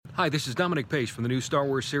Hi, this is Dominic Pace from the new Star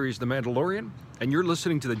Wars series The Mandalorian, and you're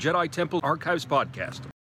listening to the Jedi Temple Archives podcast.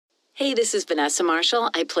 Hey, this is Vanessa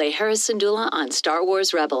Marshall. I play Hera Syndulla on Star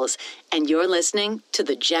Wars Rebels, and you're listening to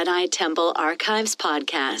the Jedi Temple Archives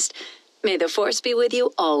podcast. May the Force be with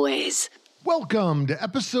you always. Welcome to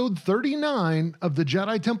episode 39 of the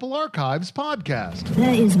Jedi Temple Archives podcast.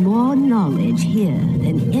 There is more knowledge here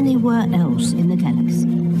than anywhere else in the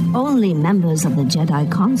galaxy. Only members of the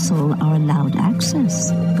Jedi Council are allowed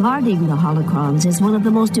access. Guarding the holocrons is one of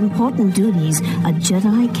the most important duties a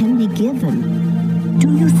Jedi can be given.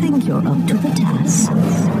 Do you think you're up to the task?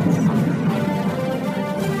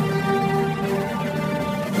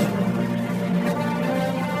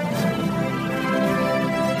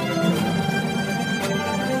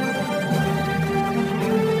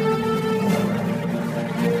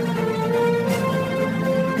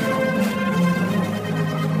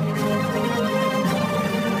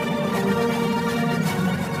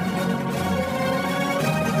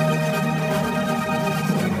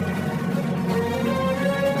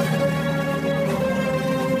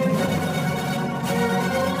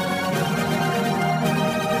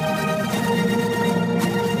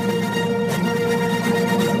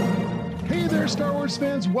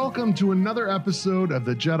 Welcome to another episode of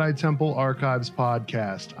the Jedi Temple Archives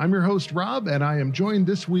podcast. I'm your host, Rob, and I am joined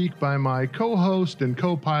this week by my co-host and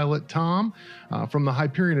co-pilot, Tom, from the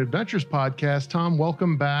Hyperion Adventures podcast. Tom,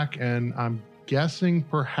 welcome back, and I'm guessing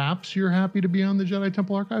perhaps you're happy to be on the Jedi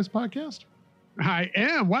Temple Archives podcast? I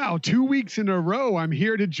am. Wow, 2 weeks in a row. I'm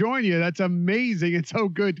here to join you. That's amazing. It's so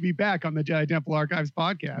good to be back on the Jedi Temple Archives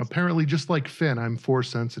podcast. Apparently, just like Finn, I'm Force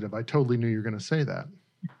sensitive. I totally knew you were going to say that.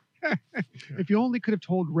 If you only could have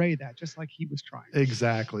told Ray that, just like he was trying.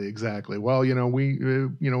 Exactly. Well,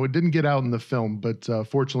 it didn't get out in the film, but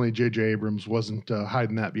fortunately, J.J. Abrams wasn't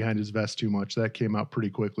hiding that behind his vest too much. That came out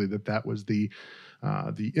pretty quickly that was the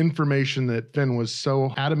information that Finn was so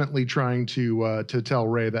adamantly trying to tell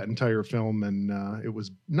Rey that entire film, and it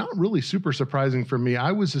was not really super surprising for me.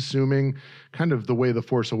 I was assuming, kind of the way The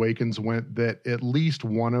Force Awakens went, that at least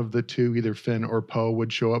one of the two, either Finn or Poe,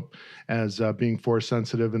 would show up as being Force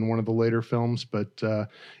sensitive in one of the later films. But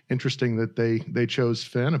interesting that they chose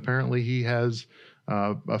Finn. Apparently, he has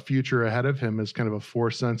a future ahead of him as kind of a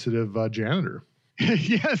Force sensitive janitor.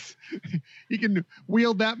 Yes, he can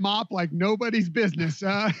wield that mop like nobody's business.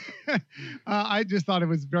 I just thought it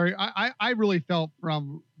was I really felt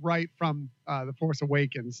from The Force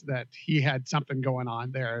Awakens that he had something going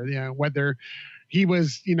on there. You know, whether he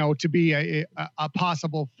was, to be a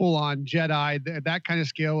possible full-on Jedi, that kind of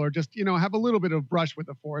skill, or just, have a little bit of brush with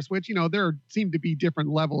the Force, which, there seem to be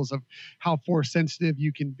different levels of how Force sensitive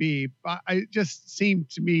you can be. It just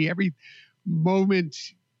seemed to me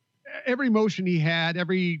every motion he had,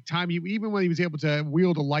 every time even when he was able to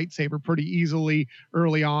wield a lightsaber pretty easily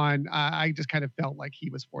early on, I just kind of felt like he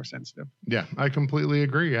was Force sensitive. Yeah, I completely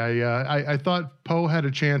agree. I thought Poe had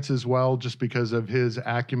a chance as well, just because of his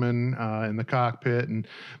acumen in the cockpit, and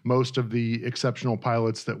most of the exceptional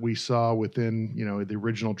pilots that we saw within, the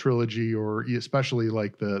original trilogy, or especially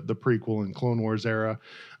like the prequel and Clone Wars era,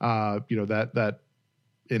 that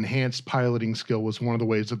enhanced piloting skill was one of the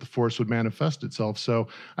ways that the Force would manifest itself. So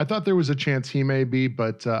I thought there was a chance he may be,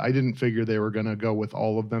 but I didn't figure they were going to go with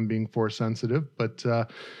all of them being Force sensitive. But to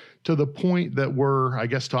the point that we're, I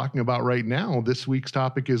guess, talking about right now, this week's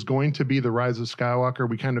topic is going to be The Rise of Skywalker.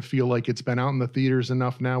 We kind of feel like it's been out in the theaters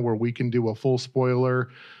enough now where we can do a full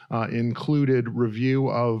spoiler included review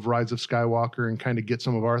of Rise of Skywalker and kind of get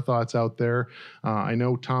some of our thoughts out there. I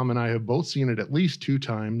know Tom and I have both seen it at least 2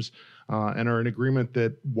 times. And are in agreement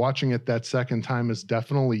that watching it that second time is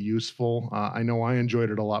definitely useful. I know I enjoyed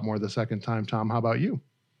it a lot more the second time. Tom, how about you?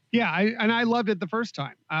 Yeah, I loved it the first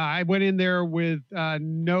time. I went in there with I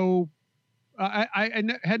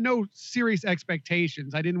had no serious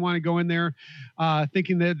expectations. I didn't want to go in there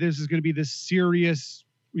thinking that this is going to be this serious,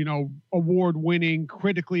 award-winning,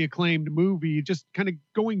 critically acclaimed movie. Just kind of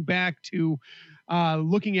going back to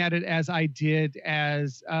looking at it as I did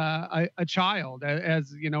as a child,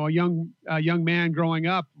 as a young man growing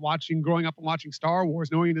up and watching Star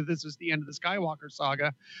Wars, knowing that this was the end of the Skywalker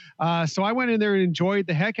saga. So I went in there and enjoyed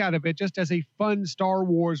the heck out of it, just as a fun Star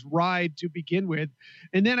Wars ride to begin with.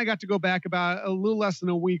 And then I got to go back about a little less than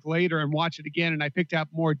a week later and watch it again, and I picked up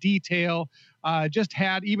more detail. Just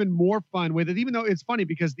had even more fun with it, even though it's funny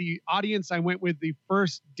because the audience I went with the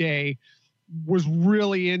first day was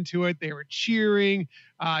really into it. They were cheering,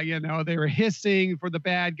 they were hissing for the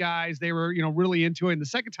bad guys. They were, really into it. And the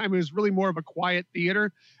second time it was really more of a quiet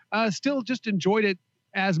theater. Still just enjoyed it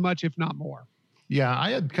as much, if not more. Yeah, I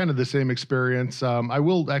had kind of the same experience. I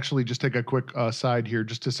will actually just take a quick side here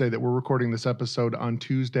just to say that we're recording this episode on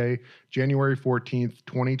Tuesday, January 14th,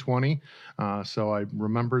 2020. So I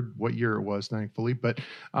remembered what year it was, thankfully. But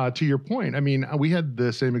to your point, I mean, we had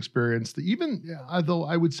the same experience. Though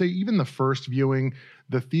I would say even the first viewing,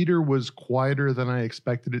 the theater was quieter than I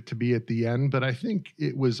expected it to be at the end. But I think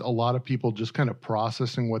it was a lot of people just kind of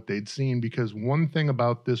processing what they'd seen, because one thing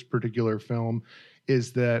about this particular film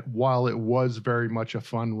is that while it was very much a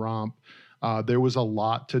fun romp, there was a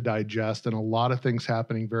lot to digest and a lot of things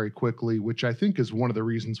happening very quickly, which I think is one of the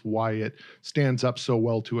reasons why it stands up so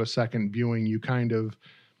well to a second viewing. You kind of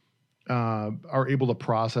are able to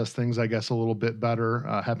process things, I guess, a little bit better,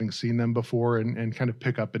 having seen them before, and kind of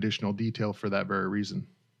pick up additional detail for that very reason.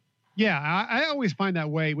 Yeah, I always find that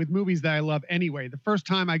way with movies that I love anyway. The first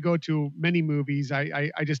time I go to many movies, I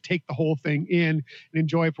just take the whole thing in and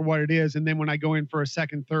enjoy it for what it is. And then when I go in for a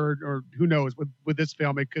second, third, or who knows, with this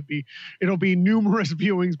film, it'll be numerous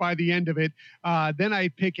viewings by the end of it. Then I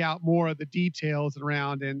pick out more of the details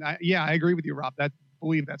around. And I agree with you, Rob.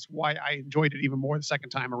 Believe that's why I enjoyed it even more the second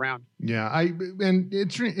time around. Yeah, and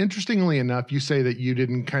it's interestingly enough, you say that you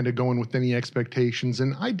didn't kind of go in with any expectations,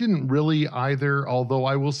 and I didn't really either, although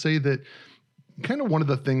I will say that kind of one of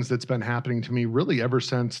the things that's been happening to me really ever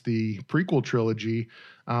since the prequel trilogy,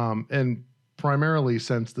 and primarily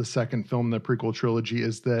since the second film in the prequel trilogy,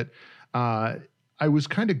 is that I was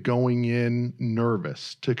kind of going in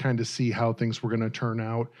nervous to kind of see how things were going to turn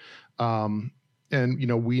out. And,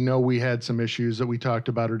 we know we had some issues that we talked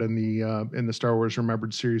about it in the Star Wars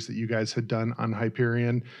Remembered series that you guys had done on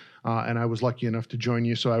Hyperion. And I was lucky enough to join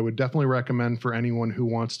you. So I would definitely recommend for anyone who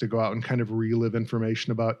wants to go out and kind of relive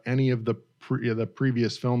information about any of the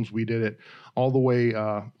previous films. We did it all the way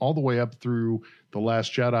up through The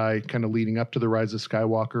Last Jedi, kind of leading up to The Rise of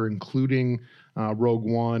Skywalker, including Rogue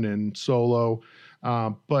One and Solo.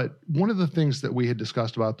 But one of the things that we had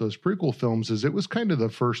discussed about those prequel films is it was kind of the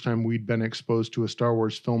first time we'd been exposed to a Star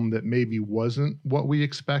Wars film that maybe wasn't what we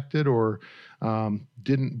expected, or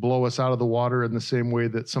didn't blow us out of the water in the same way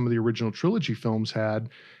that some of the original trilogy films had.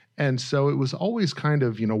 And so it was always kind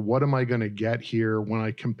of, what am I going to get here when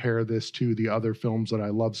I compare this to the other films that I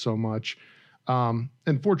love so much?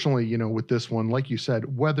 And fortunately, with this one, like you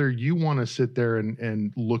said, whether you want to sit there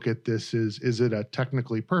and look at this, is it a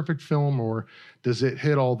technically perfect film, or does it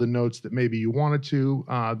hit all the notes that maybe you wanted to?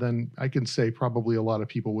 Then I can say probably a lot of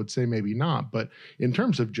people would say maybe not. But in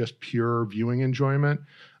terms of just pure viewing enjoyment,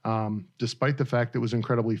 despite the fact that it was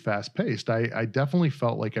incredibly fast paced, I definitely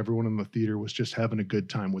felt like everyone in the theater was just having a good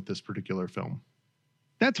time with this particular film.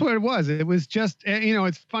 That's what it was. It was just,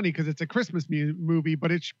 it's funny because it's a Christmas movie,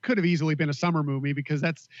 but it could have easily been a summer movie, because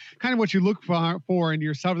that's kind of what you look for in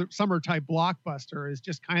your summer type blockbuster, is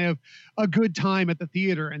just kind of a good time at the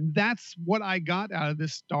theater. And that's what I got out of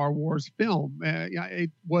this Star Wars film.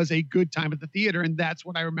 It was a good time at the theater. And that's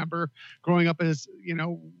what I remember growing up as,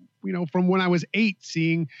 from when I was 8,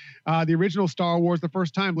 seeing the original Star Wars the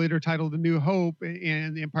first time, later titled A New Hope,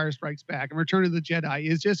 and The Empire Strikes Back and Return of the Jedi,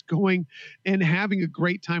 is just going and having a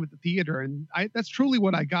great time at the theater. And that's truly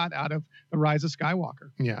what I got out of The Rise of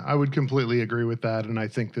Skywalker. Yeah, I would completely agree with that. And I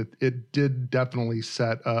think that it did definitely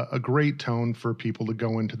set a great tone for people to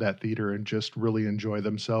go into that theater and just really enjoy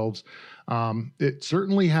themselves. It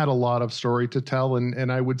certainly had a lot of story to tell.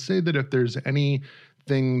 And I would say that if there's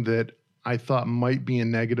anything that I thought might be a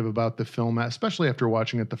negative about the film, especially after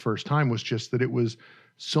watching it the first time, was just that it was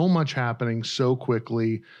so much happening so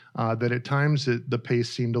quickly that at times the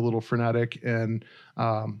pace seemed a little frenetic. And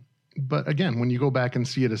but again, when you go back and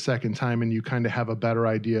see it a second time and you kind of have a better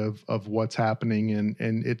idea of what's happening, and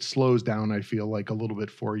it slows down, I feel like, a little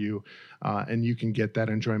bit for you, and you can get that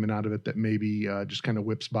enjoyment out of it that maybe just kind of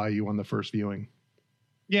whips by you on the first viewing.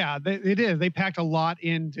 Yeah, it is. They packed a lot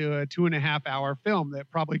into a 2.5-hour film that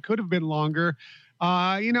probably could have been longer.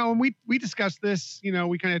 And we discussed this,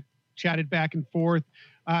 we kind of chatted back and forth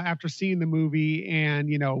after seeing the movie, and,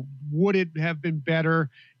 would it have been better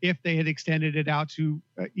if they had extended it out to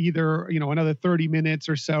either, another 30 minutes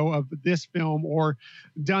or so of this film, or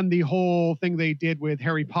done the whole thing they did with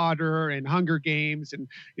Harry Potter and Hunger Games and,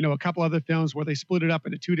 a couple other films where they split it up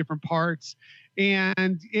into 2 different parts.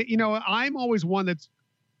 And, I'm always one that's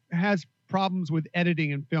has problems with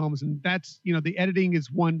editing in films, and that's, the editing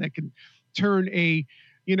is one that can turn a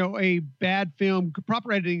bad film.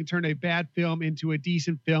 Proper editing can turn a bad film into a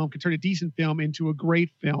decent film, can turn a decent film into a great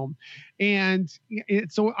film. And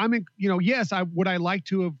so yes, would I like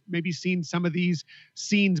to have maybe seen some of these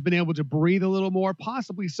scenes been able to breathe a little more?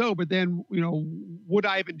 Possibly so, but then, would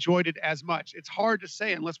I have enjoyed it as much? It's hard to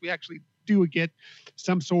say unless we actually do get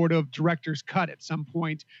some sort of director's cut at some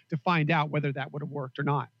point to find out whether that would have worked or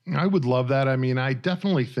not. I would love that. I mean, I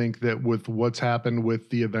definitely think that with what's happened with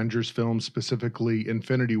the Avengers films, specifically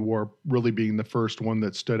Infinity War really being the first one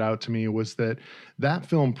that stood out to me, was that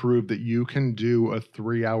film proved that you can do a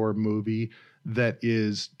 3-hour movie that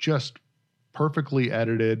is just perfectly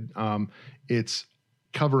edited. It's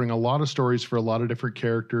covering a lot of stories for a lot of different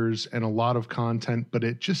characters and a lot of content, but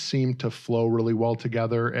it just seemed to flow really well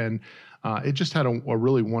together. And it just had a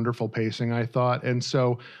really wonderful pacing, I thought. And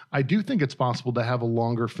so I do think it's possible to have a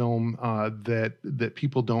longer film that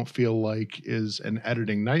people don't feel like is an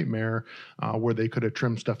editing nightmare, where they could have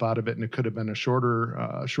trimmed stuff out of it and it could have been a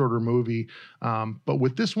shorter movie. But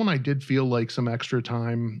with this one, I did feel like some extra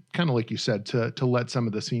time, kind of like you said, to let some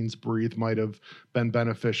of the scenes breathe might have been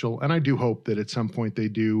beneficial. And I do hope that at some point they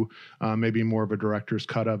do maybe more of a director's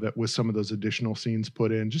cut of it with some of those additional scenes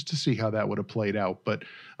put in, just to see how that would have played out. But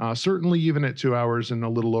certainly even at 2 hours and a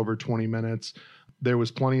little over 20 minutes, there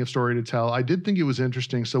was plenty of story to tell. I did think it was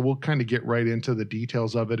interesting, so we'll kind of get right into the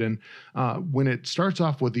details of it. And when it starts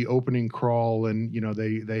off with the opening crawl, and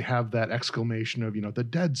they have that exclamation of the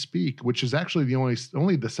dead speak, which is actually the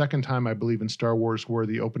only the second time I believe in Star Wars where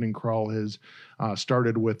the opening crawl has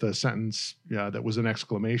started with a sentence that was an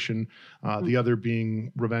exclamation. The other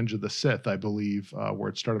being Revenge of the Sith, I believe, where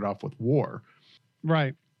it started off with war.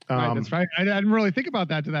 Right. Right, that's right. I didn't really think about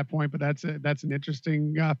that to that point, but that's an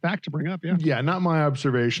interesting fact to bring up. Yeah. Yeah, not my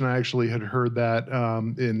observation. I actually had heard that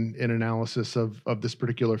in analysis of this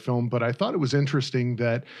particular film, but I thought it was interesting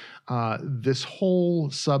that this whole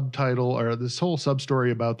subtitle or this whole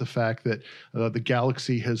sub-story about the fact that the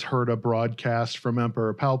galaxy has heard a broadcast from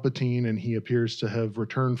Emperor Palpatine and he appears to have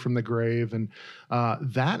returned from the grave, and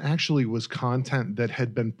that actually was content that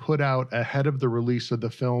had been put out ahead of the release of the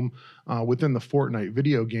film within the Fortnite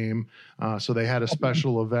video game. So they had a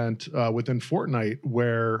special event within Fortnite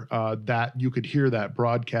where that you could hear that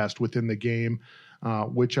broadcast within the game,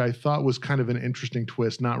 which I thought was kind of an interesting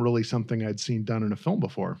twist, not really something I'd seen done in a film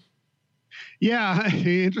before. Yeah,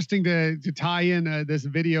 interesting to tie in this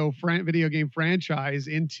video game franchise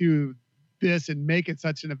into this and make it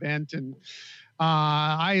such an event. And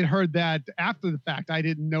I had heard that after the fact. I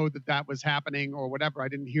didn't know that was happening or whatever. I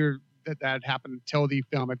didn't hear that happened until the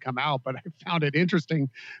film had come out, but I found it interesting,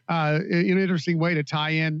 an interesting way to tie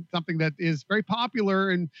in something that is very popular.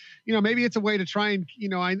 And, maybe it's a way to try and,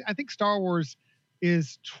 I think Star Wars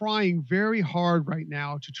is trying very hard right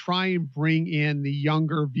now to try and bring in the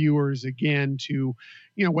younger viewers again to,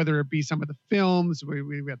 whether it be some of the films,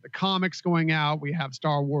 we have the comics going out, we have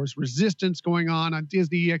Star Wars Resistance going on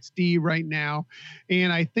Disney XD right now.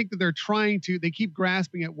 And I think that they keep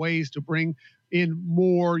grasping at ways to bring in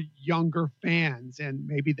more younger fans. And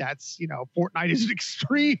maybe that's, Fortnite is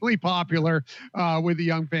extremely popular with the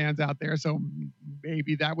young fans out there. So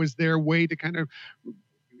maybe that was their way to kind of,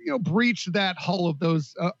 breach that hull of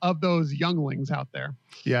those younglings out there.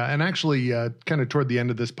 Yeah. And actually kind of toward the end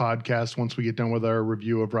of this podcast, once we get done with our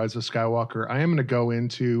review of Rise of Skywalker, I am going to go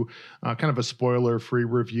into kind of a spoiler-free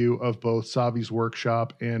review of both Savi's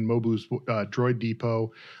Workshop and Mobu's Droid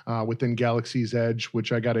Depot within Galaxy's Edge,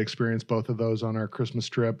 which I got to experience both of those on our Christmas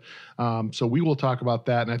trip. So we will talk about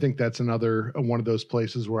that. And I think that's another one of those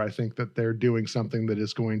places where I think that they're doing something that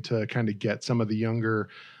is going to kind of get some of the younger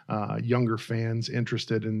fans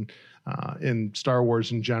interested in Star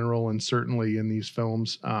Wars in general, and certainly in these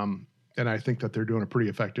films. And I think that they're doing a pretty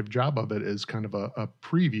effective job of it as kind of a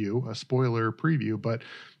preview, a spoiler preview. But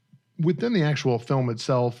within the actual film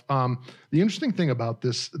itself, the interesting thing about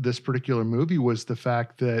this particular movie was the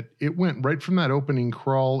fact that it went right from that opening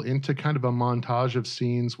crawl into kind of a montage of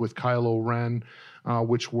scenes with Kylo Ren,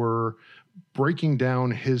 which were breaking down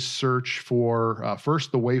his search for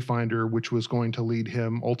first the Wayfinder, which was going to lead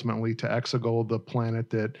him ultimately to Exegol, the planet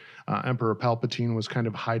that Emperor Palpatine was kind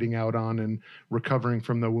of hiding out on and recovering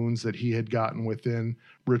from the wounds that he had gotten within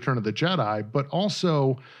Return of the Jedi, but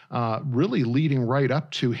also really leading right up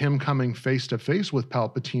to him coming face to face with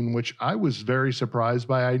Palpatine, which I was very surprised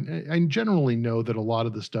by. I generally know that a lot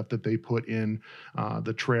of the stuff that they put in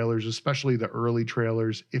the trailers, especially the early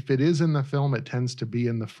trailers, if it is in the film, it tends to be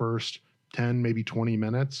in the first 10, maybe 20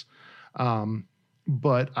 minutes.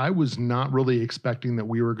 But I was not really expecting that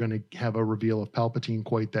we were going to have a reveal of Palpatine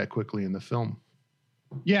quite that quickly in the film.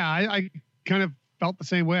 Yeah, I kind of felt the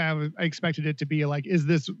same way. I expected it to be like, is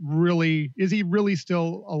he really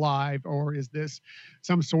still alive, or is this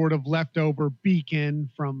some sort of leftover beacon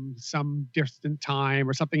from some distant time,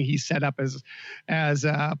 or something he set up as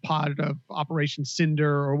a part of Operation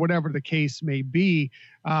Cinder, or whatever the case may be.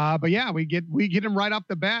 But yeah, we get him right off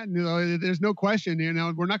the bat, and there's no question.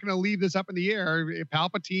 We're not going to leave this up in the air.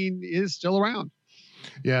 Palpatine is still around.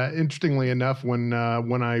 Yeah, interestingly enough, when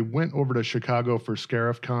I went over to Chicago for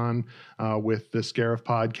ScarifCon with the Scarif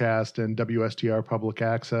podcast and WSTR Public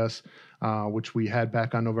Access, which we had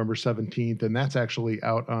back on November 17th, and that's actually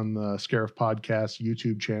out on the Scarif podcast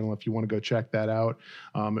YouTube channel if you want to go check that out.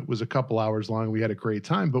 It was a couple hours long. We had a great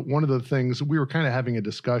time, but one of the things, we were kind of having a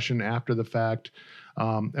discussion after the fact.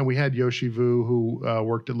 And we had Yoshi Vu, who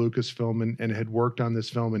worked at Lucasfilm and had worked on this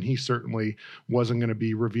film, and he certainly wasn't going to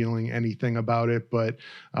be revealing anything about it. But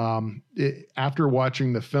after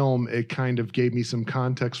watching the film, it kind of gave me some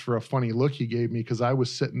context for a funny look he gave me, because I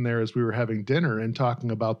was sitting there as we were having dinner and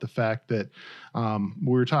talking about the fact that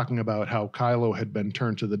we were talking about how Kylo had been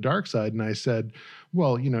turned to the dark side. And I said,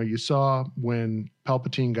 well, you saw when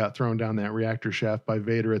Palpatine got thrown down that reactor shaft by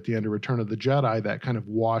Vader at the end of Return of the Jedi, that kind of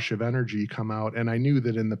wash of energy come out. And I knew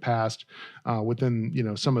that in the past, within,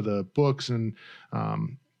 some of the books and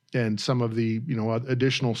some of the,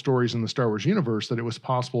 additional stories in the Star Wars universe, that it was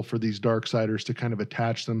possible for these Darksiders to kind of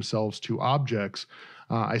attach themselves to objects.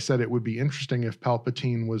 I said it would be interesting if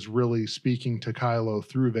Palpatine was really speaking to Kylo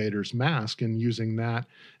through Vader's mask and using that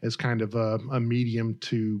as kind of a medium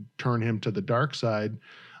to turn him to the dark side.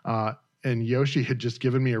 And Yoshi had just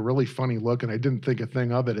given me a really funny look, and I didn't think a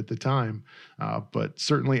thing of it at the time. But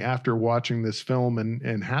certainly after watching this film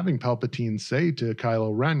and having Palpatine say to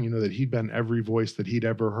Kylo Ren, that he'd been every voice that he'd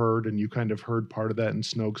ever heard, and you kind of heard part of that in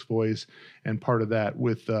Snoke's voice and part of that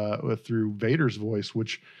with through Vader's voice,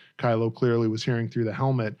 which Kylo clearly was hearing through the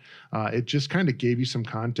helmet. It just kind of gave you some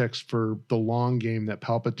context for the long game that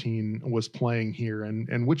Palpatine was playing here,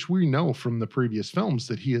 and which we know from the previous films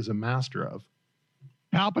that he is a master of.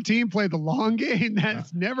 Palpatine played the long game.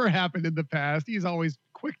 That's never happened in the past. He's always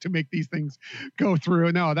quick to make these things go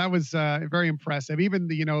through. No, that was very impressive. Even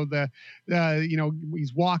he's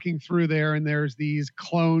walking through there, and there's these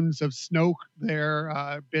clones of Snoke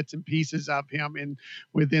there, bits and pieces of him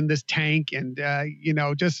within this tank, and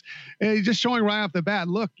just showing right off the bat,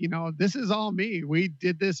 look, this is all me. We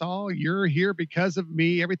did this all. You're here because of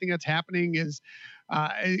me. Everything that's happening is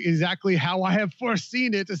exactly how I have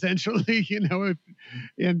foreseen it, essentially,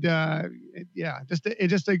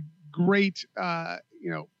 just a great,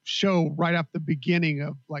 show right off the beginning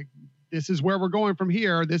of like, this is where we're going from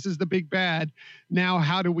here. This is the big bad. Now,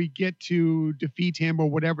 how do we get to defeat him, or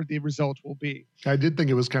whatever the result will be? I did think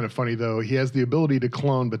it was kind of funny, though. He has the ability to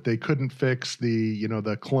clone, but they couldn't fix the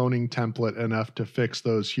cloning template enough to fix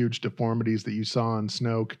those huge deformities that you saw on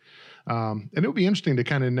Snoke. And it would be interesting to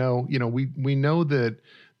kind of know, we know that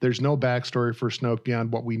there's no backstory for Snoke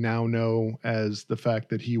beyond what we now know as the fact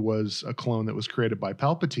that he was a clone that was created by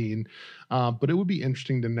Palpatine. But it would be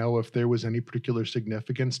interesting to know if there was any particular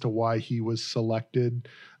significance to why he was selected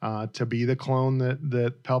to be the clone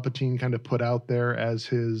that Palpatine kind of put out there as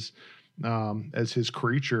his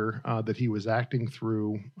creature that he was acting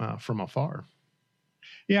through from afar.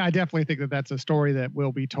 Yeah, I definitely think that that's a story that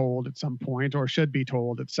will be told at some point, or should be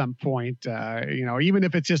told at some point. Even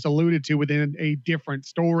if it's just alluded to within a different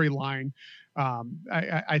storyline,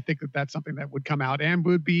 I think that that's something that would come out and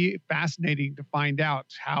would be fascinating to find out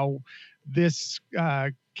how this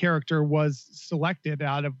character was selected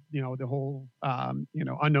out of the whole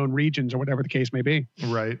unknown regions, or whatever the case may be.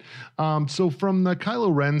 Right. So from the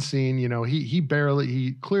Kylo Ren scene,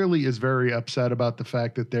 he clearly is very upset about the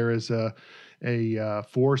fact that there is a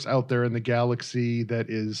force out there in the galaxy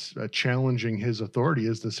that is challenging his authority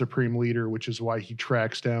as the supreme leader, which is why he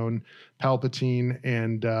tracks down Palpatine,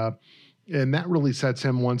 and that really sets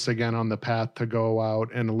him once again on the path to go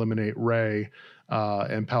out and eliminate Rey.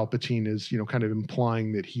 And Palpatine is, kind of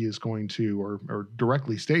implying that he is going to, or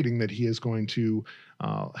directly stating that he is going to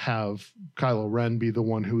have Kylo Ren be the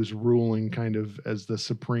one who's ruling kind of as the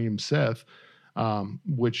supreme Sith.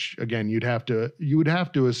 Which again, you would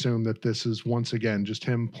have to assume that this is once again just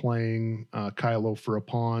him playing Kylo for a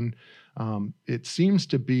pawn. It seems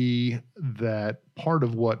to be that part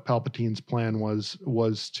of what Palpatine's plan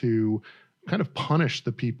was to kind of punish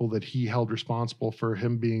the people that he held responsible for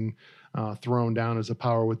him being thrown down as a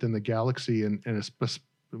power within the galaxy, and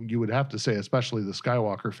you would have to say, especially the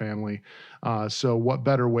Skywalker family. So what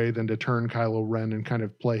better way than to turn Kylo Ren and kind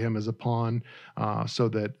of play him as a pawn so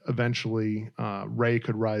that eventually Rey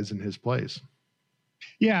could rise in his place?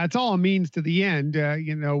 Yeah, it's all a means to the end,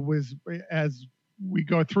 was as we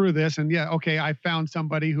go through this, and yeah, okay, I found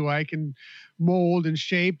somebody who I can mold and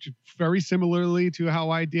shape very similarly to how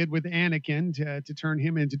I did with Anakin to turn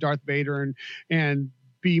him into Darth Vader and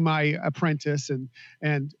be my apprentice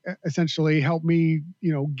and essentially help me,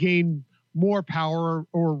 gain more power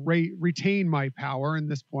or retain my power in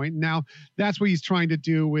this point. Now that's what he's trying to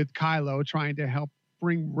do with Kylo, trying to help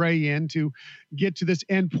bring Rey in to get to this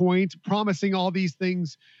end point, promising all these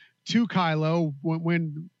things to Kylo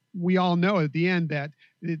when we all know at the end that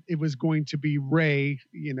it was going to be Rey,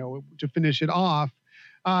 to finish it off.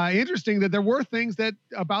 Interesting that there were things that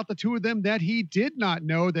about the two of them that he did not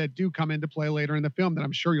know that do come into play later in the film that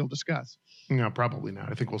I'm sure you'll discuss. No, probably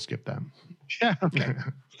not. I think we'll skip that. Yeah. Okay.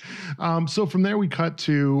 So from there, we cut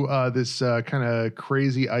to this kind of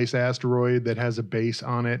crazy ice asteroid that has a base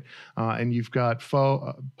on it. And you've got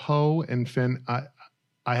Poe and Finn.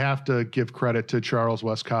 I have to give credit to Charles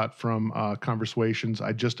Westcott from Conversations.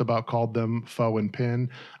 I just about called them Foe and Pin,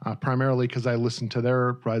 primarily because I listened to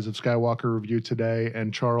their Rise of Skywalker review today,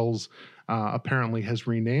 and Charles apparently has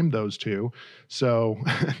renamed those two. So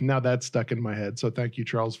now that's stuck in my head. So thank you,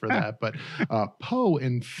 Charles, for that. But Poe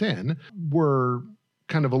and Finn were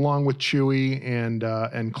kind of along with Chewie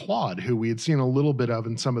and Claude, who we had seen a little bit of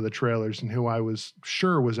in some of the trailers, and who I was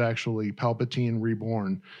sure was actually Palpatine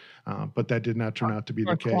reborn. But that did not turn out to be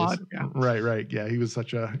the case. Claude, yeah. Right. Yeah, he was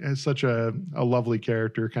such a lovely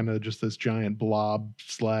character, kind of just this giant blob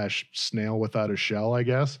 / snail without a shell, I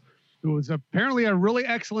guess. Who was apparently a really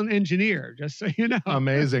excellent engineer, just so you know.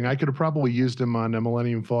 Amazing. I could have probably used him on a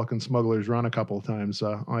Millennium Falcon Smuggler's Run a couple of times.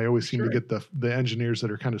 I always seem to get the engineers that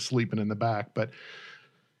are kind of sleeping in the back, but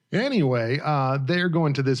anyway, they're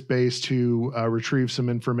going to this base to retrieve some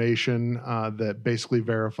information that basically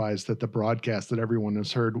verifies that the broadcast that everyone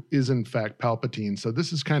has heard is in fact Palpatine. So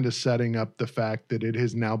this is kind of setting up the fact that it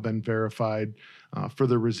has now been verified for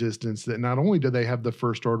the Resistance, that not only do they have the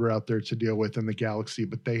First Order out there to deal with in the galaxy,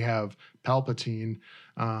 but they have Palpatine,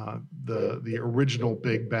 the original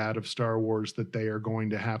big bad of Star Wars, that they are going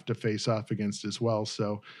to have to face off against as well.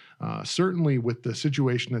 So certainly with the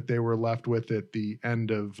situation that they were left with at the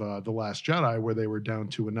end of The Last Jedi, where they were down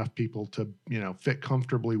to enough people to fit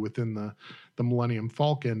comfortably within the Millennium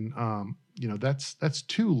Falcon, that's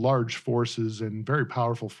two large forces and very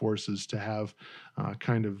powerful forces to have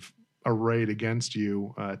kind of arrayed against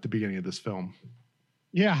you at the beginning of this film.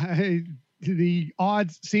 Yeah, the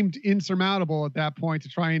odds seemed insurmountable at that point to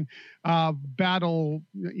try and battle,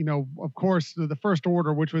 of course, the First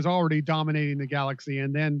Order, which was already dominating the galaxy,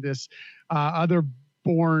 and then this other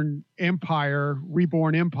reborn empire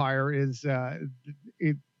is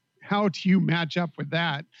how do you match up with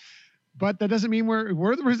that? But that doesn't mean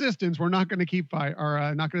we're the Resistance. We're not going to keep fight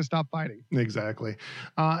or not going to stop fighting. Exactly.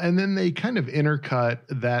 And then they kind of intercut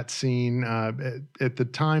that scene at the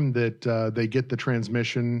time that they get the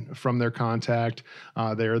transmission from their contact.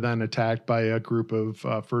 They are then attacked by a group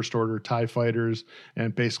of First Order TIE fighters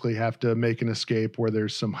and basically have to make an escape, where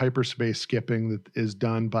there's some hyperspace skipping that is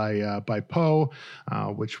done by Poe,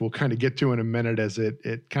 which we'll kind of get to in a minute as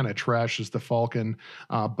it kind of trashes the Falcon.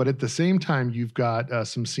 But at the same time, you've got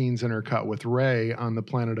some scenes intercut with Rey on the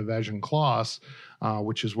planet of Ajan Kloss,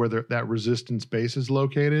 which is where that Resistance base is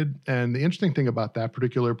located. And the interesting thing about that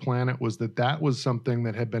particular planet was that was something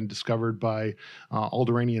that had been discovered by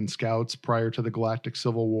Alderaanian scouts prior to the Galactic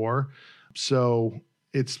Civil War. So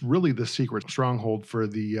it's really the secret stronghold for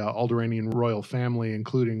the Alderaanian royal family,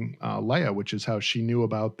 including Leia, which is how she knew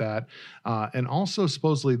about that. And also,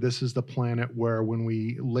 supposedly, this is the planet where, when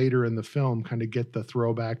we later in the film kind of get the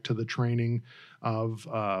throwback to the training of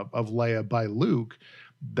Leia by Luke,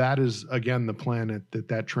 that is, again, the planet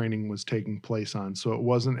that training was taking place on. So it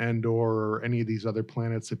wasn't Endor or any of these other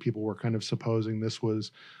planets that people were kind of supposing. This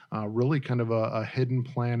was really kind of a hidden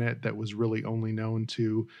planet that was really only known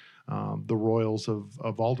to the royals of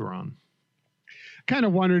Alderaan. Kind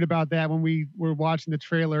of wondered about that when we were watching the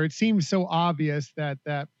trailer. It seemed so obvious that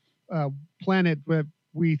planet that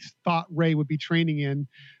we thought Rey would be training in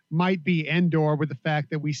might be Endor, with the fact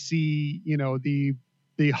that we see,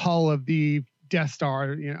 the hull of the Death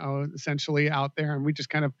Star, essentially out there. And we just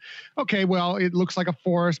kind of, okay, well, it looks like a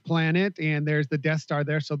forest planet and there's the Death Star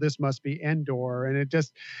there, so this must be Endor. And it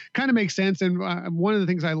just kind of makes sense. And one of the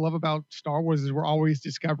things I love about Star Wars is we're always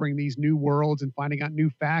discovering these new worlds and finding out new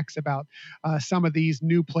facts about some of these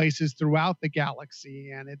new places throughout the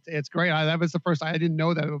galaxy. And it's great. That was the first, I didn't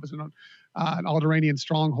know that it was an Alderaanian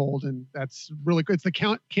stronghold, and that's really good. It's the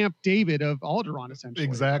Camp David of Alderaan, essentially.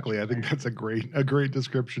 Exactly. I think that's a great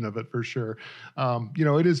description of it for sure.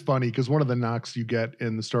 It is funny because one of the knocks you get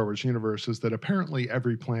in the Star Wars universe is that apparently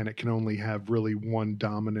every planet can only have really one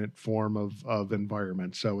dominant form of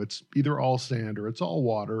environment. So it's either all sand or it's all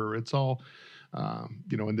water or it's all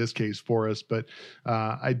in this case, forest. But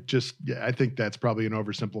I think that's probably an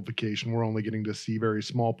oversimplification. We're only getting to see very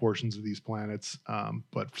small portions of these planets.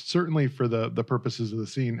 But certainly for the purposes of the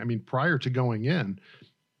scene, I mean, prior to going in,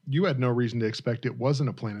 you had no reason to expect it wasn't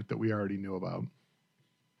a planet that we already knew about.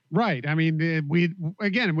 Right. I mean,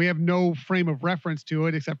 we have no frame of reference to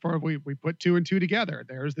it except for we put 2 and 2 together.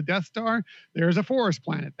 There's the Death Star. There's a forest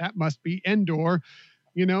planet. That must be Endor.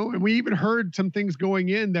 And we even heard some things going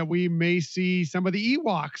in that we may see some of the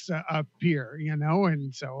Ewoks appear,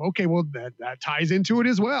 and so, okay, well, that ties into it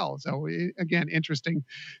as well. So again, interesting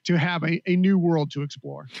to have a new world to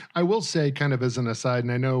explore. I will say, kind of as an aside,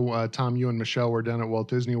 and I know, Tom, you and Michelle were down at Walt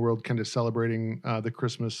Disney World kind of celebrating the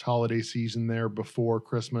Christmas holiday season there before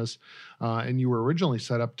Christmas. And you were originally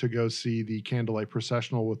set up to go see the Candlelight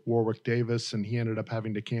Processional with Warwick Davis, and he ended up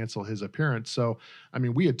having to cancel his appearance. So, I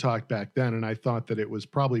mean, we had talked back then, and I thought that it was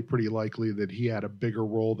probably pretty likely that he had a bigger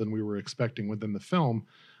role than we were expecting within the film.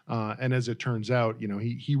 And as it turns out,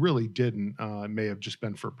 he really didn't. It may have just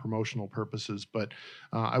been for promotional purposes, but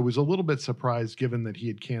I was a little bit surprised, given that he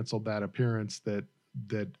had canceled that appearance, that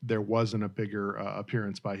there wasn't a bigger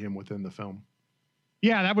appearance by him within the film.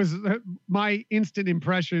 Yeah, that was my instant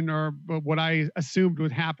impression, or what I assumed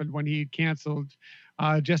would happen when he canceled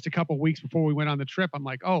just a couple weeks before we went on the trip. I'm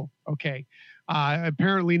like, oh, okay.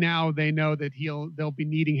 Apparently now they know that they'll be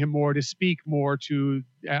needing him more to speak more to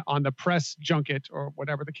on the press junket or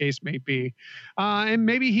whatever the case may be. And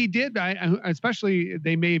maybe he did. Especially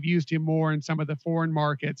they may have used him more in some of the foreign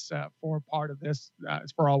markets for part of this,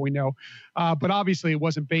 for all we know. But obviously it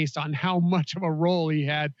wasn't based on how much of a role he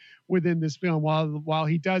had within this film. While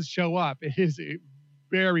he does show up, it is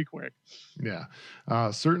very quick.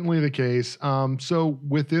 Yeah, certainly the case. So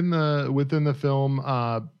within the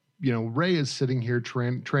film, Rey is sitting here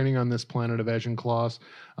training on this planet of Agincourt,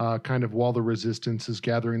 kind of while the Resistance is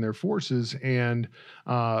gathering their forces, and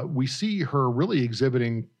we see her really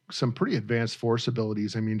exhibiting some pretty advanced force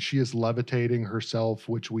abilities. I mean, she is levitating herself,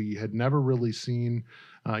 which we had never really seen.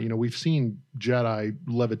 We've seen Jedi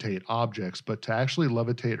levitate objects, but to actually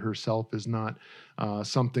levitate herself is not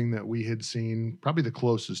something that we had seen. Probably the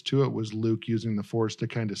closest to it was Luke using the Force to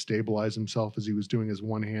kind of stabilize himself as he was doing his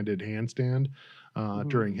one-handed handstand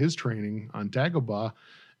during his training on Dagobah.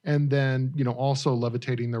 And then, also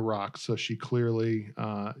levitating the rock. So she clearly,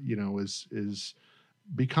 is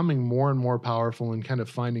becoming more and more powerful and kind of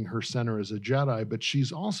finding her center as a Jedi. But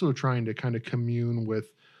she's also trying to kind of commune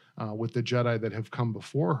with the Jedi that have come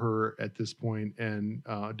before her at this point, and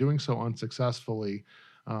doing so unsuccessful,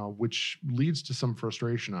 which leads to some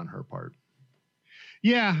frustration on her part.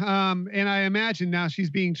 Yeah, and I imagine now she's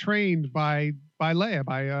being trained by Leia,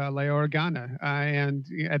 Leia Organa, and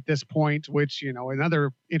at this point, which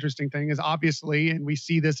another interesting thing is obviously, and we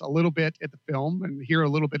see this a little bit at the film and hear a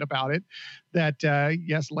little bit about it, that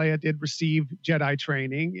yes, Leia did receive Jedi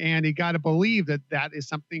training, and you got to believe that is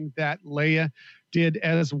something that Leia did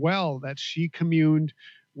as well, that she communed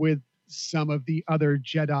with some of the other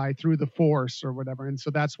Jedi through the Force or whatever. And so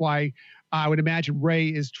that's why I would imagine Rey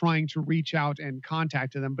is trying to reach out and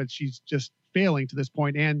contact them, but she's just failing to this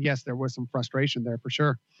point. And yes, there was some frustration there for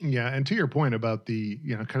sure. Yeah. And to your point about the,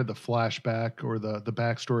 kind of the flashback or the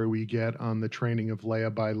backstory we get on the training of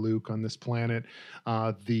Leia by Luke on this planet,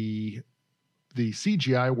 the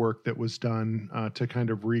CGI work that was done to kind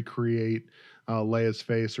of recreate Leia's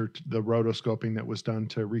face, or the rotoscoping that was done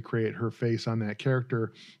to recreate her face on that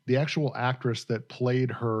character, the actual actress that played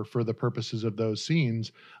her for the purposes of those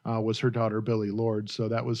scenes was her daughter, Billie Lourd. So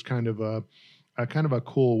that was kind of a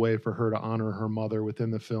cool way for her to honor her mother within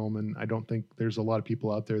the film. And I don't think there's a lot of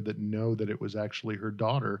people out there that know that it was actually her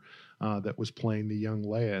daughter that was playing the young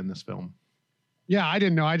Leia in this film. Yeah, I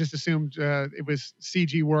didn't know. I just assumed it was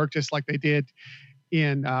CG work, just like they did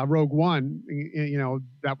in Rogue One.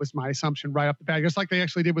 That was my assumption right off the bat, just like they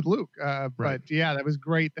actually did with Luke. Right. But yeah, that was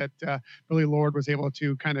great that Billie Lourd was able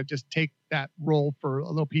to kind of just take that role for a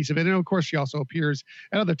little piece of it. And of course, she also appears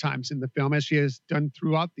at other times in the film, as she has done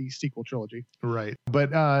throughout the sequel trilogy. Right.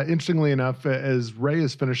 But interestingly enough, as Rey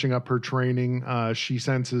is finishing up her training, she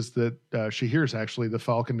senses that she hears actually the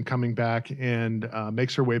Falcon coming back, and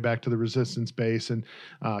makes her way back to the Resistance base, and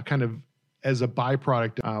kind of as a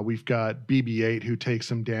byproduct, we've got BB-8 who takes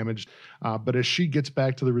some damage. But as she gets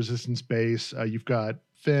back to the Resistance base, you've got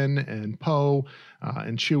Finn and Poe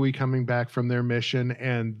and Chewie coming back from their mission,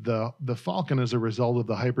 and the Falcon as a result of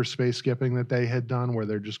the hyperspace skipping that they had done, where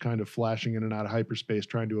they're just kind of flashing in and out of hyperspace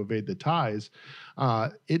trying to evade the ties.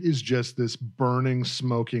 It is just this burning,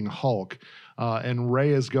 smoking Hulk. And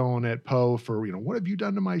Rey is going at Poe for, what have you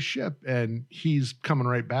done to my ship? And he's coming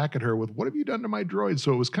right back at her with, what have you done to my droid?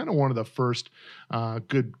 So it was kind of one of the first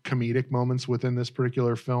good comedic moments within this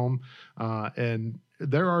particular film. And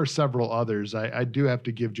there are several others. I do have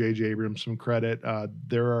to give J.J. Abrams some credit.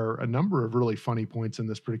 There are a number of really funny points in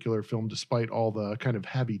this particular film, despite all the kind of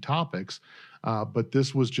heavy topics. But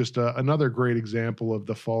this was just another great example of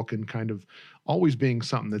the Falcon kind of always being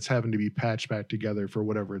something that's having to be patched back together for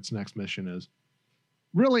whatever its next mission is.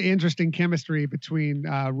 Really interesting chemistry between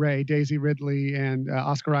Rey, Daisy Ridley, and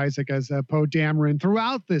Oscar Isaac as Poe Dameron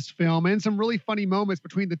throughout this film, and some really funny moments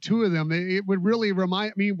between the two of them. It would really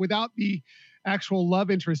remind me, without the actual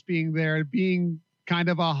love interest being there, being kind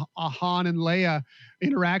of a Han and Leia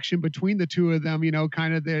interaction between the two of them,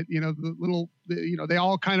 kind of the little,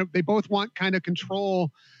 they both want kind of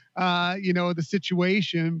control, the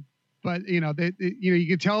situation, but you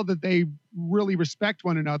can tell that they really respect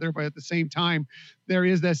one another, but at the same time, there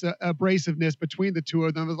is this abrasiveness between the two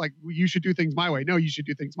of them. It's like, you should do things my way. No, you should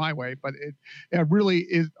do things my way. But it really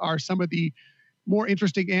are some of the more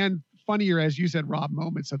interesting and funnier, as you said, Rob,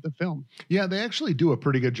 moments of the film. Yeah, they actually do a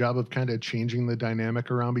pretty good job of kind of changing the dynamic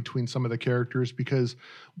around between some of the characters, because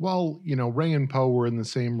while, Rey and Poe were in the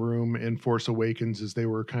same room in Force Awakens as they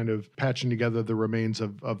were kind of patching together the remains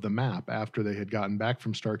of the map after they had gotten back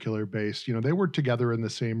from Starkiller Base, they were together in the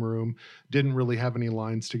same room, didn't really have any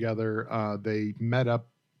lines together. They met up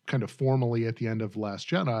kind of formally at the end of Last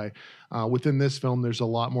Jedi. Within this film, there's a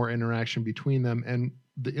lot more interaction between them. And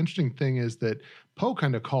the interesting thing is that Poe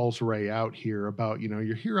kind of calls Rey out here about,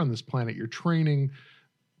 you're here on this planet, you're training,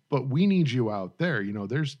 but we need you out there.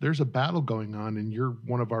 There's a battle going on and you're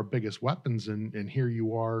one of our biggest weapons. And here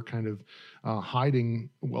you are kind of hiding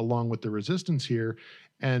along with the Resistance here.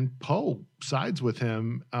 And Poe sides with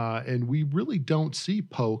him. And we really don't see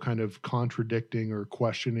Poe kind of contradicting or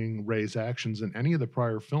questioning Rey's actions in any of the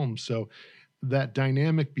prior films. So that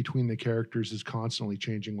dynamic between the characters is constantly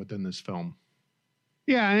changing within this film.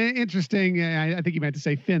 Yeah, interesting. I think you meant to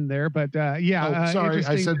say Finn there, but yeah. Sorry,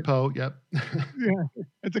 I said Poe. Yep. Yeah,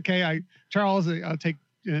 it's okay. I'll take.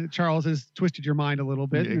 Charles has twisted your mind a little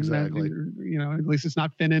bit. Exactly. And, at least it's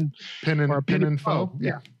not Finn and Foe.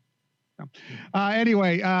 Yeah.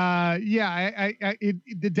 Anyway, the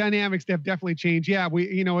dynamics have definitely changed. Yeah, and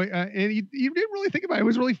you didn't really think about it. It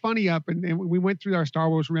was really funny and we went through our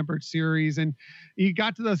Star Wars Remembered series, and you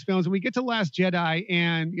got to those films, and we get to Last Jedi,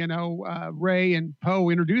 and Rey and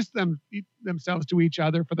Poe introduced themselves to each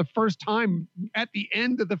other for the first time at the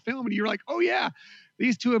end of the film, and you're like, oh yeah,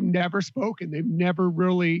 these two have never spoken. They've never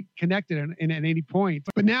really connected at any point,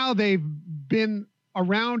 but now they've been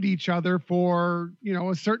around each other for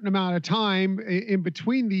a certain amount of time in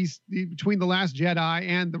between between the Last Jedi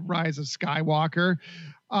and the Rise of Skywalker.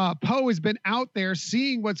 Poe has been out there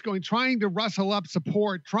seeing what's going, trying to rustle up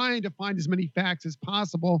support, trying to find as many facts as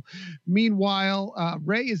possible. Meanwhile,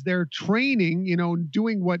 Rey is there training,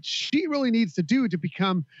 doing what she really needs to do to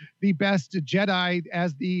become the best Jedi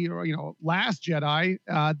as the last Jedi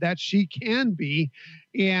that she can be.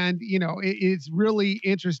 And, it's really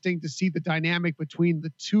interesting to see the dynamic between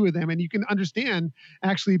the two of them. And you can understand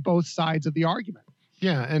actually both sides of the argument.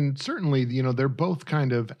 Yeah, and certainly, they're both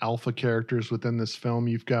kind of alpha characters within this film.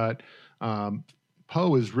 You've got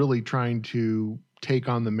Poe is really trying to take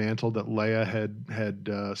on the mantle that Leia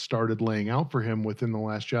had started laying out for him within The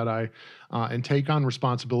Last Jedi, and take on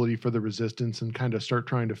responsibility for the Resistance and kind of start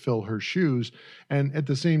trying to fill her shoes. And at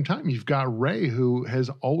the same time, you've got Rey, who has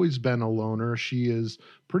always been a loner. She is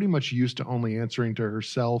pretty much used to only answering to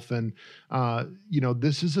herself. And,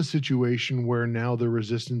 this is a situation where now the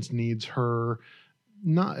Resistance needs her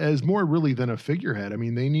not as more really than a figurehead. I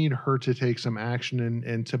mean, they need her to take some action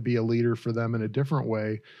and to be a leader for them in a different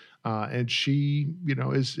way. And she,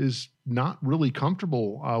 is not really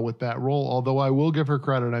comfortable with that role. Although I will give her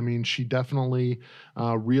credit. I mean, she definitely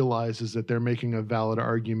realizes that they're making a valid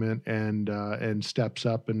argument and steps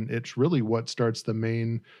up. And it's really what starts the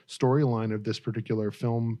main storyline of this particular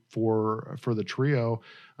film for the trio.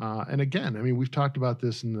 And again, I mean, we've talked about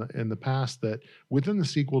this in the past, that within the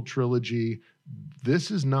sequel trilogy, this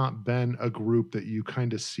has not been a group that you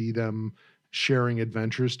kind of see them sharing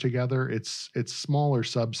adventures together. It's smaller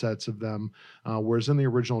subsets of them. Whereas in the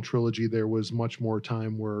original trilogy, there was much more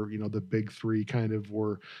time where, the big three kind of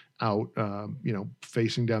were out,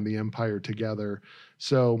 facing down the Empire together.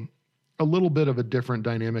 So a little bit of a different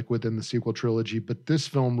dynamic within the sequel trilogy, but this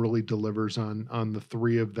film really delivers on the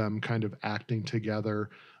three of them kind of acting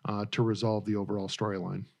together to resolve the overall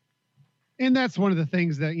storyline. And that's one of the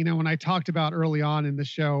things that, when I talked about early on in the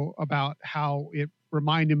show about how it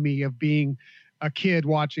reminded me of being a kid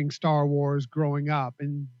watching Star Wars growing up.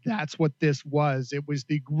 And that's what this was. It was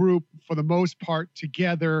the group, for the most part,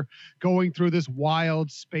 together going through this wild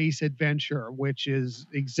space adventure, which is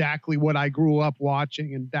exactly what I grew up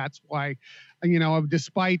watching. And that's why,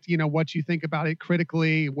 despite, what you think about it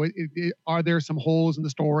critically, are there some holes in the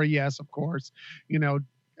story? Yes, of course.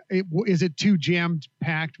 Is it too jammed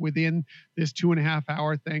packed within this 2.5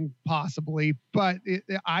 hour thing? Possibly, but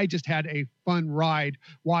I just had a fun ride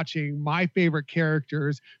watching my favorite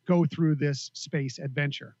characters go through this space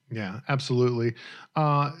adventure. Yeah, absolutely.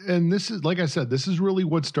 And this is, like I said, this is really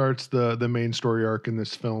what starts the main story arc in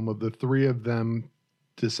this film, of the three of them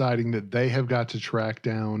deciding that they have got to track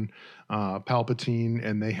down Palpatine,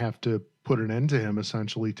 and they have to put an end to him,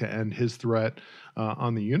 essentially, to end his threat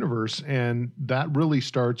on the universe. And that really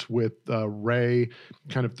starts with Rey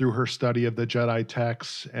kind of through her study of the Jedi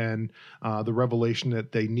texts and the revelation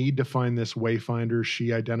that they need to find this Wayfinder.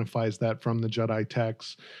 She identifies that from the Jedi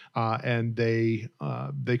texts, and they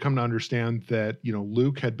come to understand that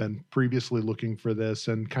Luke had been previously looking for this,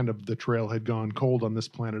 and kind of the trail had gone cold on this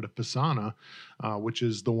planet of Pasaana, which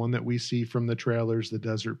is the one that we see from the trailers, the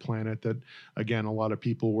desert planet that, again, a lot of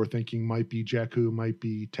people were thinking might be Jakku, might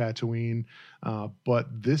be Tatooine. But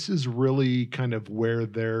this is really kind of where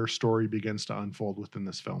their story begins to unfold within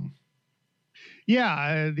this film.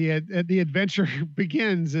 Yeah, the adventure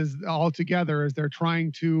begins as they're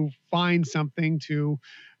trying to find something to,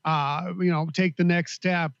 take the next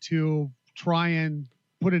step to try and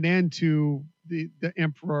put an end to the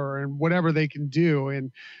Emperor and whatever they can do.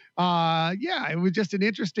 And it was just an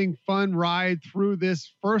interesting, fun ride through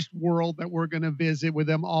this first world that we're going to visit with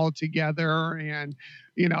them all together. And,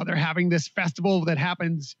 they're having this festival that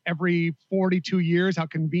happens every 42 years. How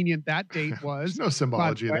convenient that date was. There's no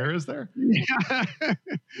symbology there, is there? Yeah.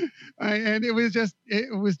 And it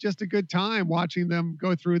was just a good time watching them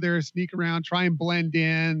go through there, sneak around, try and blend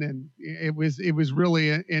in. And it was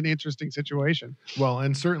really an interesting situation. Well,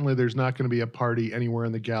 and certainly there's not going to be a party anywhere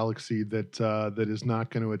in the galaxy that is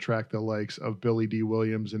not going to attract the likes of Billy D.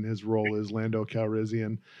 Williams in his role as Lando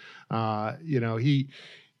Calrissian.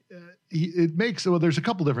 There's a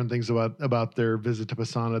couple different things about their visit to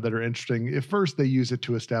Pasaana that are interesting. At first, they use it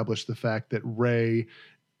to establish the fact that Rey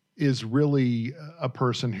is really a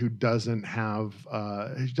person who doesn't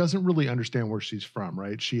really understand where she's from,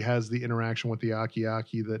 right? She has the interaction with the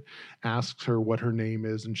Aki-Aki that asks her what her name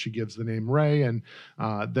is, and she gives the name Rey, and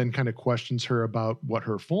then kind of questions her about what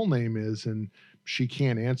her full name is, and she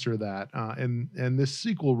can't answer that. And this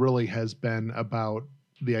sequel really has been about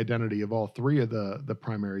the identity of all three of the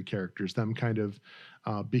primary characters, them kind of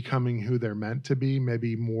becoming who they're meant to be,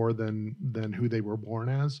 maybe more than who they were born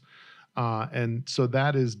as. And so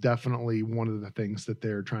that is definitely one of the things that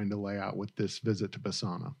they're trying to lay out with this visit to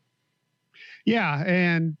Pasaana. Yeah.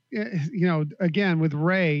 And, again, with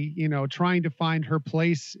Rey, trying to find her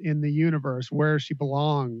place in the universe, where she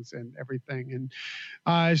belongs and everything.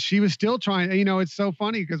 And she was still trying, it's so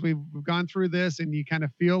funny because we've gone through this and you kind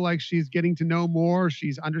of feel like she's getting to know more.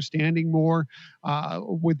 She's understanding more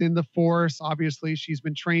within the Force. Obviously, she's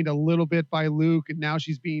been trained a little bit by Luke, and now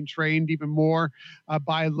she's being trained even more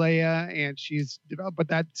by Leia. And she's developed,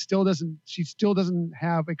 but she still doesn't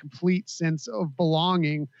have a complete sense of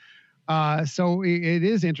belonging. So it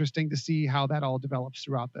is interesting to see how that all develops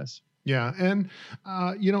throughout this. Yeah. And,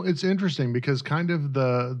 it's interesting because kind of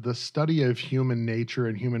the study of human nature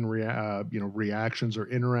and human reactions or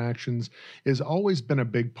interactions has always been a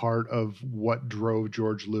big part of what drove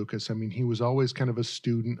George Lucas. I mean, he was always kind of a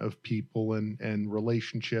student of people and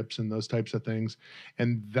relationships and those types of things.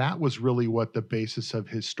 And that was really what the basis of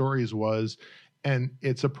his stories was. And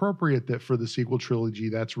it's appropriate that for the sequel trilogy,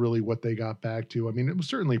 that's really what they got back to. I mean, it was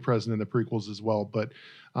certainly present in the prequels as well, but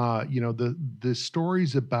the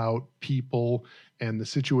stories about people and the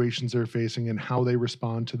situations they're facing and how they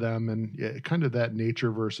respond to them, and kind of that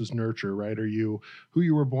nature versus nurture, right? Are you who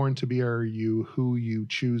you were born to be? Or are you who you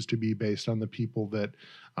choose to be based on the people that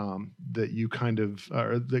you kind of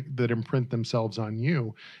that imprint themselves on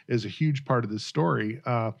you? Is a huge part of this story.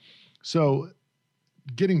 So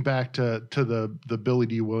getting back to the Billy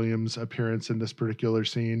D. Williams appearance in this particular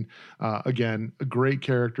scene, again, a great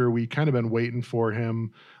character. We kind of been waiting for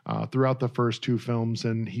him throughout the first two films,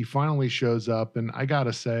 and he finally shows up. And I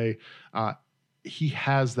gotta say, he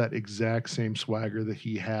has that exact same swagger that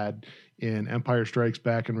he had in Empire Strikes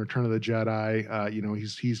Back and Return of the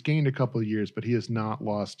Jedi. He's gained a couple of years, but he has not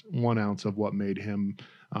lost 1 ounce of what made him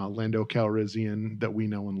Lando Calrissian that we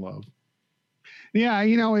know and love. Yeah,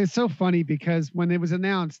 it's so funny because when it was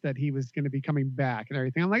announced that he was going to be coming back and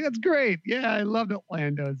everything, I'm like, that's great. Yeah, I love that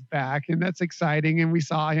Lando's back, and that's exciting. And we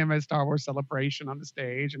saw him at Star Wars Celebration on the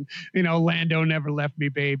stage, and Lando never left me,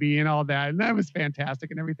 baby, and all that, and that was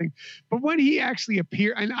fantastic and everything. But when he actually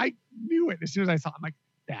appeared, and I knew it as soon as I saw him, like,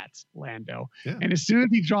 that's Lando. Yeah. And as soon as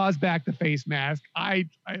he draws back the face mask,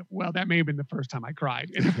 well, that may have been the first time I cried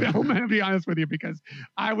in a film, I'm going to be honest with you, because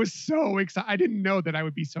I was so excited. I didn't know that I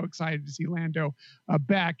would be so excited to see Lando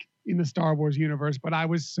back in the Star Wars universe, but I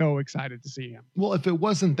was so excited to see him. Well, if it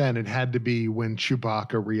wasn't then, it had to be when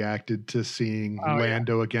Chewbacca reacted to seeing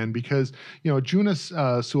Lando again, because Joonas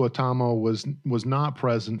Suotamo was not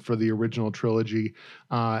present for the original trilogy,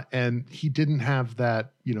 and he didn't have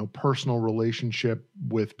that personal relationship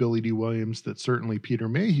with Billy Dee Williams that certainly Peter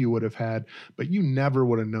Mayhew would have had, but you never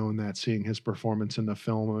would have known that seeing his performance in the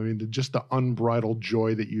film. I mean, just the unbridled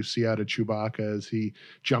joy that you see out of Chewbacca as he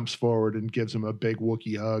jumps forward and gives him a big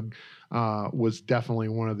Wookiee hug was definitely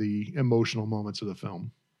one of the emotional moments of the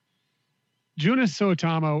film. Joonas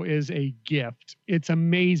Suotamo is a gift. It's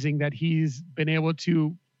amazing that he's been able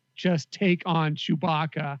to just take on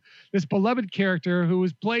Chewbacca, this beloved character who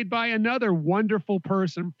was played by another wonderful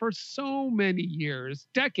person for so many years,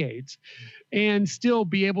 decades, and still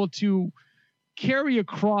be able to carry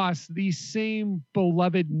across the same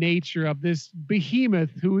beloved nature of this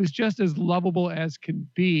behemoth who is just as lovable as can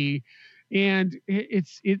be. And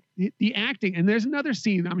it's the acting, and there's another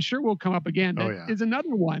scene I'm sure will come up again. That is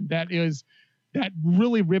another one that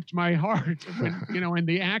really ripped my heart when, and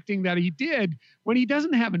the acting that he did when he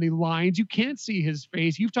doesn't have any lines, you can't see his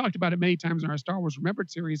face. You've talked about it many times in our Star Wars Remembered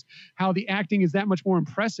series, how the acting is that much more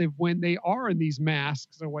impressive when they are in these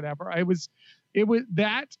masks or whatever. It was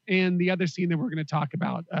that, and the other scene that we're going to talk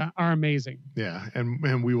about are amazing. Yeah.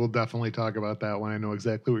 And we will definitely talk about that one. I know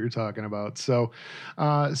exactly what you're talking about. So,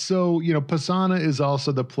 Pasaana is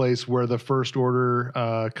also the place where the First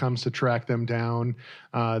Order comes to track them down.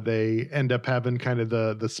 They end up having kind of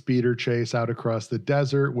the speeder chase out across the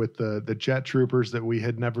desert with the jet troopers that we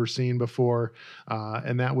had never seen before.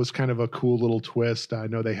 And that was kind of a cool little twist. I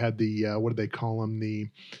know they had the, what do they call them? The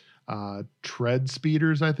tread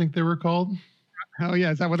speeders, I think they were called. Oh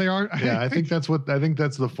yeah, is that what they are? Yeah, I think that's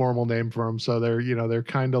the formal name for them. So they're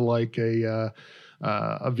kind of like a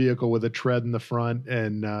vehicle with a tread in the front,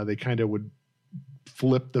 and they kind of would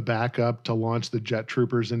flip the back up to launch the jet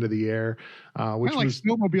troopers into the air, which like was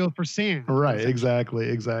snowmobile for sand. Right,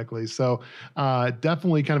 exactly. So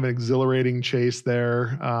definitely kind of an exhilarating chase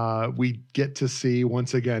there. We get to see,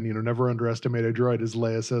 once again, never underestimate a droid, as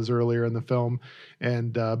Leia says earlier in the film,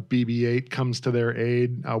 and BB-8 comes to their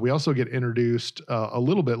aid. We also get introduced a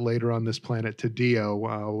little bit later on this planet to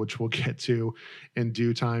Dio, which we'll get to in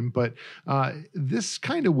due time. But this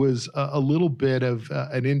kind of was a little bit of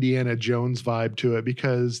an Indiana Jones vibe to it,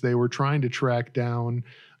 because they were trying to track down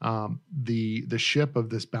the ship of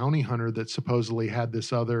this bounty hunter that supposedly had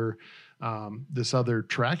this other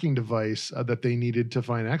tracking device that they needed to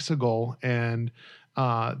find Exegol, and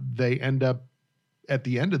they end up at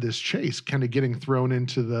the end of this chase kind of getting thrown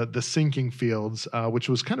into the sinking fields, which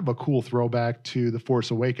was kind of a cool throwback to The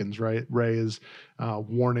Force Awakens, right? Rey is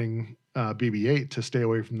warning BB-8 to stay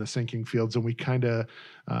away from the sinking fields, and we kind of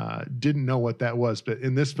didn't know what that was, but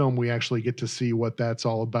in this film we actually get to see what that's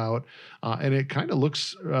all about, and it kind of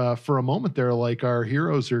looks for a moment there like our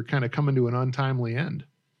heroes are kind of coming to an untimely end.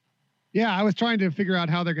 Yeah, I was trying to figure out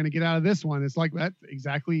how they're going to get out of this one. It's like that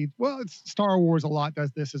exactly. Well, it's Star Wars a lot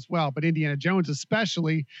does this as well, but Indiana Jones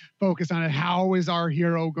especially focused on it. How is our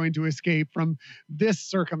hero going to escape from this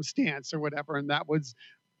circumstance or whatever? And that was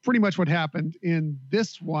pretty much what happened in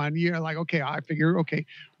this one. You're like, okay, I figure, okay,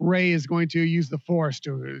 Rey is going to use the Force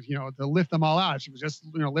to lift them all out. She was just,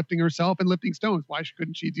 lifting herself and lifting stones. Why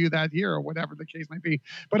couldn't she do that here, or whatever the case might be?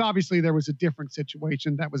 But obviously there was a different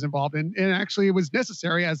situation that was involved in, and actually it was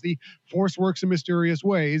necessary, as the Force works in mysterious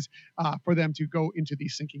ways, for them to go into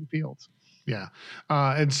these sinking fields. Yeah.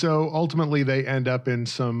 And so ultimately they end up in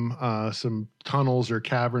some tunnels or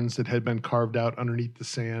caverns that had been carved out underneath the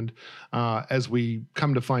sand, as we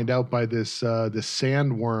come to find out by this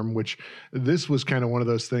sandworm, which this was kind of one of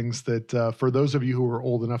those things that for those of you who are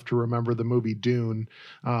old enough to remember the movie Dune,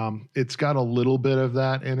 it's got a little bit of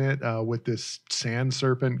that in it, with this sand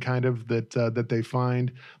serpent kind of that they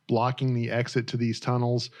find blocking the exit to these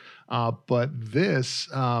tunnels. But this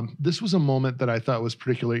was a moment that I thought was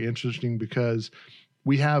particularly interesting, because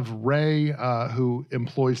We have Rey, who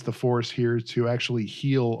employs the Force here to actually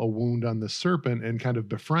heal a wound on the serpent and kind of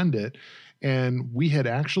befriend it. And we had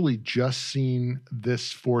actually just seen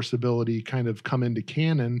this Force ability kind of come into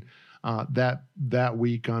canon that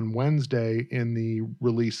week on Wednesday in the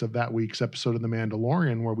release of that week's episode of The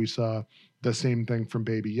Mandalorian, where we saw the same thing from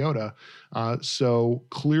Baby Yoda. So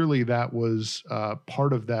clearly that was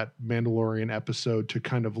part of that Mandalorian episode to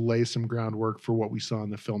kind of lay some groundwork for what we saw in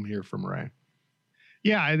the film here from Rey.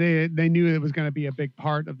 Yeah, they knew it was going to be a big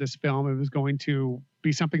part of this film. It was going to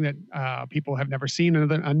be something that people have never seen,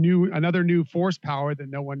 another new Force power that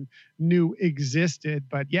no one knew existed.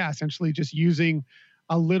 But yeah, essentially just using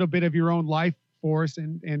a little bit of your own life force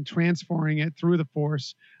and transferring it through the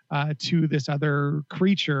Force to this other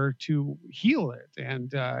creature to heal it.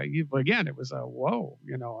 And again, it was whoa,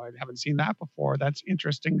 I haven't seen that before. That's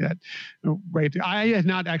interesting. That right, I had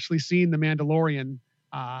not actually seen The Mandalorian.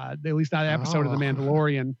 At least that episode of The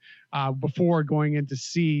Mandalorian before going in to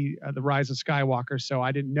see The Rise of Skywalker. So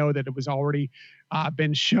I didn't know that it was already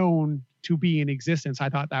been shown to be in existence. I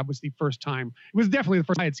thought that was the first time. It was definitely the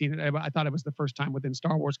first I had seen it. I thought it was the first time within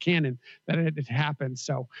Star Wars canon that it had happened.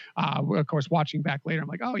 So, of course, watching back later, I'm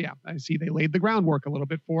like, oh yeah, I see they laid the groundwork a little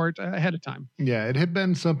bit for it ahead of time. Yeah, it had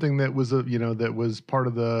been something that was that was part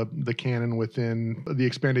of the canon within the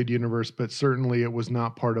expanded universe, but certainly it was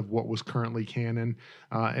not part of what was currently canon.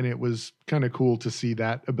 And it was kind of cool to see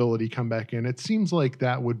that ability come back in. It seems like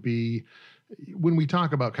that would be, when we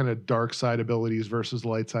talk about kind of dark side abilities versus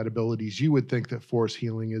light side abilities, you would think that Force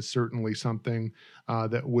healing is certainly something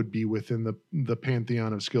that would be within the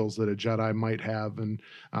pantheon of skills that a Jedi might have. And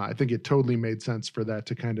I think it totally made sense for that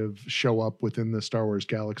to kind of show up within the Star Wars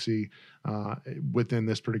galaxy within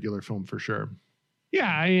this particular film for sure.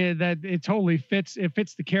 Yeah, that it totally fits. It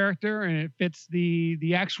fits the character and it fits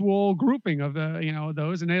the actual grouping of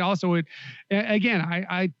those. And it also, again,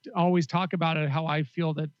 I always talk about it, how I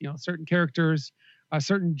feel that, certain characters,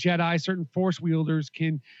 certain Jedi, certain Force wielders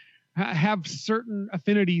can have certain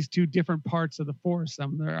affinities to different parts of the Force.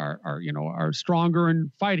 Some are stronger in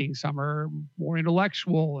fighting. Some are more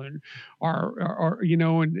intellectual and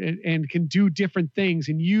and can do different things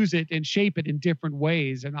and use it and shape it in different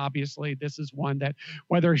ways. And obviously, this is one that,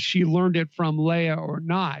 whether she learned it from Leia or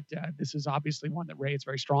not, this is obviously one that Rey is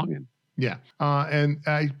very strong in. Yeah. And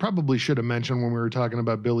I probably should have mentioned when we were talking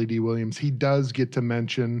about Billy D. Williams, he does get to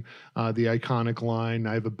mention the iconic line,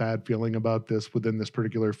 "I have a bad feeling about this," within this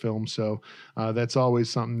particular film. So that's always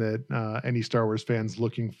something that any Star Wars fans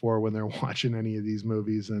looking for when they're watching any of these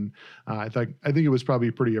movies. And I think it was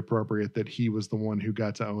probably pretty appropriate that he was the one who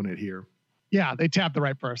got to own it here. Yeah, they tapped the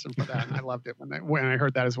right person for that. And I loved it when I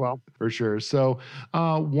heard that as well. For sure. So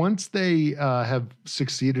once they have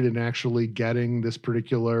succeeded in actually getting this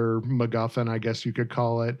particular MacGuffin, I guess you could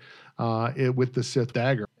call it, with the Sith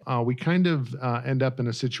dagger, we kind of end up in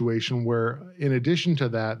a situation where, in addition to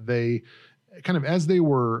that, they kind of, as they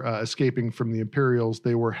were escaping from the Imperials,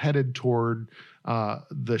 they were headed toward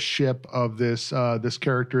the ship of this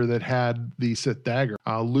character that had the Sith dagger.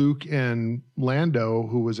 Luke and Lando,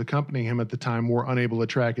 who was accompanying him at the time, were unable to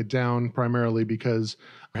track it down, primarily because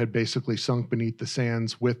it had basically sunk beneath the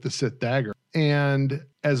sands with the Sith dagger. And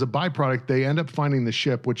as a byproduct, they end up finding the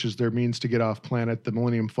ship, which is their means to get off planet. The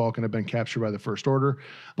Millennium Falcon had been captured by the First Order.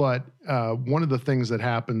 But one of the things that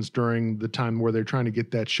happens during the time where they're trying to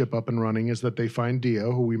get that ship up and running is that they find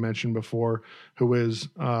Dio, who we mentioned before, who is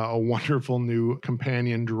a wonderful new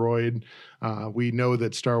companion droid. We know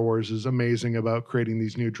that Star Wars is amazing about creating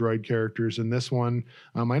these new droid characters. In this one,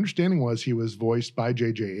 my understanding was he was voiced by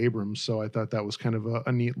J.J. Abrams. So I thought that was kind of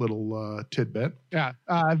a neat little tidbit. Yeah,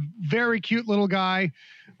 very cute little guy.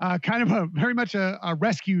 Kind of very much a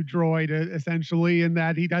rescue droid, essentially, in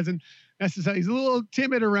that he doesn't necessarily, he's a little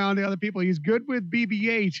timid around the other people. He's good with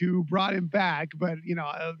BB-8, who brought him back, but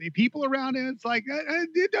the people around him, it's like,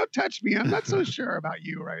 don't touch me. I'm not so sure about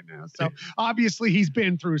you right now. So obviously he's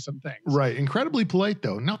been through some things. Right. Incredibly polite,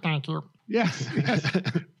 though. No, thank you. Yes.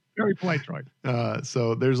 Very polite droid.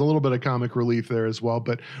 So there's a little bit of comic relief there as well.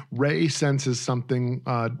 But Rey senses something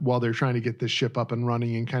while they're trying to get this ship up and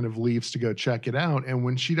running, and kind of leaves to go check it out. And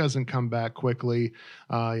when she doesn't come back quickly,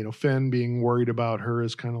 Finn, being worried about her,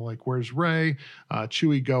 is kind of like, "Where's Rey?"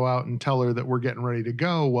 Chewie go out and tell her that we're getting ready to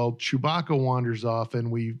go. Well, Chewbacca wanders off,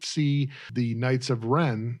 and we see the Knights of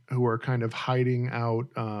Ren, who are kind of hiding out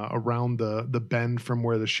around the bend from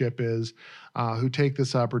where the ship is, who take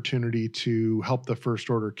this opportunity to help the First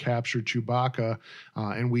Order capture Chewbacca,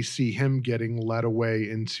 and we see him getting led away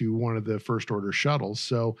into one of the First Order shuttles.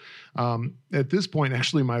 So at this point,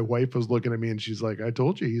 actually, my wife was looking at me and she's like, "I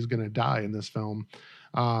told you he's going to die in this film."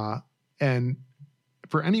 And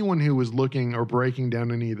for anyone who was looking or breaking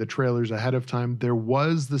down any of the trailers ahead of time, there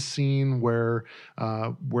was the scene where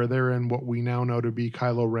they're in what we now know to be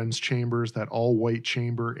Kylo Ren's chambers, that all-white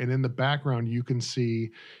chamber, and in the background you can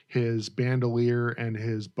see his bandolier and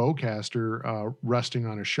his bowcaster resting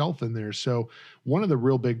on a shelf in there. So one of the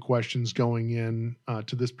real big questions going in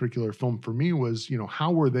to this particular film for me was,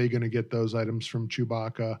 how were they going to get those items from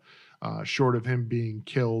Chewbacca, short of him being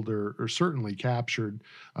killed or certainly captured?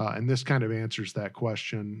 And this kind of answers that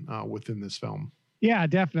question within this film. Yeah,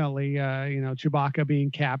 definitely. Chewbacca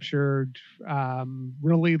being captured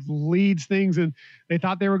really leads things, and they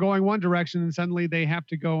thought they were going one direction, and suddenly they have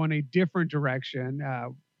to go in a different direction.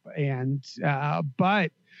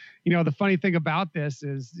 But the funny thing about this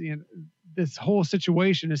is, this whole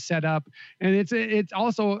situation is set up, and it's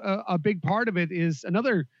also a big part of it is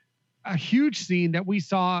a huge scene that we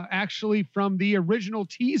saw actually from the original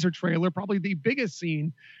teaser trailer, probably the biggest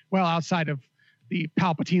scene, well, outside of the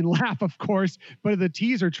Palpatine laugh, of course, but the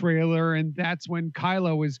teaser trailer. And that's when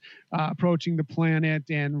Kylo is approaching the planet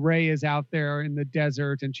and Rey is out there in the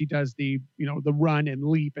desert, and she does the run and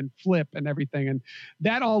leap and flip and everything. And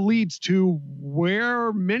that all leads to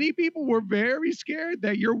where many people were very scared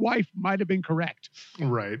that your wife might have been correct.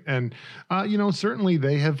 Right. And, certainly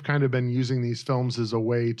they have kind of been using these films as a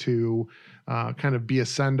way to kind of be a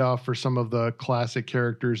send-off for some of the classic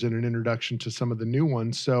characters and an introduction to some of the new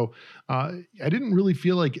ones. So I didn't really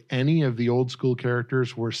feel like any of the old school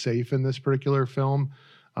characters were safe in this particular film.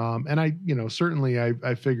 And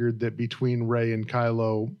I figured that between Rey and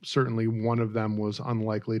Kylo, certainly one of them was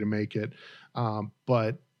unlikely to make it.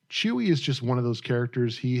 But Chewie is just one of those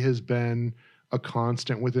characters. He has been a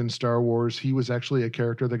constant within Star Wars. He was actually a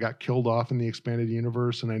character that got killed off in the expanded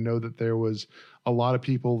universe. And I know that there was a lot of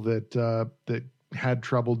people that had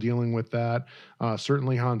trouble dealing with that.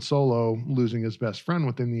 Certainly Han Solo losing his best friend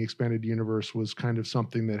within the expanded universe was kind of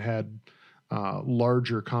something that had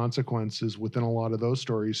larger consequences within a lot of those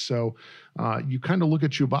stories. So you kind of look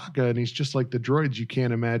at Chewbacca and he's just like the droids. You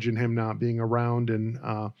can't imagine him not being around. And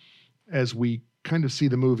as we kind of see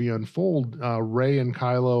the movie unfold, Rey and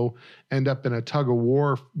Kylo end up in a tug of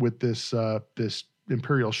war with this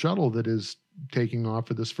Imperial shuttle that is taking off,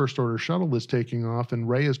 or this First Order shuttle that's taking off, and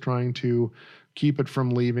Rey is trying to keep it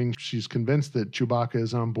from leaving. She's convinced that Chewbacca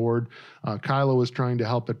is on board. Kylo is trying to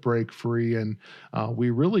help it break free, and we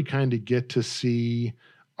really kind of get to see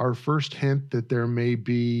our first hint that there may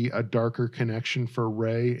be a darker connection for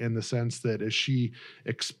Rey, in the sense that as she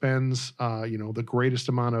expends, the greatest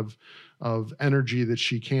amount of energy that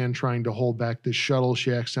she can trying to hold back this shuttle,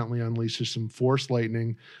 she accidentally unleashes some force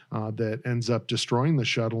lightning that ends up destroying the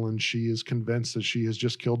shuttle, and she is convinced that she has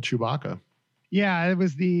just killed Chewbacca. Yeah, it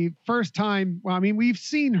was the first time. Well, I mean, we've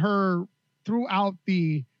seen her throughout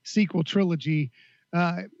the sequel trilogy,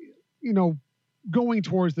 going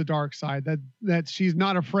towards the dark side, that she's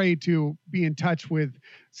not afraid to be in touch with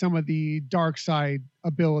some of the dark side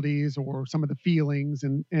abilities or some of the feelings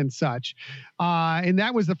and such. And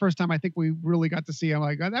that was the first time I think we really got to see. I'm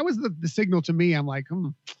like, that was the signal to me. I'm like,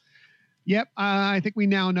 yep, I think we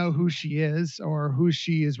now know who she is or who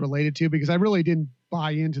she is related to, because I really didn't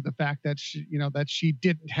buy into the fact that she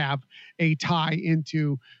didn't have a tie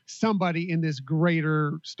into somebody in this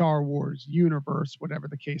greater Star Wars universe, whatever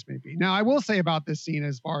the case may be. Now, I will say about this scene,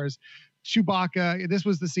 as far as Chewbacca, this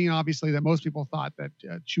was the scene, obviously, that most people thought that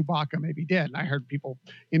Chewbacca may be dead. And I heard people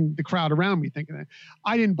in the crowd around me thinking that.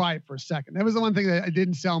 I didn't buy it for a second. That was the one thing that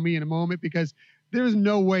didn't sell me in a moment, because there's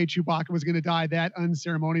no way Chewbacca was going to die that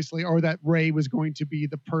unceremoniously, or that Rey was going to be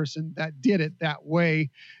the person that did it that way.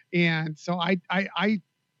 And so I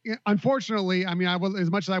unfortunately, I mean,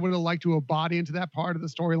 as much as I would have liked to have bought into that part of the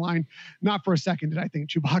storyline, not for a second did I think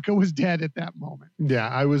Chewbacca was dead at that moment. Yeah,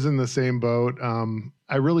 I was in the same boat.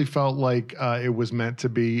 I really felt like it was meant to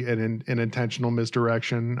be an intentional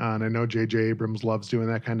misdirection. And I know J.J. Abrams loves doing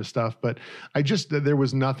that kind of stuff, but there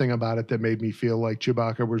was nothing about it that made me feel like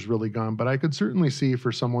Chewbacca was really gone. But I could certainly see,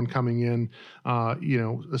 for someone coming in,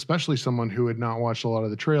 especially someone who had not watched a lot of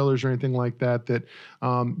the trailers or anything like that,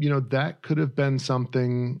 that could have been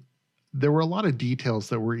something. There were a lot of details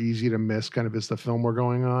that were easy to miss kind of as the film were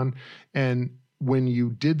going on. And when you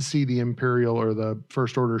did see the Imperial or the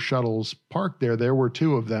First Order shuttles parked there were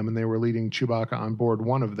two of them, and they were leading Chewbacca on board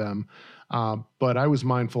one of them. But I was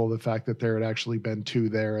mindful of the fact that there had actually been two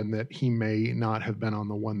there, and that he may not have been on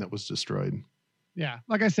the one that was destroyed. Yeah.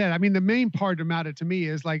 Like I said, I mean, the main part about it to me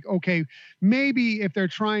is like, okay, maybe if they're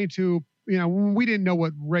trying to, we didn't know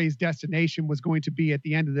what Rey's destination was going to be at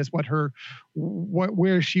the end of this,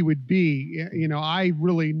 where she would be. I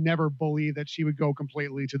really never believed that she would go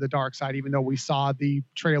completely to the dark side, even though we saw the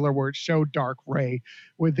trailer where it showed dark Rey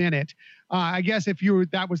within it. I guess if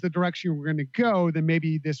that was the direction you were going to go, then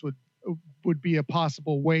maybe this would be a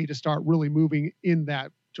possible way to start really moving in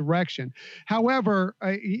that direction. However,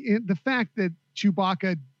 the fact that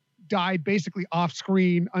Chewbacca died basically off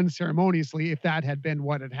screen unceremoniously, if that had been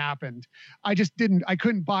what had happened, I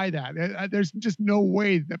couldn't buy that. There's just no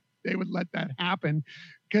way that they would let that happen,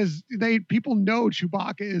 because people know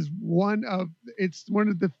Chewbacca is one of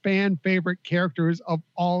the fan favorite characters of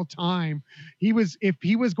all time. If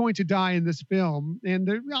he was going to die in this film, and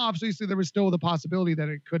obviously there was still the possibility that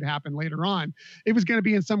it could happen later on, it was going to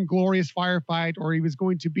be in some glorious firefight, or he was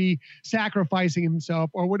going to be sacrificing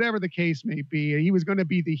himself, or whatever the case may be. He was going to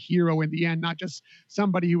be the hero in the end, not just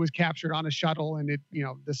somebody who was captured on a shuttle and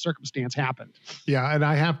the circumstance happened. Yeah, and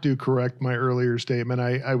I have to correct my earlier statement.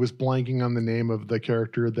 I was blanking on the name of the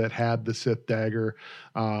character that had the Sith dagger,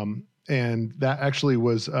 and that actually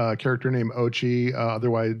was a character named Ochi,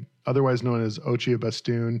 otherwise known as Ochi of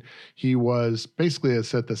Bestoon. He was basically a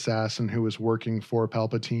Sith assassin who was working for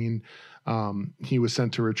Palpatine. He was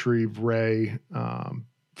sent to retrieve Rey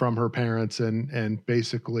from her parents, and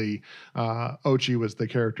basically Ochi was the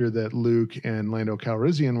character that Luke and Lando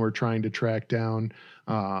Calrissian were trying to track down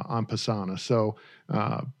on Pasaana. So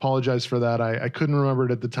apologize for that. I couldn't remember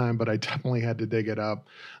it at the time, but I definitely had to dig it up.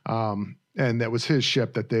 And that was his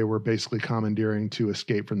ship that they were basically commandeering to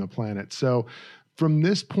escape from the planet. So from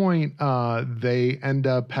this point, they end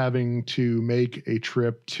up having to make a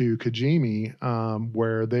trip to Kijimi,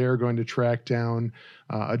 where they are going to track down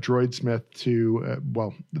a droid smith to,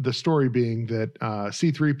 the story being that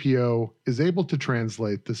C-3PO is able to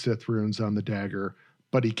translate the Sith runes on the dagger,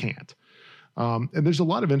 but he can't. And there's a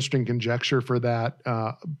lot of interesting conjecture for that,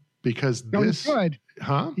 because this... He could.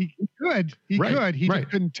 Huh? He could. He right, could. He right.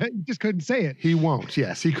 just couldn't say it. He won't.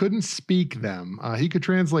 Yes, he couldn't speak them. He could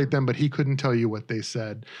translate them, but he couldn't tell you what they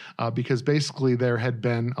said, because basically there had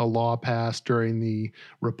been a law passed during the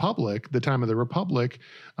time of the Republic,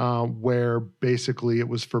 where basically it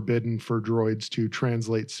was forbidden for droids to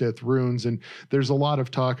translate Sith runes. And there's a lot of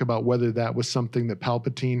talk about whether that was something that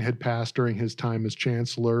Palpatine had passed during his time as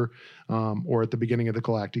Chancellor, or at the beginning of the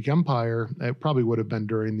Galactic Empire. It probably would have been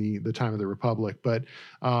during the time of the Republic, but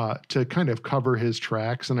to kind of cover his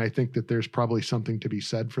tracks. And I think that there's probably something to be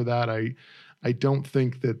said for that. I don't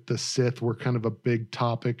think that the Sith were kind of a big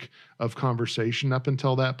topic of conversation up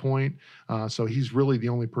until that point. So he's really the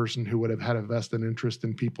only person who would have had a vested interest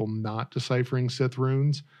in people not deciphering Sith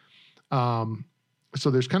runes. So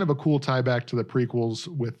there's kind of a cool tie back to the prequels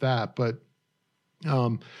with that. But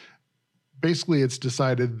basically, it's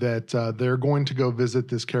decided that they're going to go visit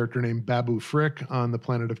this character named Babu Frick on the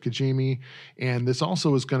planet of Kijimi. And this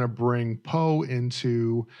also is going to bring Poe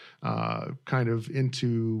into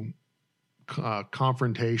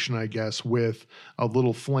confrontation, I guess, with a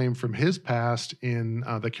little flame from his past in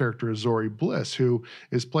the character of Zori Bliss, who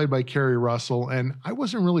is played by Kerry Russell. And I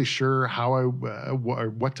wasn't really sure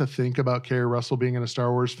what to think about Kerry Russell being in a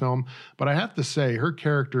Star Wars film, but I have to say her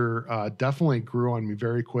character definitely grew on me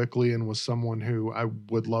very quickly and was someone who I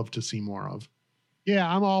would love to see more of.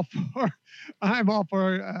 Yeah, I'm all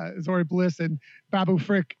for Zori Bliss and Babu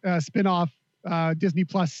Frick spinoff Disney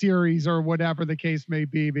Plus series or whatever the case may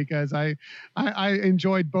be, because I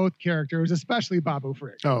enjoyed both characters, especially Babu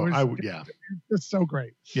Frick. Yeah, it's so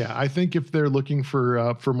great. Yeah, I think if they're looking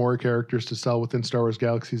for more characters to sell within Star Wars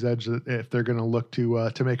Galaxy's Edge, if they're going to look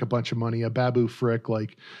to make a bunch of money, a Babu Frick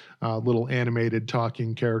little animated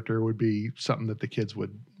talking character would be something that the kids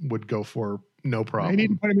would go for. No problem. They need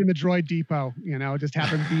to put him in the droid depot, just have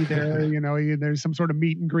him be there. There's some sort of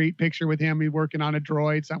meet and greet picture with him. He's working on a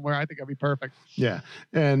droid somewhere. I think that'd be perfect. Yeah.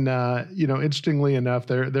 And, interestingly enough,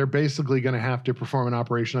 they're basically going to have to perform an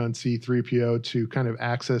operation on C-3PO to kind of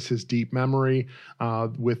access his deep memory,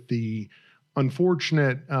 with the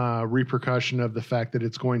unfortunate repercussion of the fact that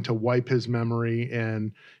it's going to wipe his memory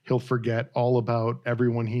and he'll forget all about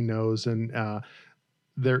everyone he knows. And,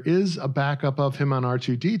 there is a backup of him on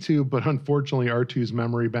R2-D2, but unfortunately R2's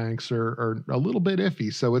memory banks are a little bit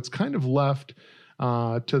iffy. So it's kind of left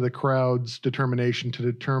to the crowd's determination to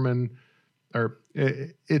determine, or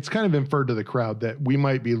it's kind of inferred to the crowd that we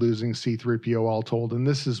might be losing C-3PO all told. And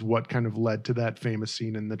this is what kind of led to that famous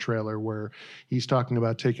scene in the trailer where he's talking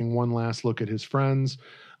about taking one last look at his friends,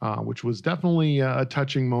 which was definitely a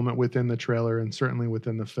touching moment within the trailer and certainly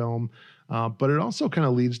within the film. But it also kind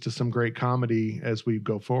of leads to some great comedy as we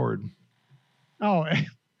go forward. Oh,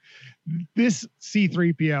 this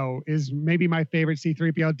C-3PO is maybe my favorite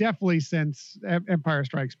C-3PO, definitely since Empire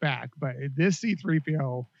Strikes Back. But this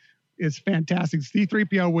C-3PO is fantastic.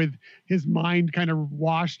 C-3PO with his mind kind of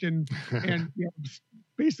washed and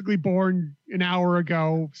basically born an hour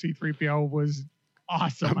ago. C-3PO was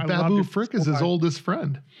awesome. I Babu loved it Frick so is his much. oldest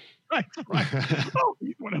friend. Right. Oh,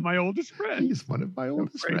 he's one of my oldest friends. He's one of my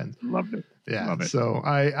oldest Great. friends. Loved it. Yeah. Love it. So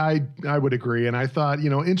I would agree. And I thought,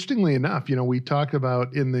 interestingly enough, we talked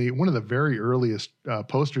about in one of the very earliest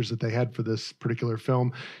posters that they had for this particular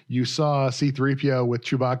film, you saw C-3PO with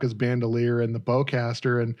Chewbacca's bandolier and the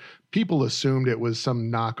bowcaster, and people assumed it was some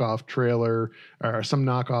knockoff trailer or some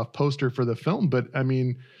knockoff poster for the film. But I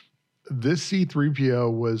mean, this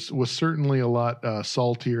C-3PO was certainly a lot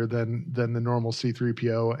saltier than the normal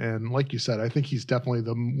C-3PO, and like you said, I think he's definitely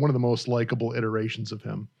one of the most likable iterations of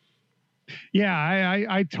him. Yeah,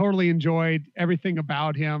 I totally enjoyed everything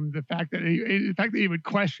about him. The fact that he would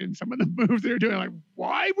question some of the moves they're doing, like,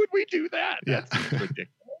 why would we do that? Yeah. That's ridiculous.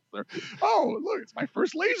 Or, oh, look, it's my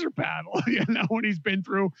first laser battle. When he's been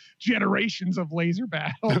through generations of laser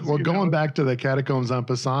battles. Well, going back to the catacombs on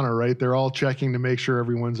Pisana, right? They're all checking to make sure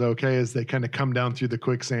everyone's okay as they kind of come down through the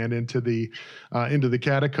quicksand into the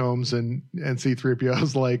catacombs, and C-3PO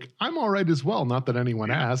is like, I'm all right as well. Not that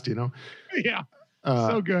anyone asked, Yeah.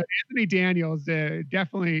 So good. Anthony Daniels,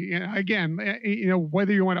 definitely, again,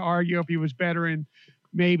 whether you want to argue if he was better in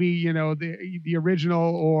maybe, the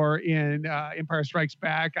original or in Empire Strikes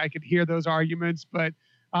Back, I could hear those arguments, but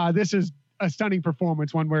this is a stunning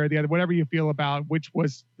performance one way or the other, whatever you feel about which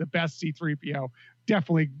was the best C-3PO.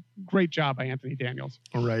 Definitely great job by Anthony Daniels.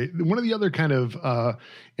 All right. One of the other kind of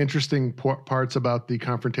interesting parts about the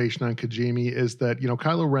confrontation on Kijimi is that,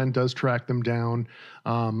 Kylo Ren does track them down.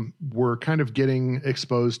 We're kind of getting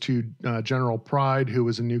exposed to General Pryde, who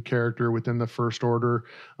was a new character within the First Order,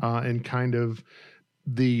 and kind of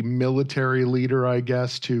the military leader, I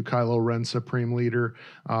guess, to Kylo Ren's supreme leader.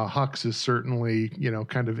 Hux is certainly,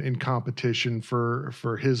 kind of in competition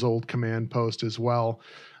for his old command post as well.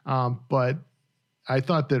 But I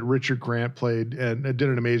thought that Richard Grant played and did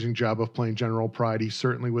an amazing job of playing General Pryde. He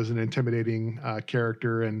certainly was an intimidating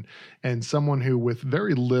character and someone who, with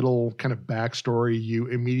very little kind of backstory, you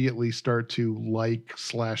immediately start to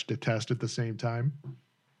like/detest at the same time.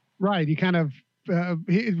 Right. He kind of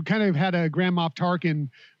had a Grand Moff Tarkin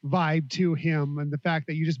vibe to him, and the fact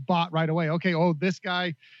that you just bought right away. Okay, this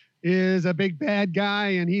guy is a big bad guy,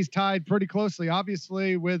 and he's tied pretty closely,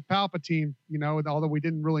 obviously, with Palpatine, although we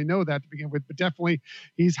didn't really know that to begin with, but definitely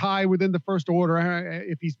he's high within the First Order.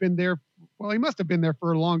 If he's been there, well, he must have been there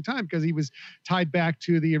for a long time because he was tied back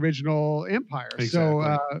to the original Empire. Exactly. So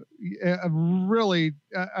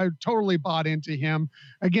I totally bought into him.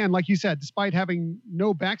 Again, like you said, despite having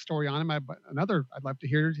no backstory on him, I'd love to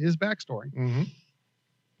hear his backstory. Mm-hmm.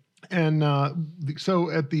 And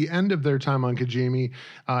so at the end of their time on Kijimi,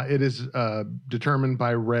 it is determined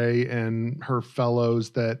by Rey and her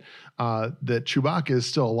fellows that Chewbacca is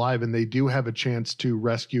still alive, and they do have a chance to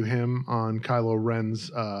rescue him on Kylo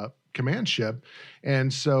Ren's command ship.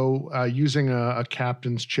 And so using a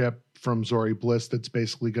captain's chip from Zori Bliss that's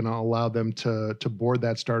basically going to allow them to board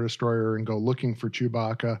that Star Destroyer and go looking for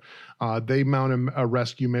Chewbacca. They mount a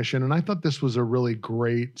rescue mission. And I thought this was a really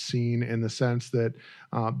great scene in the sense that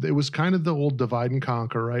it was kind of the old divide and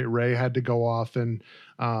conquer, right? Rey had to go off and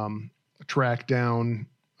track down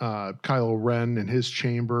Kylo Ren in his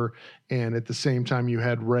chamber. And at the same time, you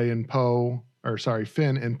had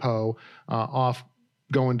Finn and Poe off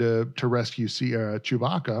going to rescue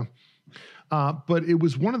Chewbacca. But it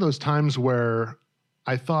was one of those times where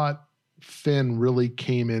I thought Finn really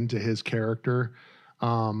came into his character.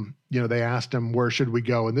 They asked him, where should we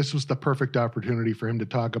go? And this was the perfect opportunity for him to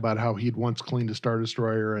talk about how he'd once cleaned a Star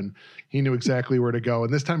Destroyer and he knew exactly where to go.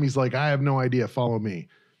 And this time he's like, I have no idea. Follow me.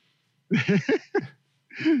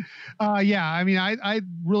 I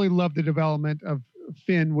really love the development of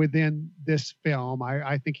Finn within this film.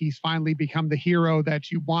 I think he's finally become the hero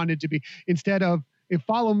that you wanted to be. Instead of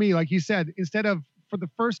follow me, like you said, for the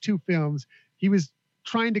first two films, he was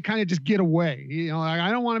trying to kind of just get away. I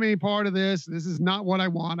don't want to be any part of this. This is not what I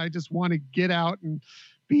want. I just want to get out and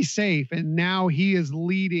be safe. And now he is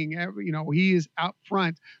leading, he is out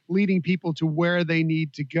front leading people to where they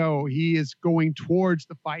need to go. He is going towards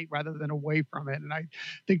the fight rather than away from it. And I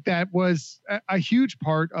think that was a huge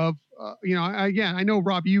part of, again, I know,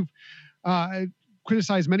 Rob, you've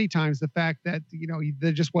criticized many times the fact that,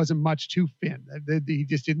 there just wasn't much to Finn. He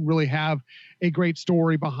just didn't really have a great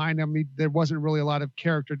story behind him. There wasn't really a lot of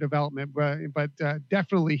character development, but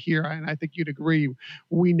definitely here, and I think you'd agree,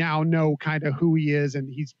 we now know kind of who he is, and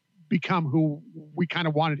he's become who we kind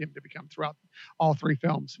of wanted him to become throughout all three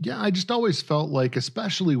films. Yeah, I just always felt like,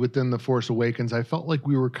 especially within The Force Awakens, I felt like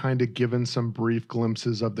we were kind of given some brief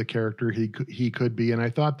glimpses of the character he could be, and I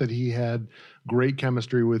thought that he had great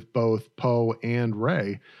chemistry with both Poe and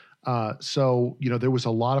Rey. So, there was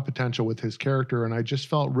a lot of potential with his character. And I just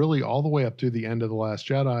felt really all the way up through the end of The Last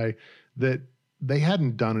Jedi that they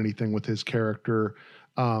hadn't done anything with his character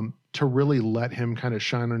to really let him kind of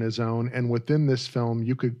shine on his own. And within this film,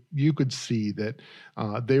 you could see that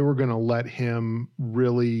they were going to let him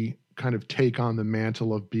really kind of take on the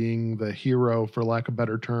mantle of being the hero, for lack of a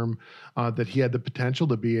better term, that he had the potential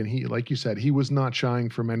to be. And he, like you said, he was not shying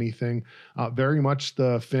from anything. Very much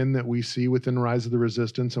the Finn that we see within Rise of the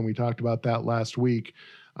Resistance, and we talked about that last week,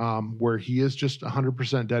 where he is just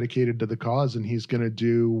 100% dedicated to the cause, and he's going to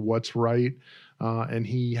do what's right. And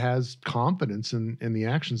he has confidence in the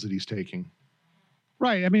actions that he's taking.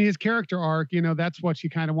 Right. I mean, his character arc, that's what you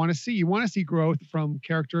kind of want to see. You want to see growth from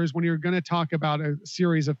characters when you're going to talk about a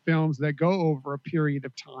series of films that go over a period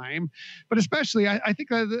of time. But especially, I think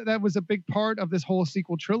that was a big part of this whole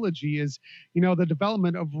sequel trilogy is, the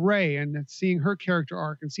development of Rey and seeing her character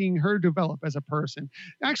arc and seeing her develop as a person.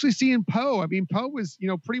 Actually seeing Poe. I mean, Poe was,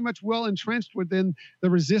 pretty much well entrenched within the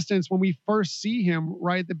Resistance when we first see him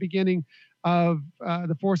right at the beginning of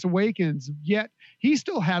The Force Awakens, yet he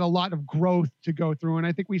still had a lot of growth to go through. And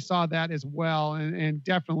I think we saw that as well. And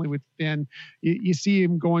definitely with Finn, you see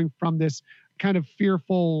him going from this kind of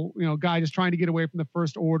fearful, guy just trying to get away from the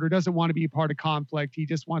First Order, doesn't want to be a part of conflict. He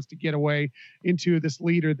just wants to get away into this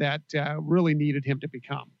leader that really needed him to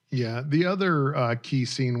become. Yeah. The other key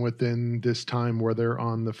scene within this time where they're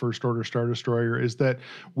on the First Order Star Destroyer is that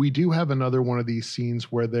we do have another one of these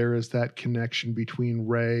scenes where there is that connection between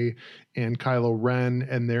Rey and Kylo Ren,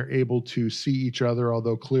 and they're able to see each other,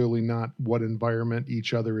 although clearly not what environment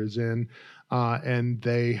each other is in. And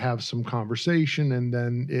they have some conversation, and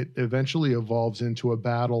then it eventually evolves into a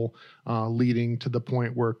battle, leading to the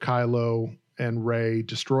point where Kylo and Rey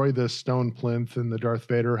destroy the stone plinth and the Darth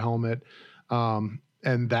Vader helmet.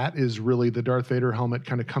 And that is really the Darth Vader helmet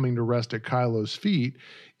kind of coming to rest at Kylo's feet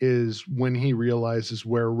is when he realizes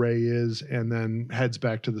where Rey is and then heads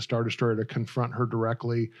back to the Star Destroyer to confront her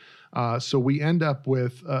directly. So we end up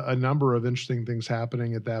with a number of interesting things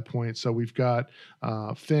happening at that point. So we've got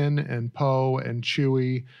Finn and Poe and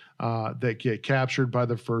Chewie that get captured by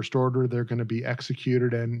the First Order. They're going to be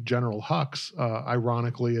executed, and General Hux,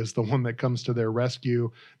 ironically, is the one that comes to their rescue,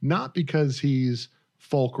 not because he's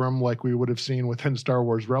fulcrum like we would have seen within Star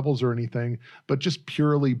Wars Rebels or anything, but just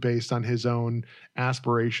purely based on his own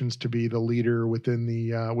aspirations to be the leader within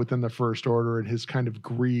the First Order and his kind of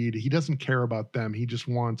greed. He doesn't care about them. He just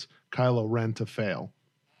wants Kylo Ren to fail.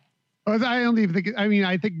 I don't even think,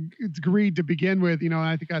 I think it's greed to begin with, and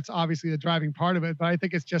I think that's obviously the driving part of it, but I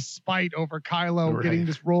think it's just spite over Kylo getting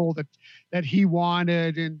this role that he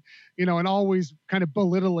wanted and always kind of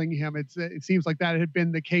belittling him. It seems like that had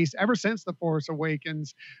been the case ever since The Force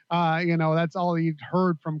Awakens. That's all he'd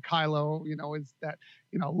heard from Kylo, is that,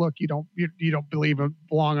 look, you don't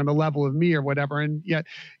belong on the level of me or whatever. And yet,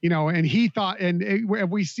 and he thought,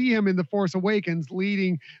 we see him in The Force Awakens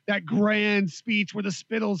leading that grand speech where the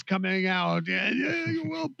spittle's coming out, and you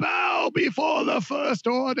will bow before the First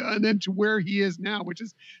Order, and then to where he is now, which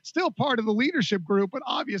is still part of the leadership group, but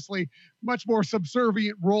obviously much more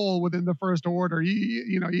subservient role within the First Order.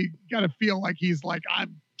 You got to feel like he's like,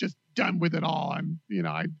 I'm just done with it all. I'm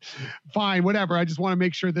fine, whatever. I just want to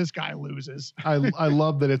make sure this guy loses. I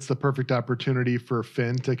love that it's the perfect opportunity for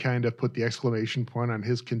Finn to kind of put the exclamation point on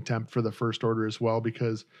his contempt for the First Order as well,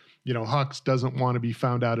 because, Hux doesn't want to be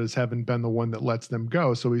found out as having been the one that lets them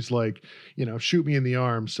go. So he's like, shoot me in the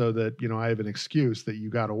arm so that, I have an excuse that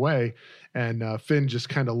you got away. And Finn just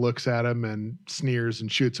kind of looks at him and sneers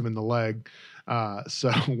and shoots him in the leg.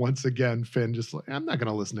 So once again, Finn just like, I'm not going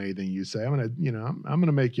to listen to anything you say. I'm going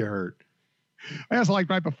to make you hurt. I also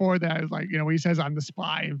like right before that, it was like, when he says I'm the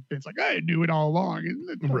spy, and Finn's like, I knew it all along.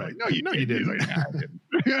 And right. Like, no, you didn't. Like, I didn't.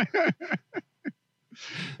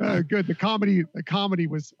 Good. The comedy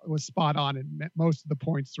was spot on in most of the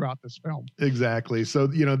points throughout this film. Exactly. So,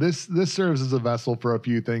 this serves as a vessel for a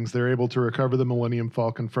few things. They're able to recover the Millennium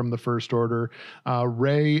Falcon from the First Order.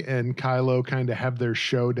 Rey and Kylo kind of have their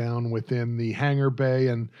showdown within the hangar bay,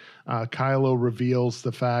 and Kylo reveals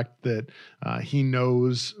the fact that he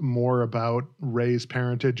knows more about Rey's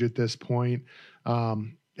parentage at this point.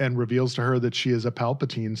 And reveals to her that she is a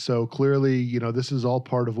Palpatine. So clearly, this is all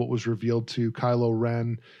part of what was revealed to Kylo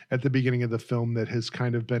Ren at the beginning of the film that has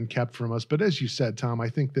kind of been kept from us. But as you said, Tom, I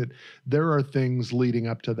think that there are things leading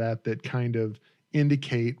up to that kind of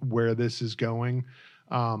indicate where this is going.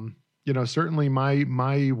 Certainly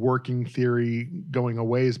my working theory going a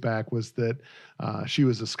ways back was that she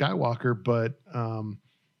was a Skywalker, but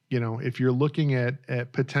if you're looking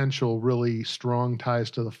at potential really strong ties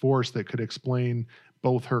to the Force that could explain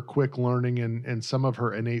both her quick learning and some of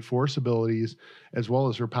her innate force abilities, as well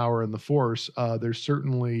as her power in the force, there's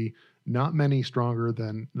certainly not many stronger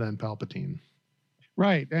than Palpatine.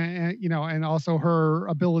 Right. And, and also her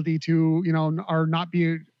ability to, or not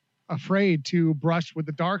be afraid to brush with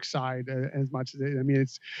the dark side as much as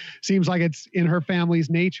it seems like it's in her family's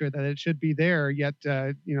nature that it should be there. Yet,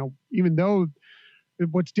 even though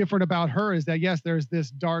what's different about her is that, yes, there's this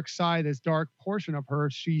dark side, this dark portion of her,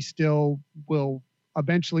 she still will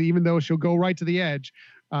eventually, even though she'll go right to the edge,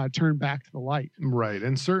 turn back to the light. Right.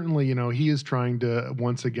 And certainly, he is trying to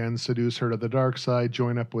once again seduce her to the dark side,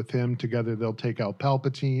 join up with him. Together, they'll take out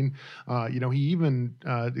Palpatine. He even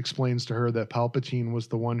explains to her that Palpatine was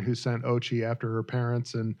the one who sent Ochi after her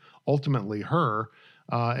parents and ultimately her.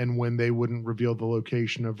 And when they wouldn't reveal the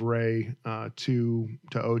location of Rey to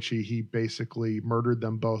Ochi, he basically murdered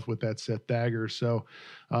them both with that Sith dagger. So,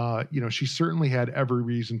 she certainly had every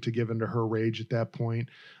reason to give into her rage at that point.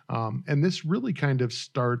 And this really kind of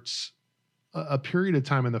starts a period of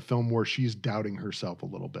time in the film where she's doubting herself a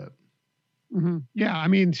little bit. Mm-hmm. Yeah,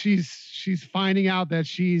 she's finding out that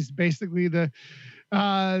she's basically the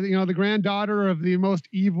granddaughter of the most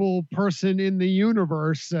evil person in the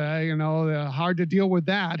universe. Hard to deal with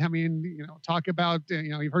that. Talk about,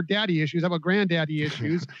 you've heard daddy issues. How about granddaddy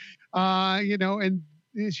issues? And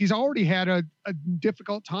she's already had a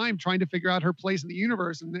difficult time trying to figure out her place in the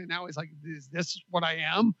universe. And now it's like, is this what I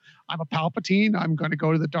am? I'm a Palpatine. I'm going to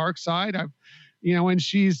go to the dark side. And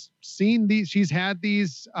she's seen she's had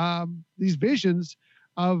these visions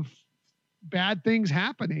of bad things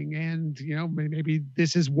happening, and maybe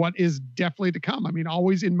this is what is definitely to come.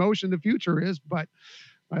 Always in motion the future is, but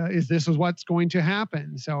is this what's going to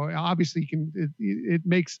happen? So obviously it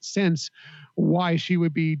makes sense why she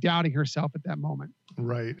would be doubting herself at that moment.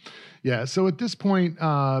 Right. Yeah. So at this point,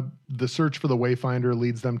 the search for the Wayfinder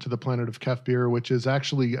leads them to the planet of Kefbir, which is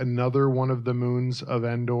actually another one of the moons of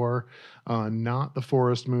Endor, not the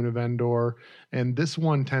forest moon of Endor. And this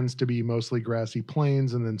one tends to be mostly grassy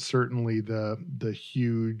plains, and then certainly the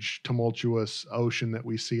huge tumultuous ocean that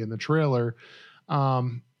we see in the trailer.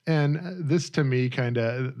 And this, to me,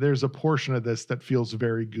 there's a portion of this that feels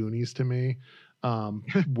very Goonies to me.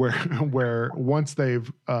 Where once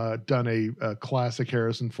they've done a classic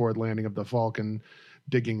Harrison Ford landing of the Falcon,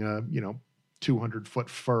 digging a 200-foot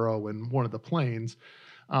furrow in one of the planes,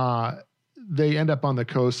 they end up on the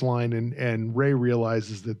coastline, and Rey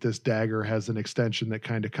realizes that this dagger has an extension that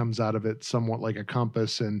kind of comes out of it somewhat like a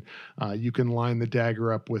compass, and you can line the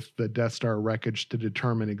dagger up with the Death Star wreckage to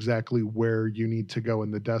determine exactly where you need to go in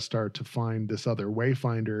the Death Star to find this other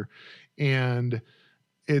Wayfinder. And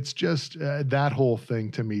it's just that whole thing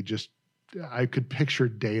to me, I could picture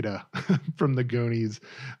Data from the Goonies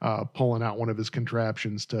pulling out one of his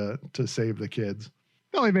contraptions to save the kids.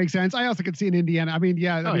 Totally makes sense. I also could see an Indiana.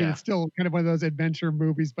 It's still kind of one of those adventure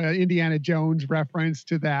movies, but Indiana Jones reference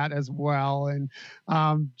to that as well. And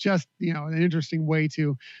just, an interesting way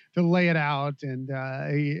to lay it out. And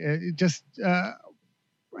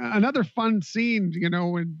another fun scene,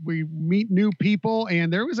 when we meet new people,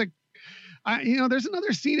 and there was there's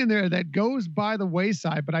another scene in there that goes by the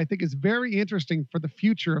wayside, but I think is very interesting for the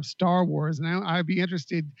future of Star Wars. And I'd be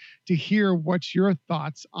interested to hear what's your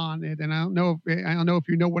thoughts on it. And I don't know if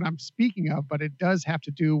you know what I'm speaking of, but it does have to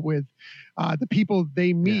do with the people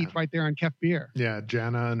they meet right there on Kefbir. Yeah,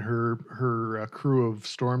 Jannah and her crew of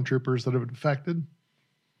stormtroopers that have been affected.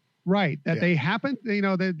 Right, that they happen.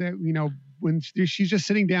 When she's just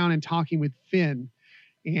sitting down and talking with Finn.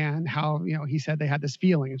 And how, he said they had this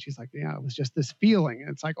feeling, and she's like, yeah, it was just this feeling.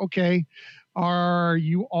 And it's like, okay, are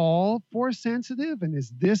you all force sensitive? And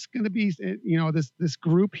is this going to be, this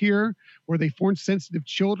group here, were they force sensitive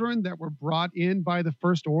children that were brought in by the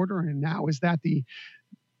First Order? And now is that the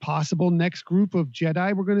possible next group of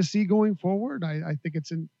Jedi we're going to see going forward? I think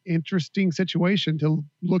it's an interesting situation to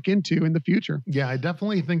look into in the future. Yeah, I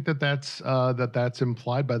definitely think that's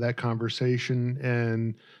implied by that conversation.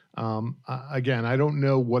 And again, I don't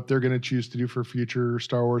know what they're going to choose to do for future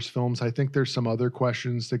Star Wars films. I think there's some other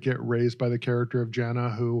questions that get raised by the character of Jannah,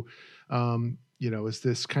 who, is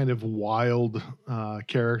this kind of wild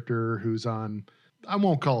character who's on, I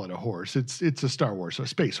won't call it a horse. It's a Star Wars, so a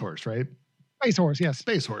space horse, right? Space horse, yes.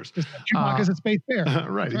 Space horse. Chewbacca's a space bear.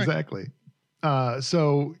 Right, exactly.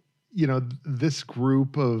 So, this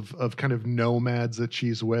group of kind of nomads that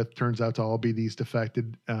she's with turns out to all be these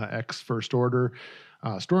defected ex-First Order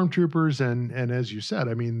stormtroopers. And as you said,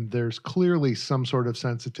 there's clearly some sort of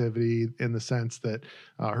sensitivity in the sense that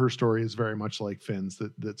her story is very much like Finn's,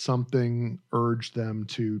 that something urged them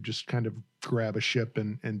to just kind of grab a ship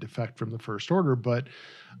and defect from the First Order. But,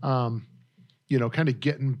 kind of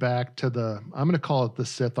getting back to I'm going to call it the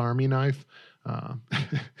Sith Army knife.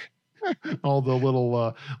 All the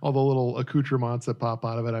little accoutrements that pop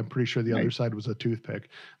out of it. I'm pretty sure the other side was a toothpick.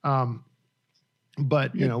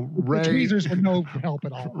 But Rey, tweezers with no help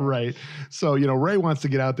at all. Right. So, Rey wants to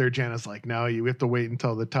get out there. Janice like, no, you have to wait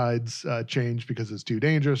until the tides change because it's too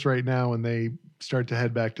dangerous right now. And they start to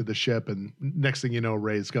head back to the ship. And next thing you know,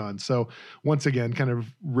 Rey's gone. So once again, kind of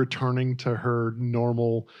returning to her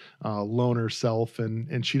normal loner self.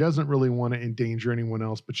 And she doesn't really want to endanger anyone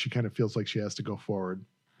else, but she kind of feels like she has to go forward.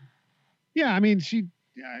 Yeah. I mean,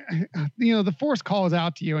 the Force calls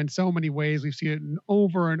out to you in so many ways. We've seen it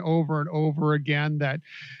over and over and over again that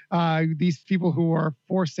these people who are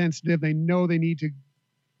Force sensitive, they know they need to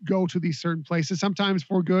go to these certain places, sometimes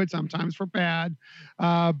for good, sometimes for bad.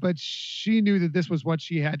 But she knew that this was what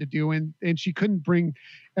she had to do, and she couldn't bring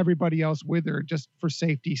everybody else with her just for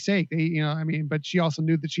safety's sake. But she also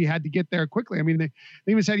knew that she had to get there quickly. I mean, they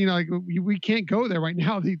even said, we can't go there right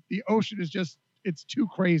now. The ocean is just, it's too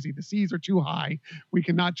crazy. The seas are too high. We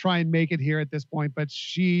cannot try and make it here at this point, but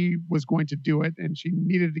she was going to do it, and she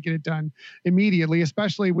needed to get it done immediately,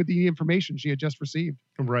 especially with the information she had just received.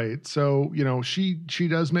 Right. So, she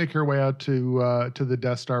does make her way out to the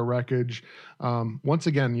Death Star wreckage. Once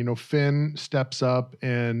again, Finn steps up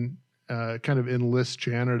and kind of enlists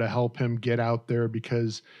Jannah to help him get out there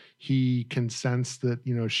because he can sense that,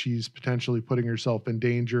 she's potentially putting herself in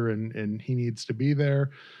danger and he needs to be there.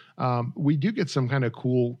 We do get some kind of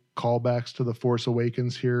cool callbacks to The Force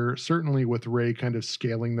Awakens here, certainly with Rey kind of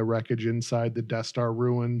scaling the wreckage inside the Death Star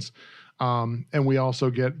ruins. And we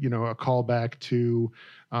also get, a callback to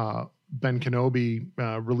Ben Kenobi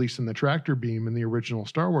releasing the tractor beam in the original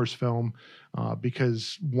Star Wars film,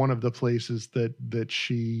 because one of the places that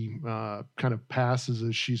she kind of passes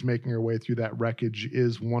as she's making her way through that wreckage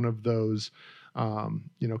is one of those,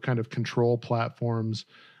 kind of control platforms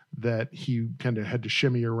that he kind of had to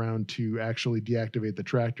shimmy around to actually deactivate the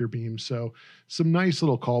tractor beam. So some nice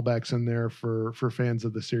little callbacks in there for fans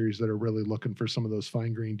of the series that are really looking for some of those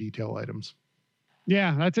fine grain detail items.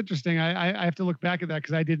 Yeah, that's interesting. I have to look back at that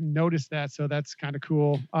because I didn't notice that. So that's kind of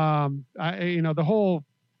cool. The whole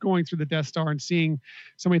going through the Death Star and seeing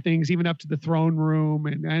so many things, even up to the throne room.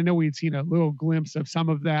 And I know we'd seen a little glimpse of some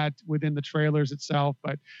of that within the trailers itself,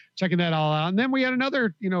 but checking that all out. And then we had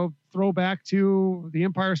another, throwback to The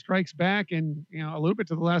Empire Strikes Back and, a little bit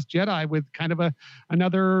to The Last Jedi with kind of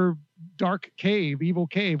another dark cave, evil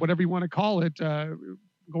cave, whatever you want to call it,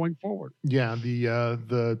 going forward. Yeah,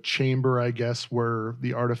 the chamber, I guess, where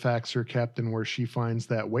the artifacts are kept and where she finds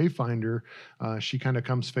that Wayfinder, she kind of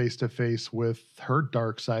comes face to face with her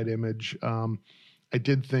dark side image. I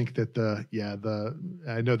did think that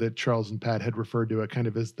I know that Charles and Pat had referred to it kind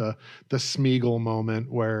of as the Smeagol moment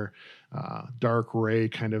where Dark Rey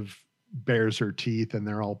kind of bares her teeth and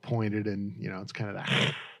they're all pointed and, it's kind of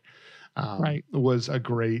that right. Was a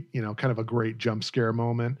great, kind of a great jump scare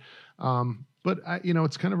moment. But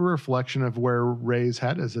it's kind of a reflection of where Rey's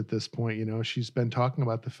head is at this point. She's been talking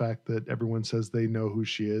about the fact that everyone says they know who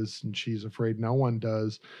she is and she's afraid no one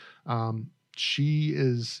does. She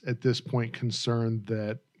is at this point concerned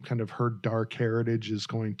that kind of her dark heritage is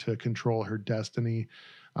going to control her destiny.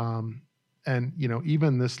 And,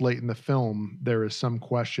 even this late in the film, there is some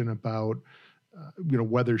question about,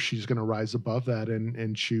 whether she's going to rise above that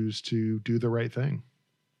and choose to do the right thing.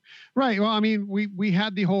 Right. Well, I mean, we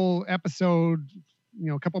had the whole episode,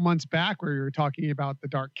 a couple months back where you were talking about the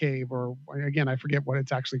Dark Cave, or again, I forget what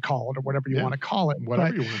it's actually called or whatever you want to call it.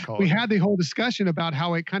 Whatever you want to call it. We had the whole discussion about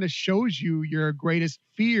how it kind of shows you your greatest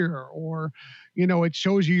fear, or, it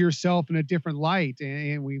shows you yourself in a different light.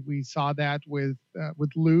 And we saw that with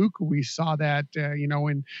Luke. We saw that,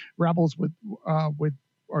 in Rebels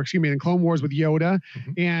in Clone Wars with Yoda.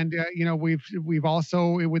 Mm-hmm. And, we've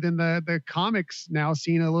also within the comics now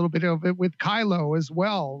seen a little bit of it with Kylo as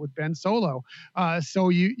well, with Ben Solo. So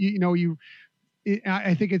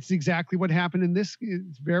I think it's exactly what happened in this.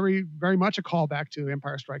 It's very, very much a callback to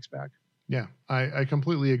Empire Strikes Back. Yeah, I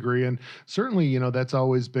completely agree. And certainly, that's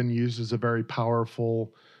always been used as a very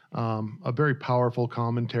powerful commentary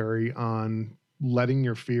on letting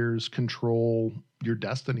your fears control your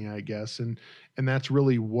destiny, I guess. And that's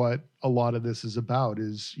really what a lot of this is about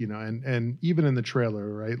is, and even in the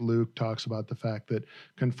trailer, right? Luke talks about the fact that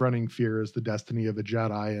confronting fear is the destiny of a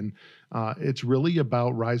Jedi. And it's really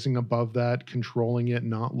about rising above that, controlling it,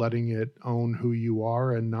 not letting it own who you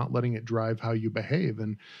are and not letting it drive how you behave.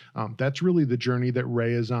 And that's really the journey that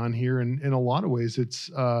Rey is on here. And in a lot of ways, it's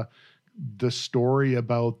the story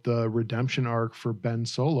about the redemption arc for Ben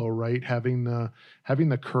Solo, right? Having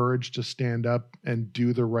the courage to stand up and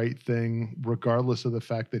do the right thing, regardless of the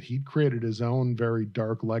fact that he'd created his own very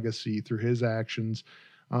dark legacy through his actions.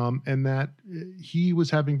 And that he was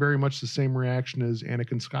having very much the same reaction as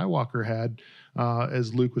Anakin Skywalker had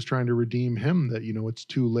as Luke was trying to redeem him, that, it's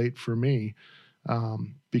too late for me,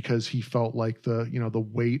 because he felt like the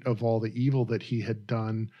weight of all the evil that he had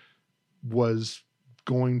done was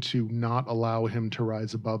going to not allow him to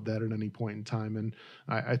rise above that at any point in time. And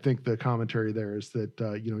I think the commentary there is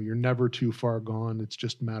that, you're never too far gone. It's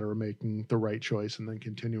just a matter of making the right choice and then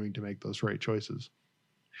continuing to make those right choices.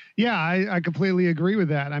 Yeah, I completely agree with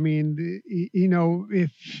that. I mean,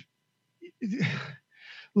 if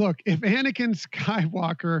Anakin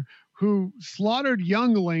Skywalker, who slaughtered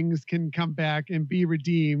younglings, can come back and be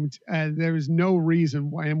redeemed, there is no reason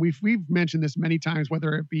why. And we've mentioned this many times,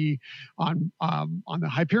 whether it be on the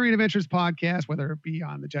Hyperion Adventures podcast, whether it be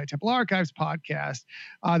on the Jedi Temple Archives podcast,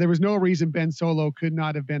 there was no reason Ben Solo could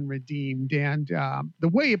not have been redeemed. And the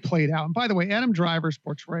way it played out, and by the way, Adam Driver's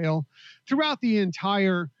portrayal throughout the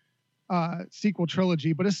entire sequel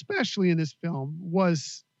trilogy, but especially in this film,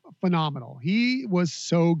 was phenomenal. He was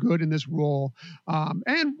so good in this role.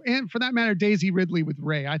 And for that matter, Daisy Ridley with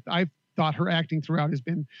Rey. I thought her acting throughout has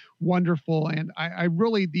been wonderful. And I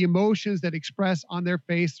really, the emotions that express on their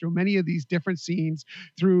face through many of these different scenes,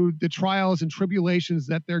 through the trials and tribulations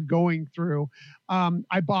that they're going through,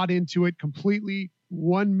 I bought into it completely.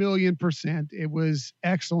 1,000,000%. It was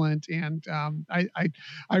excellent. And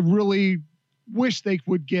I really wish they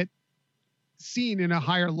would get seen in a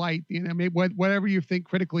higher light. Whatever you think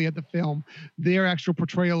critically of the film, their actual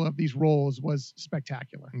portrayal of these roles was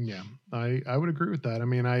spectacular. Yeah, I would agree with that. I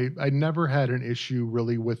mean, I never had an issue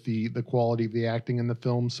really with the quality of the acting in the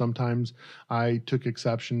film. Sometimes I took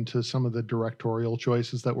exception to some of the directorial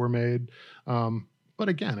choices that were made. But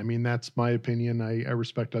again, I mean, that's my opinion. I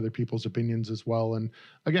respect other people's opinions as well. And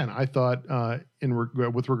again, I thought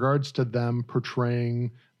with regards to them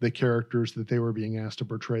portraying the characters that they were being asked to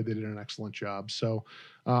portray, they did an excellent job. So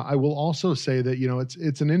I will also say that,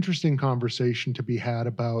 it's an interesting conversation to be had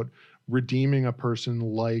about redeeming a person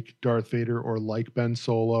like Darth Vader or like Ben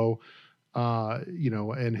Solo,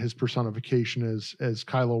 and his personification as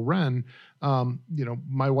Kylo Ren.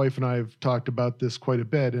 My wife and I have talked about this quite a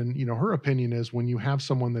bit, and, her opinion is when you have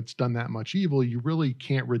someone that's done that much evil, you really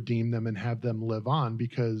can't redeem them and have them live on,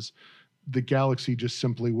 because the galaxy just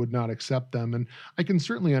simply would not accept them. And I can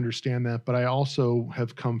certainly understand that, but I also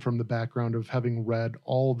have come from the background of having read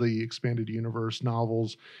all the expanded universe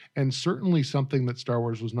novels, and certainly something that Star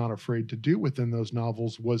Wars was not afraid to do within those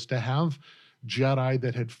novels was to have Jedi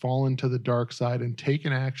that had fallen to the dark side and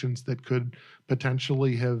taken actions that could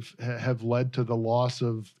potentially have led to the loss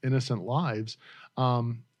of innocent lives.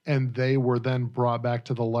 And they were then brought back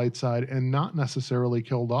to the light side and not necessarily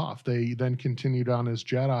killed off. They then continued on as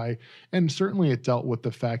Jedi. And certainly it dealt with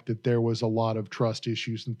the fact that there was a lot of trust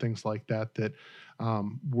issues and things like that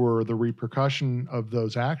were the repercussion of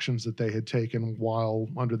those actions that they had taken while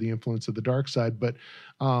under the influence of the dark side. But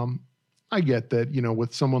I get that,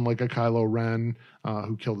 with someone like a Kylo Ren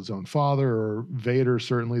who killed his own father, or Vader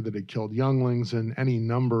certainly that had killed younglings, and any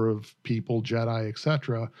number of people, Jedi,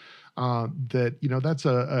 etc., that's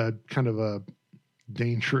a kind of a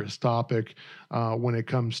dangerous topic when it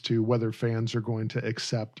comes to whether fans are going to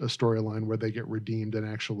accept a storyline where they get redeemed and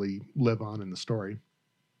actually live on in the story.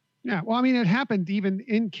 Yeah, well, I mean, it happened even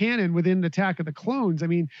in canon within Attack of the Clones. I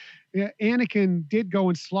mean, Anakin did go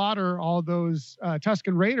and slaughter all those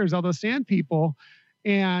Tusken Raiders, all those Sand People,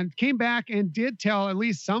 and came back and did tell at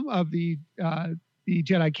least some of the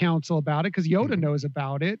Jedi Council about it, because Yoda knows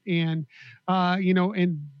about it, and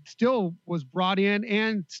and still was brought in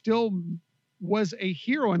and still was a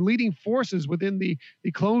hero and leading forces within the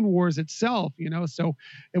Clone Wars itself. So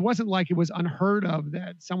it wasn't like it was unheard of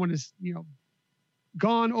that someone is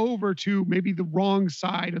gone over to maybe the wrong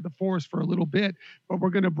side of the Force for a little bit, but we're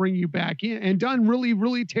going to bring you back in, and done really,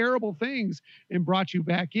 really terrible things and brought you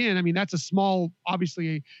back in. I mean, that's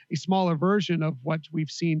obviously a smaller version of what we've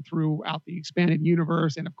seen throughout the expanded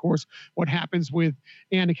universe. And of course, what happens with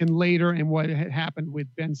Anakin later and what had happened with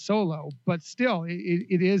Ben Solo, but still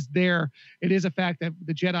it is there. It is a fact that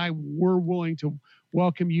the Jedi were willing to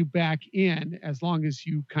welcome you back in, as long as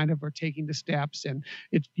you kind of are taking the steps and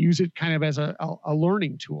use it kind of as a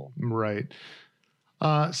learning tool. Right.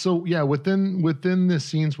 So yeah, within the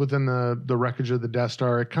scenes within the wreckage of the Death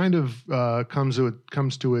Star, it kind of comes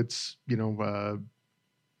to its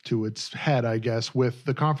to its head, I guess, with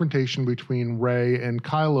the confrontation between Rey and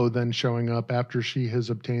Kylo then showing up after she has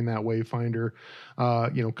obtained that Wayfinder.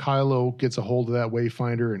 Kylo gets a hold of that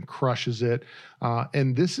Wayfinder and crushes it.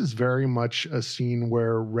 And this is very much a scene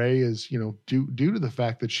where Rey is, due to the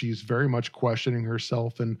fact that she's very much questioning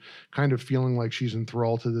herself and kind of feeling like she's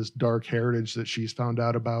enthralled to this dark heritage that she's found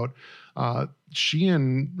out about. She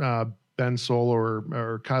and Ben Solo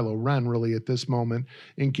or Kylo Ren really at this moment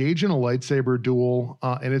engage in a lightsaber duel.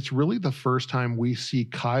 And it's really the first time we see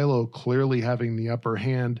Kylo clearly having the upper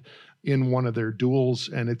hand in one of their duels.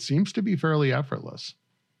 And it seems to be fairly effortless.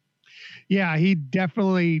 Yeah, he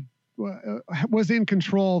definitely was in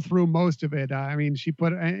control through most of it. I mean,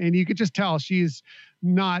 and you could just tell she's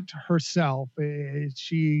not herself.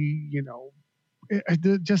 She,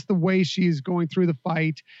 just the way she's going through the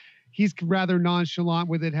fight. He's rather nonchalant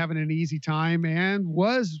with it, having an easy time, and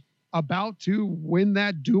was about to win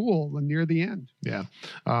that duel near the end. Yeah.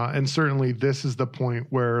 And certainly this is the point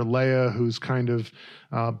where Leia, who's kind of,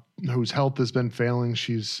 whose health has been failing,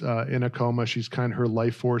 she's in a coma, her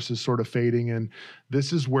life force is sort of fading. And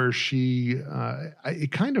this is where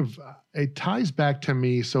it ties back to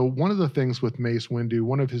me. So one of the things with Mace Windu,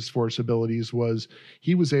 one of his force abilities was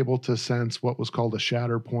he was able to sense what was called a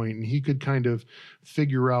shatter point, and he could kind of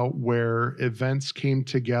figure out where events came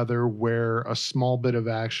together, where a small bit of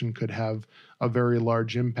action could have a very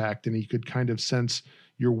large impact, and he could kind of sense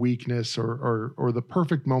your weakness or the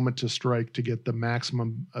perfect moment to strike to get the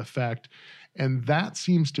maximum effect. And that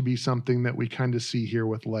seems to be something that we kind of see here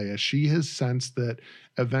with Leia. She has sensed that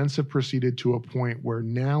events have proceeded to a point where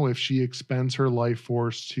now if she expends her life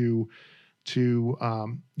force to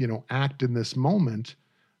act in this moment,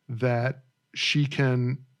 that she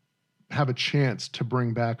can have a chance to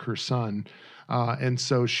bring back her son. And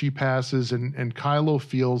so she passes and Kylo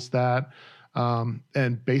feels that.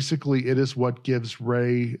 And basically it is what gives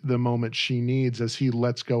Rey the moment she needs. As he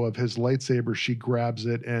lets go of his lightsaber, she grabs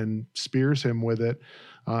it and spears him with it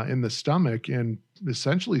in the stomach and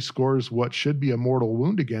essentially scores what should be a mortal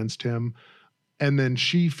wound against him. And then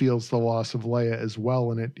she feels the loss of Leia as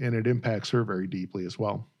well, and it impacts her very deeply as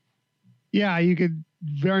well. Yeah, you could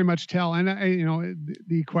very much tell. And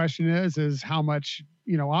the question is how much,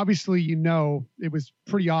 obviously, it was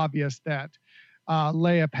pretty obvious that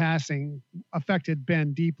Leia passing affected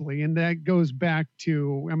Ben deeply. And that goes back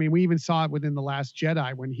to, we even saw it within The Last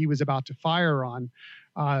Jedi when he was about to fire on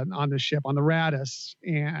the ship, on the Raddus.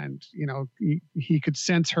 And, he could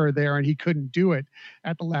sense her there and he couldn't do it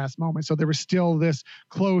at the last moment. So there was still this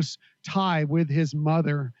close tie with his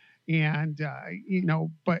mother. And,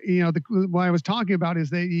 what I was talking about is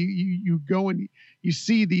that you go and you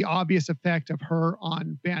see the obvious effect of her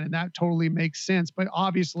on Ben, and that totally makes sense. But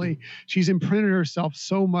obviously she's imprinted herself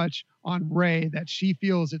so much on Rey that she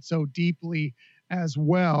feels it so deeply as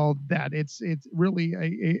well, that it's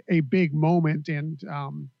really a big moment. And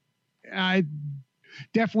I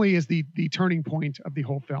definitely is the turning point of the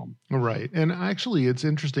whole film. Right. And actually it's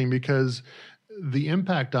interesting because the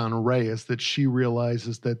impact on Rey is that she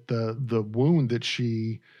realizes that the wound that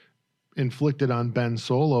she inflicted on Ben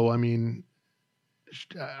Solo,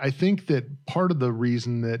 I think that part of the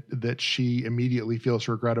reason that she immediately feels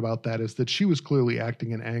regret about that is that she was clearly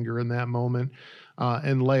acting in anger in that moment.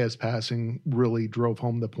 And Leia's passing really drove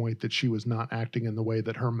home the point that she was not acting in the way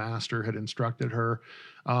that her master had instructed her.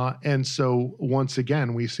 And so once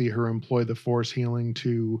again, we see her employ the force healing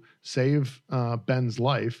to save Ben's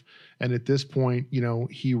life. And at this point,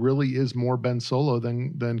 he really is more Ben Solo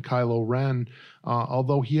than Kylo Ren,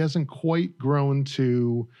 although he hasn't quite grown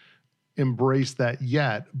to embrace that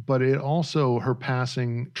yet. But it also, her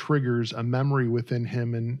passing triggers a memory within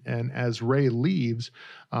him. And as Rey leaves,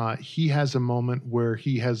 he has a moment where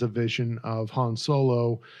he has a vision of Han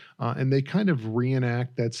Solo, and they kind of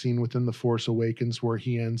reenact that scene within The Force Awakens where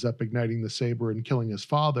he ends up igniting the saber and killing his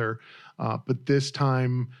father. But this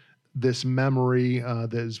time, this memory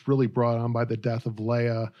that is really brought on by the death of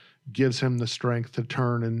Leia gives him the strength to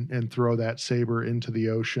turn and throw that saber into the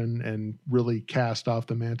ocean and really cast off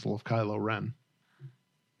the mantle of Kylo Ren.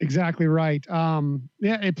 Exactly right.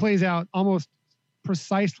 It plays out almost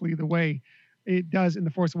precisely the way it does in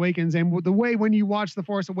The Force Awakens. And the way when you watch The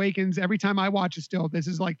Force Awakens, every time I watch it still, this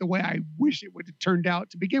is like the way I wish it would have turned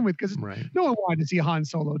out to begin with, because no one wanted to see Han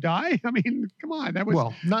Solo die. Come on. That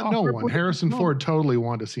was not no one. Harrison Ford totally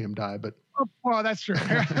wanted to see him die, but well, that's true.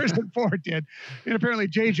 Harrison Ford did. And apparently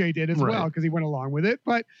JJ did as well, because he went along with it.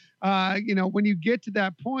 But, when you get to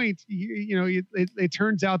that point, it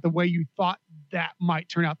turns out the way you thought that might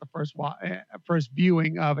turn out the first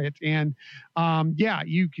viewing of it. And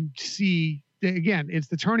you can see, again, it's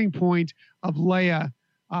the turning point of Leia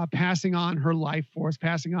passing on her life force,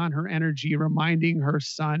 passing on her energy, reminding her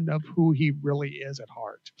son of who he really is at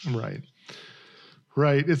heart. Right.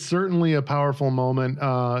 Right. It's certainly a powerful moment.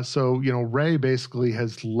 So, Rey basically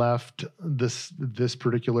has left this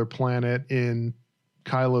particular planet in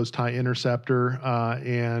Kylo's TIE Interceptor,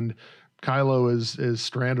 and Kylo is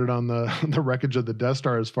stranded on the wreckage of the Death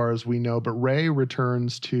Star as far as we know. But Rey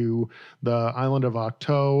returns to the island of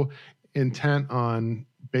Ahch-To, intent on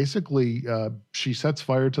basically, she sets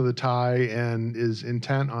fire to the TIE and is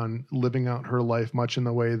intent on living out her life much in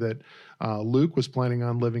the way that Luke was planning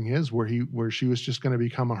on living his, where she was just going to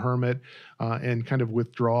become a hermit and kind of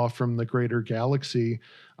withdraw from the greater galaxy.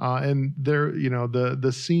 And there,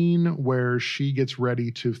 the scene where she gets ready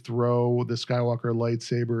to throw the Skywalker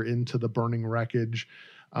lightsaber into the burning wreckage,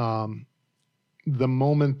 the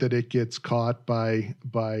moment that it gets caught by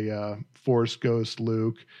Force Ghost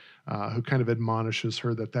Luke, who kind of admonishes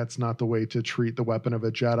her that that's not the way to treat the weapon of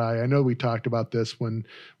a Jedi. I know we talked about this when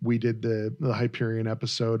we did the Hyperion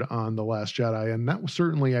episode on The Last Jedi, and that was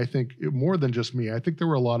certainly, I think, more than just me. I think there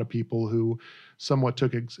were a lot of people who somewhat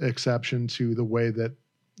took exception to the way that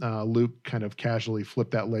Luke kind of casually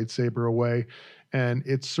flipped that lightsaber away. And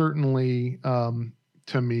it certainly,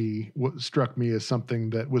 to me, what struck me as something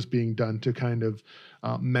that was being done to kind of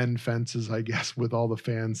mend fences, I guess, with all the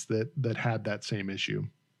fans that had that same issue.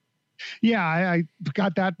 Yeah, I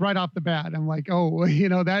got that right off the bat. I'm like, oh,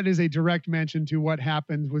 that is a direct mention to what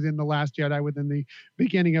happened within The Last Jedi, within the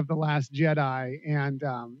beginning of The Last Jedi. And,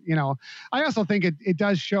 I also think it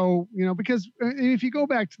does show, because if you go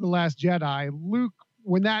back to The Last Jedi, Luke,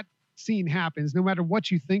 when that scene happens, no matter what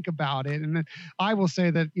you think about it, and I will say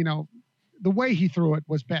that, the way he threw it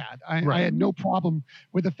was bad. I had no problem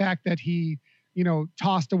with the fact that he,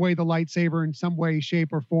 tossed away the lightsaber in some way,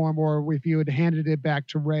 shape, or form, or if you had handed it back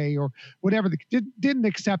to Rey or whatever, didn't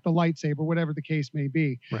accept the lightsaber, whatever the case may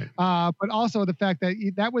be. Right. But also the fact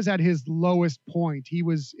that that was at his lowest point. He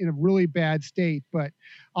was in a really bad state. But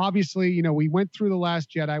obviously, we went through The Last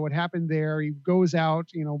Jedi. What happened there? He goes out,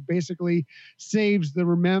 basically saves the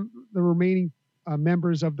remaining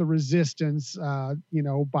members of the Resistance,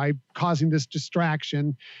 by causing this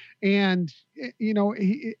distraction. And,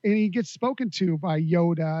 he gets spoken to by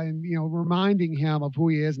Yoda and, reminding him of who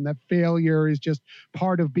he is, and that failure is just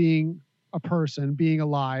part of being a person, being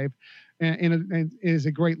alive. And is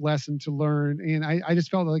a great lesson to learn. And I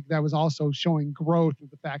just felt like that was also showing growth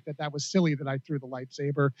of the fact that was silly that I threw the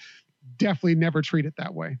lightsaber. Definitely never treat it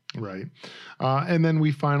that way. Right. And then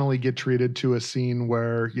we finally get treated to a scene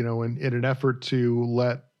where, in an effort to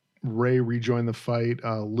let Rey rejoin the fight,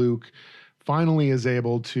 Luke finally is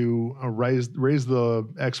able to raise the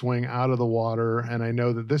X-Wing out of the water. And I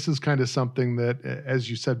know that this is kind of something that,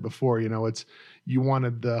 as you said before, you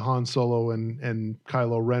wanted the Han Solo and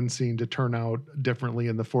Kylo Ren scene to turn out differently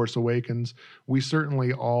in The Force Awakens. We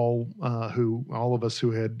certainly all of us who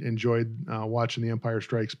had enjoyed watching The Empire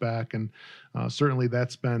Strikes Back, and certainly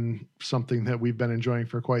that's been something that we've been enjoying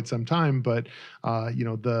for quite some time. But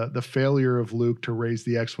the failure of Luke to raise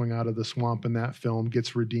the X-Wing out of the swamp in that film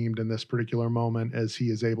gets redeemed in this particular moment as he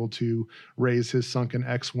is able to raise his sunken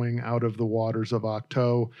X-Wing out of the waters of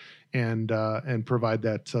Ahch-To and provide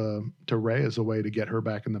that to Rey as a way to get her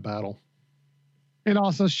back in the battle. And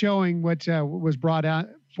also showing what was brought out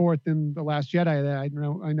forth in The Last Jedi that I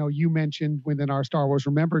know you mentioned within our Star Wars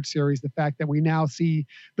Remembered series, the fact that we now see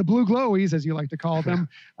the blue glowies, as you like to call them,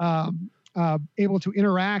 able to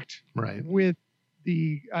interact with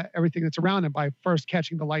the everything that's around them by first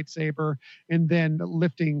catching the lightsaber and then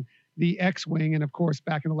lifting the X-Wing. And of course,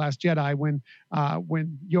 back in The Last Jedi, when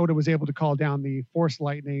Yoda was able to call down the Force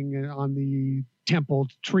lightning on the temple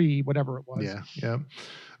tree, whatever it was. Yeah.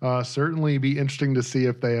 Certainly be interesting to see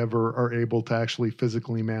if they ever are able to actually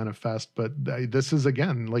physically manifest. But this is,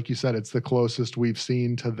 again, like you said, it's the closest we've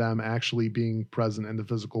seen to them actually being present in the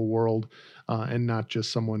physical world and not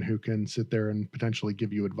just someone who can sit there and potentially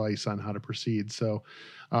give you advice on how to proceed. So,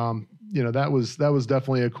 that was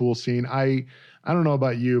definitely a cool scene. I don't know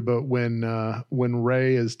about you, but when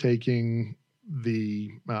Rey is taking the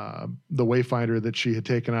Wayfinder that she had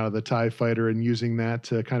taken out of the TIE fighter and using that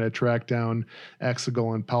to kind of track down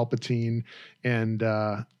Exegol and Palpatine,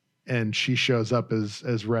 and she shows up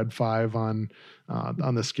as Red 5 on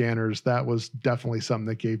the scanners, that was definitely something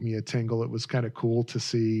that gave me a tingle. It was kind of cool to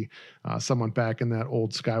see someone back in that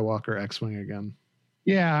old Skywalker X-Wing again.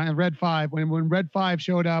 Yeah, and Red 5, when Red 5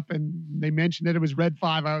 showed up and they mentioned that it was Red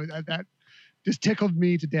 5, just tickled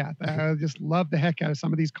me to death. I just love the heck out of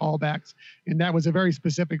some of these callbacks. And that was a very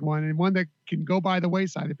specific one, and one that can go by the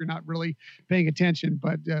wayside if you're not really paying attention,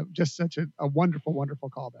 but just such a wonderful, wonderful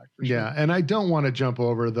callback. For sure. Yeah. And I don't want to jump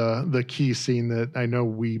over the key scene that I know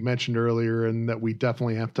we mentioned earlier and that we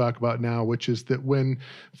definitely have to talk about now, which is that when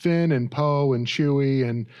Finn and Poe and Chewie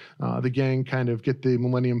and the gang kind of get the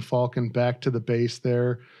Millennium Falcon back to the base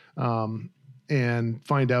there, and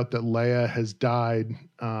find out that Leia has died,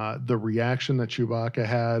 the reaction that Chewbacca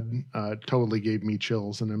had totally gave me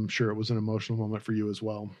chills, and I'm sure it was an emotional moment for you as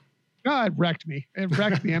well. Oh, it wrecked me. It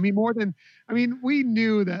wrecked me. I mean, we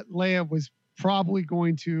knew that Leia was probably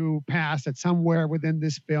going to pass at somewhere within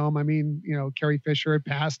this film. I mean, Carrie Fisher had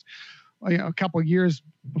passed a couple of years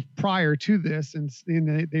prior to this, and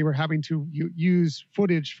they were having to use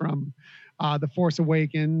footage from The Force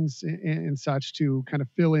Awakens and such to kind of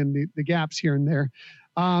fill in the gaps here and there.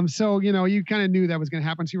 So, you kind of knew that was going to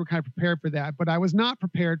happen. So you were kind of prepared for that. But I was not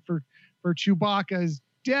prepared for Chewbacca's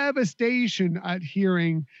devastation at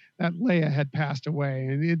hearing that Leia had passed away.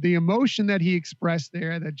 And the emotion that he expressed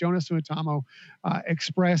there, that Jonas Suetamo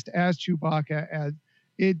expressed as Chewbacca,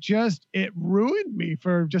 it ruined me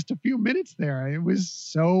for just a few minutes there. It was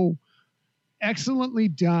so excellently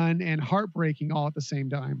done and heartbreaking all at the same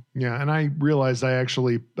time. Yeah, and I realized I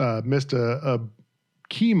actually missed a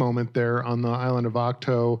key moment there on the island of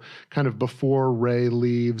Ahch-To. Kind of before Rey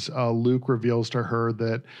leaves, Luke reveals to her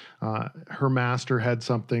that her master had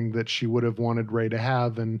something that she would have wanted Rey to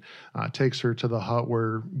have, and takes her to the hut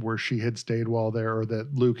where she had stayed while there, or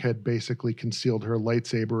that Luke had basically concealed her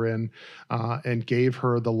lightsaber in, and gave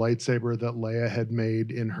her the lightsaber that Leia had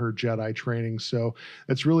made in her Jedi training. So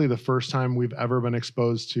it's really the first time we've ever been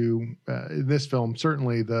exposed to, in this film,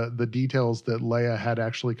 certainly the details that Leia had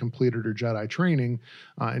actually completed her Jedi training,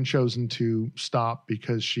 and chosen to stop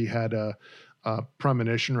because she had a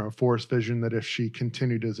premonition or a force vision that if she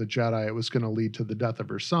continued as a Jedi, it was going to lead to the death of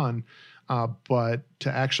her son. But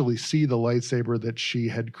to actually see the lightsaber that she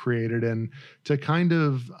had created, and to kind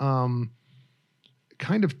of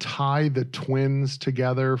tie the twins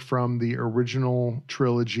together from the original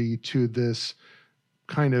trilogy to this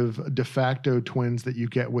kind of de facto twins that you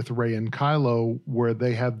get with Rey and Kylo, where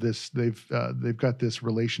they have this, they've got this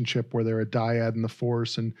relationship where they're a dyad in the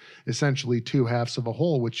Force and essentially two halves of a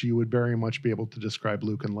whole, which you would very much be able to describe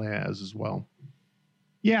Luke and Leia as well.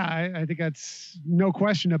 Yeah, I think that's no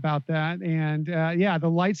question about that. And the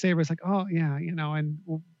lightsaber is like, oh yeah, and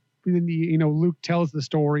then Luke tells the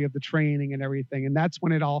story of the training and everything, and that's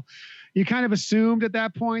when you kind of assumed at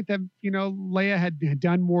that point that Leia had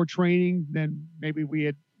done more training than maybe we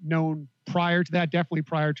had known prior to that, definitely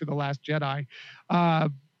prior to The Last Jedi.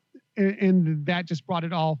 And that just brought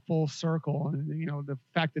it all full circle. And, the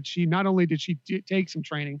fact that she, not only did she take some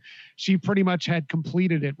training, she pretty much had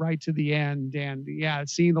completed it right to the end. And yeah,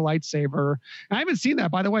 seeing the lightsaber, I haven't seen that,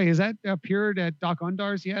 by the way. Has that appeared at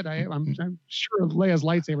Dok-Ondar's yet? I'm sure Leia's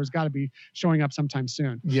lightsaber's got to be showing up sometime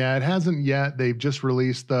soon. Yeah, it hasn't yet. They've just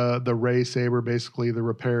released the Rey saber, basically the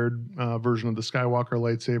repaired version of the Skywalker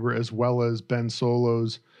lightsaber, as well as Ben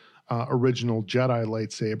Solo's original Jedi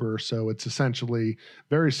lightsaber. So it's essentially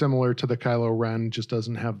very similar to the Kylo Ren, just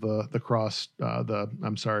doesn't have the cross guard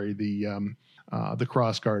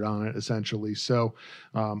on it, essentially. So,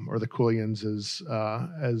 or the Quillians,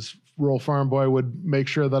 as rural farm boy would make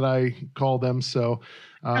sure that I call them. So,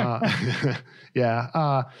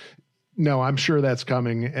 yeah. No, I'm sure that's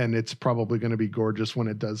coming, and it's probably going to be gorgeous when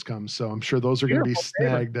it does come. So I'm sure those are going to be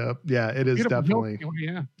snagged up. Yeah, it is definitely.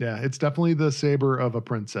 Yeah, it's definitely the saber of a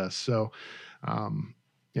princess. So,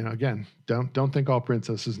 again, don't think all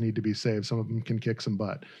princesses need to be saved. Some of them can kick some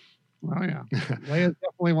butt. Oh yeah, Leia's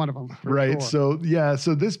definitely one of them. Right. Sure.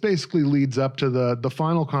 So this basically leads up to the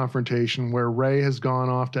final confrontation where Rey has gone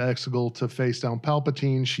off to Exegol to face down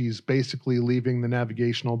Palpatine. She's basically leaving the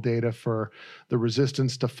navigational data for the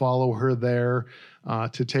Resistance to follow her there,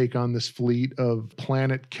 to take on this fleet of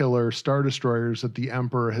planet killer Star Destroyers that the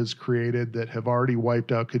Emperor has created that have already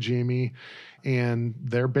wiped out Kijimi. And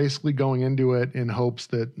they're basically going into it in hopes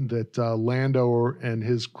that Lando and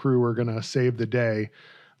his crew are going to save the day.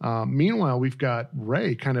 Meanwhile, we've got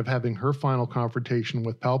Rey kind of having her final confrontation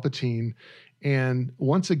with Palpatine. And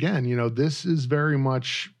once again, this is very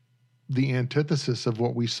much the antithesis of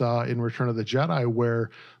what we saw in Return of the Jedi, where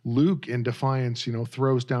Luke, in defiance,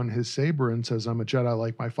 throws down his saber and says, I'm a Jedi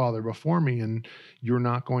like my father before me, and you're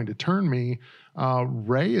not going to turn me.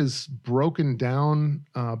 Rey is broken down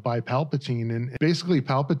by Palpatine, and basically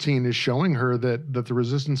Palpatine is showing her that the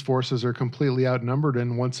Resistance forces are completely outnumbered,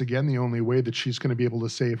 and once again, the only way that she's going to be able to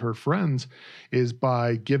save her friends is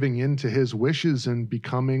by giving in to his wishes and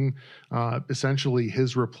becoming essentially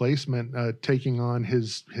his replacement, taking on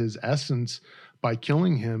his essence by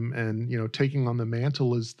killing him, and taking on the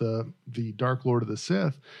mantle as the Dark Lord of the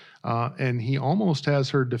Sith, and he almost has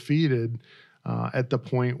her defeated. At the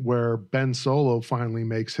point where Ben Solo finally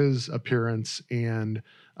makes his appearance, and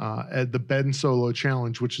at the Ben Solo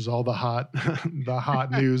challenge, which is all the hot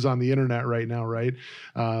news on the internet right now, right?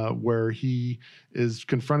 Where he is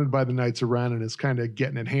confronted by the Knights of Ren and is kind of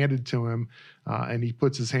getting it handed to him, and he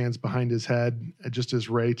puts his hands behind his head just as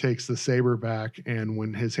Rey takes the saber back. And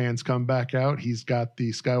when his hands come back out, he's got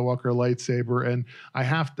the Skywalker lightsaber, and I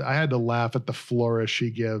had to laugh at the flourish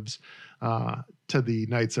she gives to the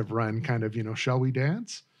Knights of Ren, kind of, shall we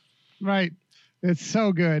dance? Right. It's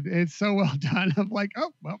so good. It's so well done. I'm like,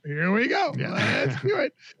 oh, well, here we go. Yeah. Let's do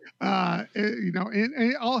it.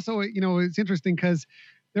 And also, it's interesting because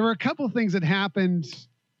there were a couple of things that happened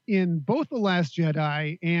in both The Last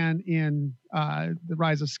Jedi and in The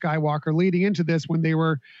Rise of Skywalker leading into this, when they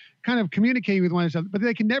were kind of communicating with one another, but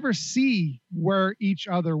they could never see where each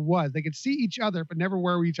other was. They could see each other, but never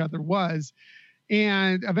where each other was.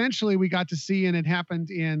 And eventually we got to see, and it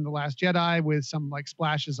happened in The Last Jedi with some like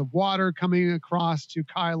splashes of water coming across to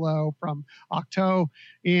Kylo from Ahch-To.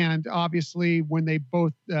 And obviously when they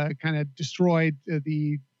both kind of destroyed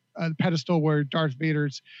the pedestal where Darth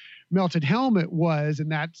Vader's melted helmet was,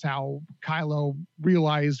 and that's how Kylo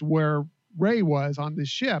realized where Rey was on this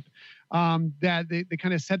ship, that they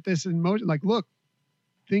kind of set this in motion. Like, look,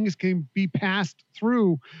 things can be passed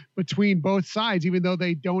through between both sides, even though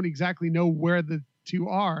they don't exactly know where the two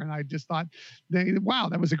are. And I just thought, wow,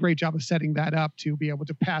 that was a great job of setting that up to be able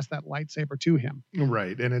to pass that lightsaber to him.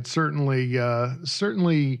 Right. And it certainly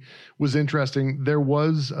was interesting. There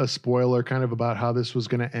was a spoiler kind of about how this was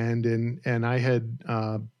going to end. And I had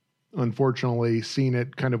unfortunately seen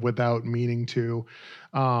it kind of without meaning to.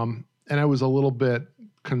 And I was a little bit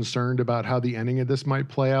concerned about how the ending of this might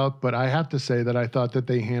play out, but I have to say that I thought that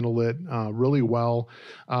they handled it really well.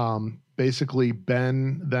 Basically,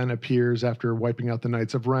 Ben then appears after wiping out the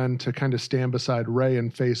Knights of Ren to kind of stand beside Rey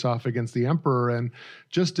and face off against the Emperor. And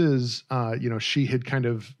just as, she had kind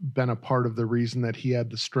of been a part of the reason that he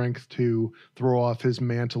had the strength to throw off his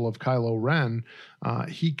mantle of Kylo Ren,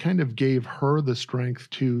 he kind of gave her the strength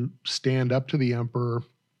to stand up to the Emperor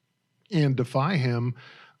and defy him.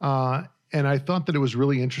 And I thought that it was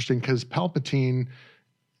really interesting because Palpatine,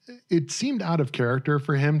 it seemed out of character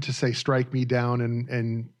for him to say, strike me down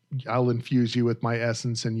and I'll infuse you with my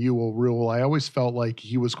essence and you will rule. I always felt like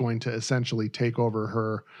he was going to essentially take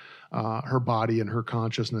over her body and her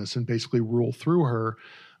consciousness and basically rule through her.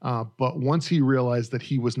 But once he realized that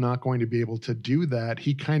he was not going to be able to do that,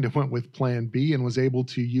 he kind of went with plan B and was able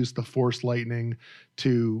to use the Force lightning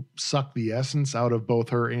to suck the essence out of both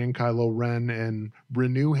her and Kylo Ren and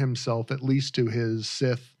renew himself at least to his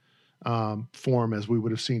Sith form as we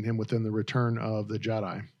would have seen him within the Return of the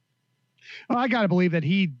Jedi. Well, I got to believe that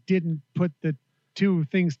he didn't put the two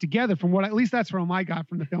things together. From what, at least that's from I got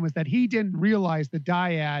from the film, is that he didn't realize the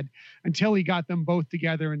dyad until he got them both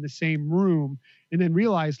together in the same room, and then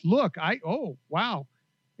realized, look, wow.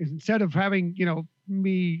 Instead of having,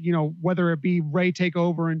 me, whether it be Rey take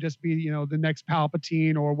over and just be, the next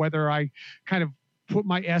Palpatine, or whether I kind of put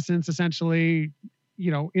my essence essentially,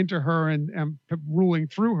 into her and ruling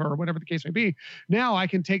through her, whatever the case may be. Now I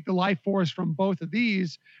can take the life force from both of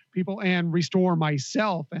these people and restore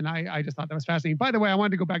myself. And I just thought that was fascinating. By the way, I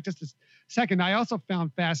wanted to go back just a second. I also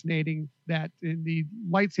found fascinating that in the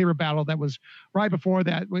lightsaber battle that was right before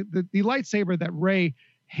that, the lightsaber that Rey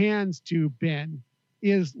hands to Ben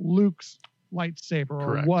is Luke's lightsaber,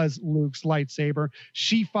 Correct. Or was Luke's lightsaber.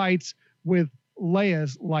 She fights with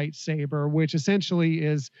Leia's lightsaber, which essentially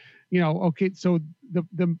is, okay, so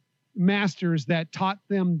the masters that taught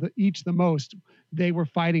them each the most, they were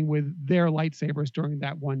fighting with their lightsabers during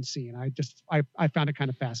that one scene. I found it kind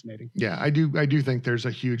of fascinating. Yeah, I do think there's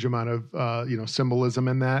a huge amount of symbolism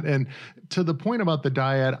in that. And to the point about the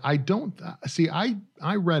dyad, I don't see. I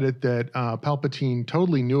read it that Palpatine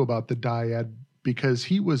totally knew about the dyad because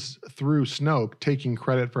he was through Snoke taking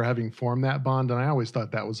credit for having formed that bond, and I always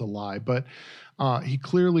thought that was a lie. But he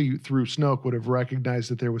clearly, through Snoke, would have recognized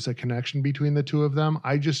that there was a connection between the two of them.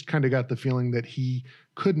 I just kind of got the feeling that he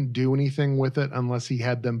couldn't do anything with it unless he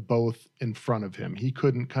had them both in front of him. He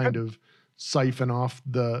couldn't kind of siphon off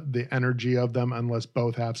the energy of them unless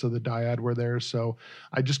both halves of the dyad were there. So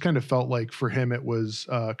I just kind of felt like for him it was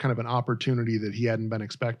kind of an opportunity that he hadn't been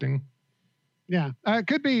expecting. Yeah,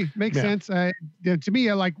 could be. Makes sense. To me,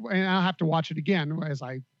 and I'll have to watch it again as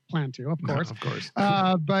I plan to, of course. No, of course.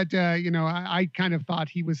 But I kind of thought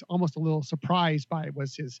he was almost a little surprised by it.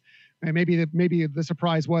 Was his maybe the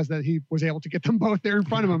surprise was that he was able to get them both there in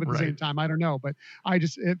front of him at the same time. I don't know, but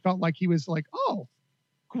it felt like he was like, oh,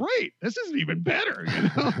 great, this is even better,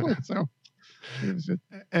 So.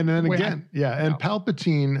 And then again, and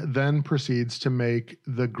Palpatine then proceeds to make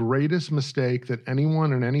the greatest mistake that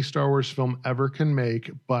anyone in any Star Wars film ever can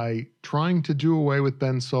make by trying to do away with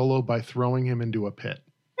Ben Solo by throwing him into a pit.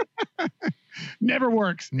 Never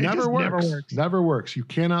works. Never works. You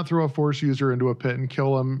cannot throw a Force user into a pit and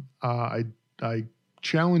kill him. I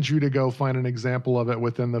challenge you to go find an example of it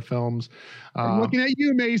within the films. I'm looking at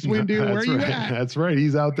you, Mace Windu. Where are you at? That's right.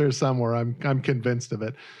 He's out there somewhere. I'm convinced of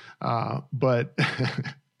it. But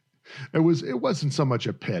it wasn't so much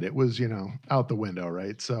a pit. It was, out the window,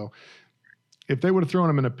 right? So if they would have thrown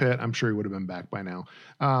him in a pit, I'm sure he would have been back by now.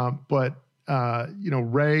 But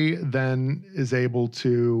Rey then is able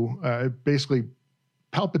to basically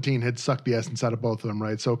Palpatine had sucked the essence out of both of them,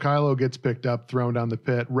 right? So Kylo gets picked up, thrown down the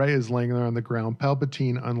pit. Rey is laying there on the ground.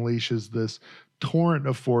 Palpatine unleashes this torrent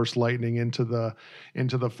of Force lightning into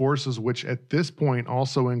the forces, which at this point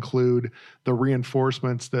also include the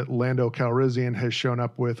reinforcements that Lando Calrissian has shown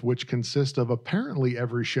up with, which consist of apparently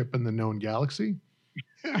every ship in the known galaxy.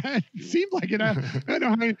 It seemed like it. I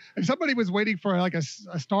don't know. If somebody was waiting for like a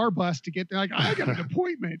star bus to get there, like, I got an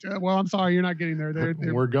appointment. Well, I'm sorry, you're not getting there.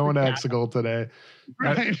 We're going to Exegol today.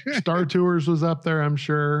 Right. Star Tours was up there, I'm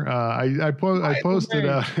sure. I posted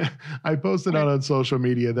out on social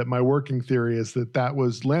media that my working theory is that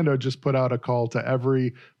was Lando just put out a call to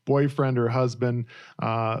every boyfriend or husband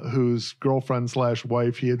whose girlfriend /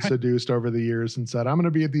 wife he had seduced over the years and said, I'm going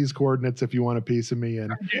to be at these coordinates if you want a piece of me.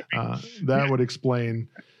 And that would explain.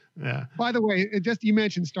 Yeah. By the way, you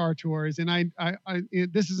mentioned Star Tours, and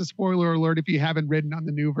this is a spoiler alert if you haven't ridden on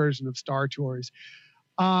the new version of Star Tours.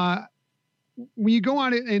 When you go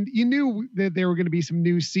on it, and you knew that there were going to be some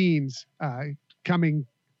new scenes coming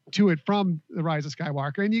to it from The Rise of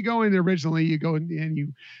Skywalker, and you go in originally, you go and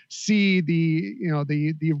you see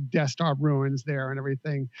the Death Star ruins there and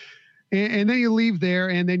everything. And then you leave there,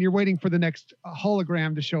 and then you're waiting for the next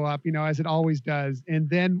hologram to show up, as it always does. And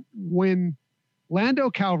then when Lando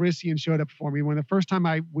Calrissian showed up for me, when the first time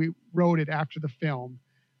we wrote it after the film,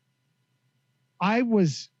 I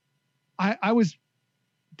was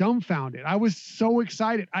dumbfounded. I was so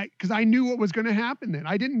excited because I knew what was going to happen then.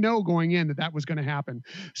 I didn't know going in that was going to happen.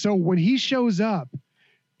 So when he shows up,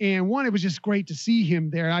 and one, it was just great to see him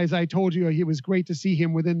there. As I told you, it was great to see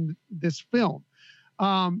him within this film.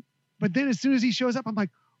 But then as soon as he shows up, I'm like,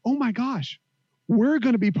 oh my gosh, we're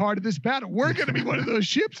going to be part of this battle. We're going to be one of those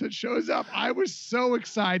ships that shows up. I was so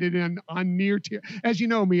excited and on near tears. As you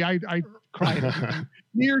know me, I cried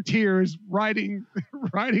near tears riding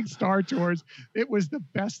Star Tours. It was the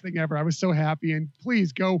best thing ever. I was so happy. And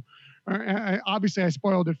please go. Obviously, I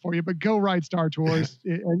spoiled it for you, but go ride Star Tours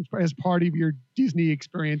as part of your Disney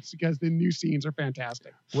experience because the new scenes are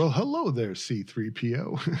fantastic. Well, hello there,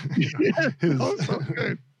 C-3PO. Yeah, so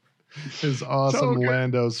good. His awesome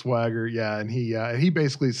Lando swagger, and he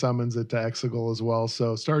basically summons it to Exegol as well.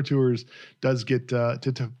 So Star Tours does get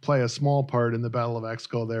to play a small part in the Battle of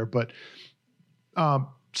Exegol there, but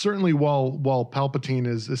certainly while Palpatine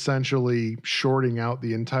is essentially shorting out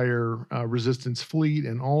the entire Resistance fleet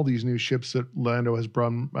and all these new ships that Lando has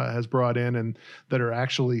brought in and that are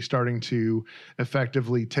actually starting to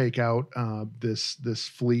effectively take out this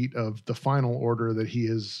fleet of the Final Order that he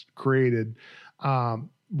has created.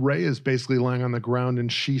 Rey is basically lying on the ground and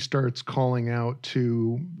she starts calling out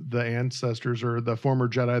to the ancestors or the former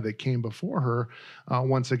Jedi that came before her,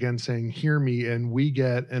 once again saying, hear me. And we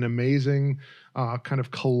get an amazing kind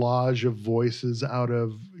of collage of voices out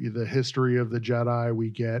of the history of the Jedi. We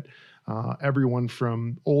get everyone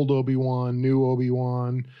from old Obi-Wan, new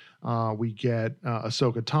Obi-Wan. We get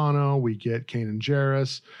Ahsoka Tano. We get Kanan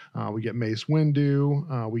Jarrus. We get Mace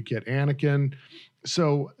Windu. We get Anakin.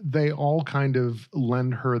 So they all kind of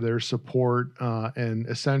lend her their support and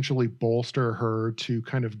essentially bolster her to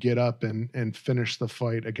kind of get up and finish the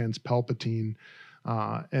fight against Palpatine.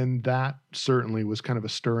 And that certainly was kind of a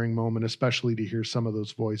stirring moment, especially to hear some of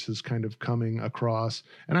those voices kind of coming across.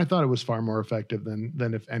 And I thought it was far more effective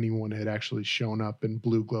than if anyone had actually shown up in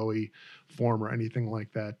blue glowy form or anything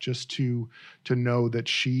like that, just to know that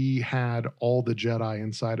she had all the Jedi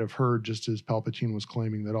inside of her, just as Palpatine was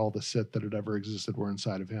claiming that all the Sith that had ever existed were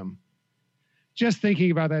inside of him. Just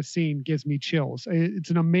thinking about that scene gives me chills. It's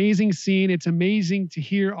an amazing scene. It's amazing to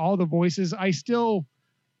hear all the voices. I still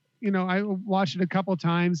I watched it a couple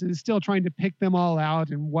times and still trying to pick them all out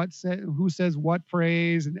and who says what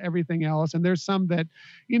phrase and everything else. And there's some that,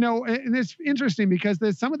 and it's interesting because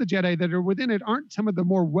there's some of the Jedi that are within it aren't some of the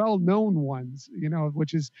more well-known ones,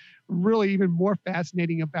 which is really even more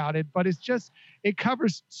fascinating about it. But it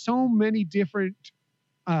covers so many different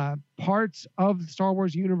parts of the Star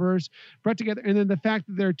Wars universe brought together, and then the fact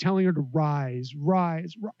that they're telling her to rise,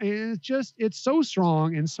 and it's so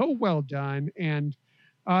strong and so well done, and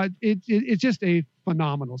it's just a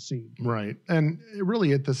phenomenal scene. Right. And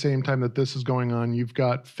really at the same time that this is going on, you've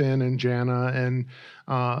got Finn and Janna and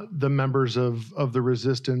the members of the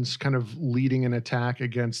Resistance kind of leading an attack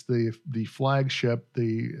against the flagship,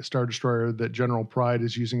 the Star Destroyer that General Pryde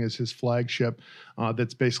is using as his flagship,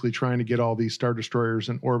 that's basically trying to get all these Star Destroyers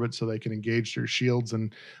in orbit so they can engage their shields.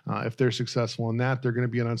 And if they're successful in that, they're going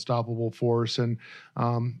to be an unstoppable force. And,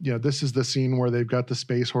 this is the scene where they've got the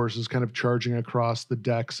Space Horses kind of charging across the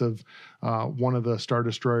decks of one of the Star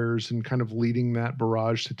Destroyers and kind of leading that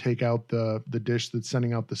barrage to take out the dish that's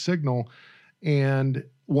sending out the signal. And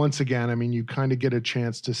once again, I mean, you kind of get a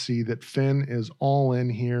chance to see that Finn is all in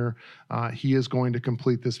here. He is going to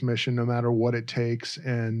complete this mission no matter what it takes.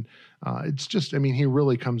 And it's just, I mean, he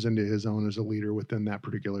really comes into his own as a leader within that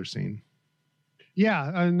particular scene.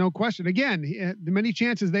 Yeah, no question. Again, the many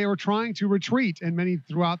chances they were trying to retreat, and many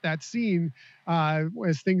throughout that scene,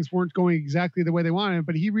 as things weren't going exactly the way they wanted.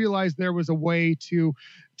 But he realized there was a way to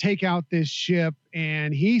take out this ship,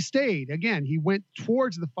 and he stayed. Again, he went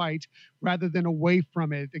towards the fight rather than away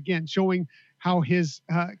from it. Again, showing how his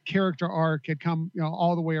character arc had come,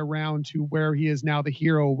 all the way around to where he is now the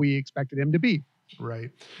hero we expected him to be.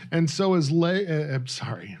 Right, and so is Leia.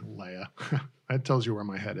 That tells you where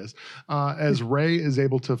my head is. As Rey is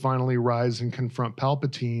able to finally rise and confront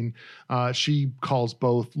Palpatine, she calls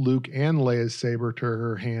both Luke and Leia's saber to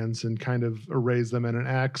her hands and kind of arrays them in an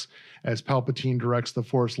X as Palpatine directs the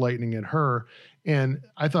Force lightning at her. And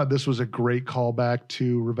I thought this was a great callback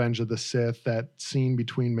to Revenge of the Sith, that scene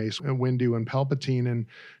between Mace Windu and Palpatine. And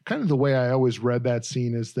kind of the way I always read that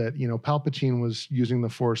scene is that, Palpatine was using the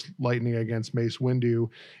Force lightning against Mace Windu,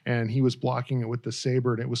 and he was blocking it with the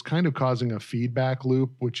saber, and it was kind of causing a feedback loop,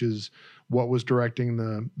 which is what was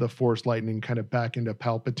directing the Force lightning kind of back into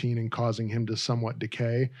Palpatine and causing him to somewhat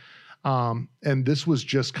decay. And this was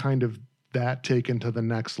just kind of that taken to the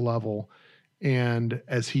next level. And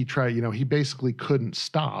as he tried, he basically couldn't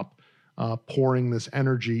stop pouring this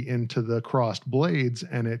energy into the crossed blades,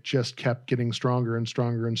 and it just kept getting stronger and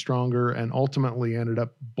stronger and stronger, and ultimately ended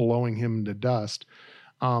up blowing him to dust.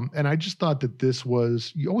 And I just thought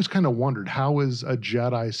that you always kind of wondered, how is a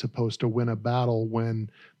Jedi supposed to win a battle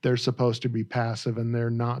when they're supposed to be passive and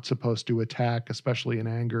they're not supposed to attack, especially in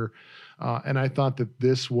anger? And I thought that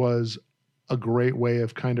this was a great way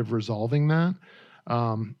of kind of resolving that.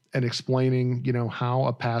 And explaining, how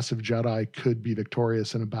a passive Jedi could be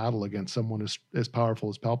victorious in a battle against someone as powerful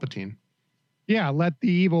as Palpatine. Yeah, let the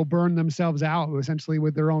evil burn themselves out, essentially,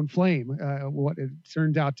 with their own flame, what it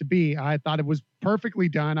turns out to be. I thought it was perfectly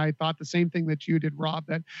done. I thought the same thing that you did, Rob,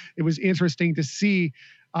 that it was interesting to see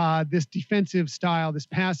this defensive style, this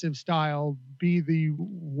passive style, be the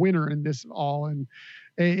winner in this all. And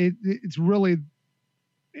it's really...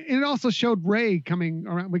 It also showed Rey coming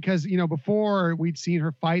around because, before we'd seen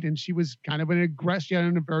her fight and she was kind of in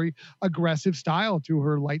a very aggressive style to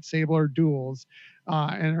her lightsaber duels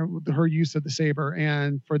and her use of the saber.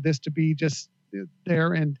 And for this to be just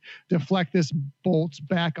there and deflect this bolts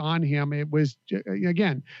back on him, it was,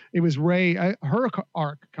 again, it was Rey, her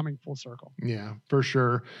arc coming full circle. Yeah, for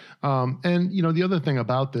sure. And, the other thing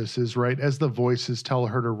about this is, right, as the voices tell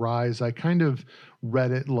her to rise, I kind of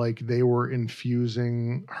read it like they were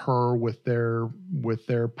infusing her with their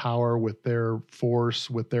power, with their force,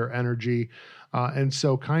 with their energy. And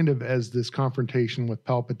so kind of as this confrontation with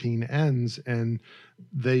Palpatine ends and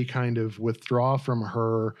they kind of withdraw from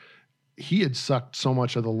her, he had sucked so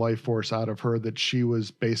much of the life force out of her that she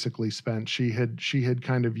was basically spent. She had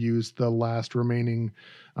kind of used the last remaining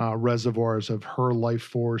reservoirs of her life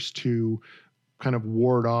force to kind of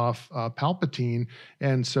ward off Palpatine.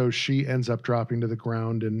 And so she ends up dropping to the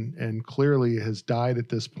ground and clearly has died at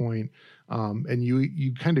this point. And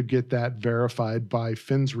you kind of get that verified by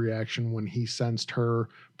Finn's reaction when he sensed her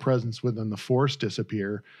presence within the Force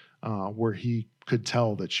disappear, where he could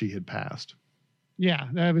tell that she had passed. Yeah,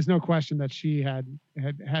 there was no question that she had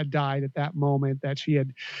died at that moment, that she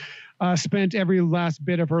had spent every last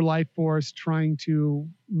bit of her life force trying to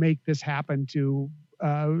make this happen to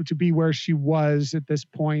to be where she was at this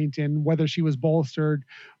point, and whether she was bolstered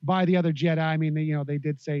by the other Jedi. I mean, they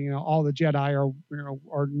did say, all the Jedi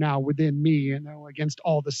are now within me, against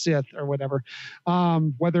all the Sith or whatever.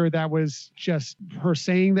 Whether that was just her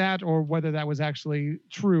saying that or whether that was actually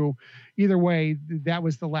true, either way, that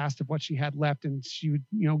was the last of what she had left, and she,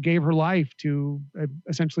 gave her life to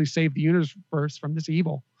essentially save the universe from this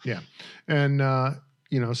evil. Yeah, and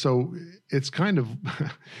so it's kind of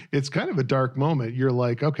a dark moment. You're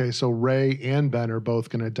like, okay, so Rey and Ben are both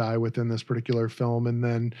going to die within this particular film, and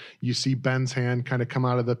then you see Ben's hand kind of come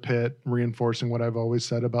out of the pit, reinforcing what I've always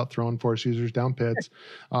said about throwing Force users down pits.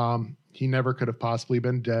 He never could have possibly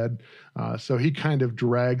been dead, so he kind of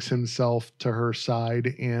drags himself to her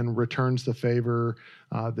side and returns the favor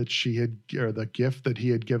that she had, or the gift that he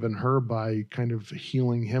had given her, by kind of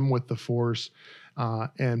healing him with the Force,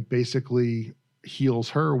 and basically heals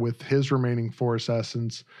her with his remaining Force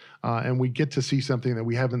essence. And we get to see something that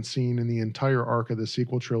we haven't seen in the entire arc of the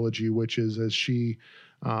sequel trilogy, which is as she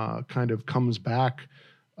kind of comes back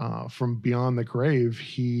from beyond the grave,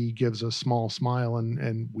 he gives a small smile,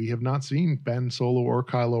 and we have not seen Ben Solo or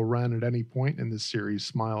Kylo Ren at any point in this series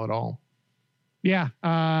smile at all. Yeah.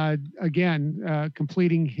 Again,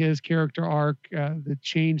 completing his character arc, the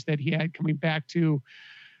change that he had coming back to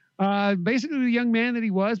basically the young man that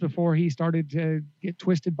he was before he started to get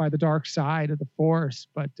twisted by the dark side of the Force,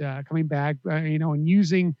 but coming back, and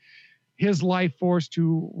using his life force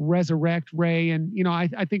to resurrect Rey. And,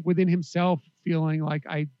 I think within himself feeling like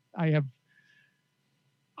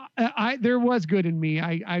there was good in me.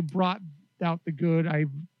 I brought out the good. I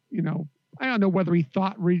don't know whether he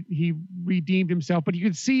thought he redeemed himself, but you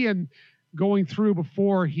could see him going through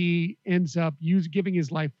before he ends up giving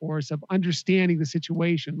his life force, of understanding the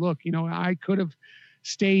situation. Look, I could have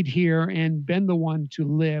stayed here and been the one to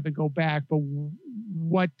live and go back, but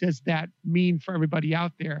what does that mean for everybody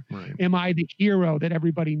out there? Right. Am I the hero that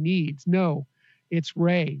everybody needs? No, it's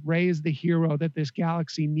Rey. Rey is the hero that this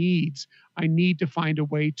galaxy needs. I need to find a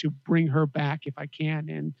way to bring her back if I can.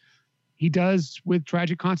 And he does, with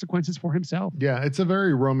tragic consequences for himself. Yeah, it's a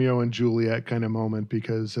very Romeo and Juliet kind of moment,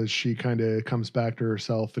 because as she kind of comes back to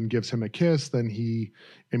herself and gives him a kiss, then he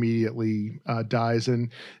immediately dies.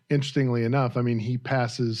 And interestingly enough, I mean, he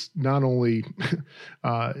passes not only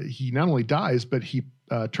dies, but he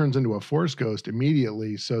turns into a Force ghost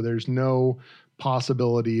immediately. So there's no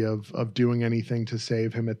possibility of doing anything to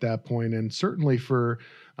save him at that point. And certainly for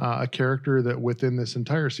a character that within this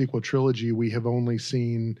entire sequel trilogy we have only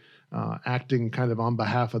seen acting kind of on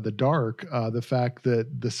behalf of the dark, the fact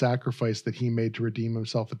that the sacrifice that he made to redeem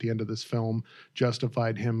himself at the end of this film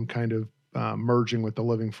justified him kind of merging with the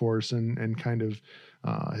living Force and kind of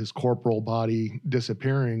his corporal body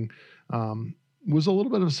disappearing, was a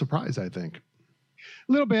little bit of a surprise, I think.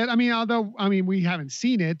 A little bit. We haven't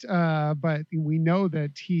seen it, but we know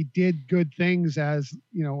that he did good things as,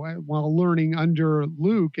 while learning under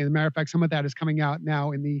Luke. And as a matter of fact, some of that is coming out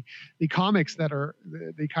now in the comics that are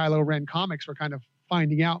the Kylo Ren comics. We're kind of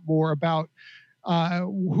finding out more about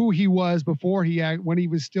who he was before when he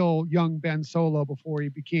was still young Ben Solo, before he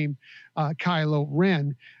became Kylo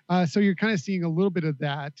Ren. So you're kind of seeing a little bit of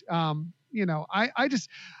that.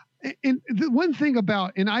 And the one thing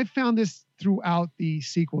about, and I found this throughout the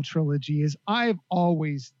sequel trilogy, is I've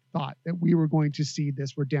always thought that we were going to see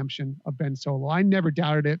this redemption of Ben Solo. I never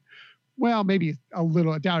doubted it. Well, maybe a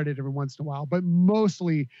little, I doubted it every once in a while, but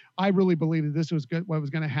mostly I really believed that this was good, what was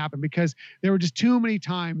going to happen, because there were just too many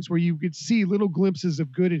times where you could see little glimpses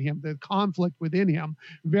of good in him, the conflict within him,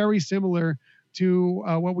 very similar to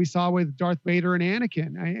what we saw with Darth Vader and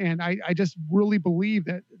Anakin. And I just really believe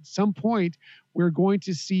that at some point we're going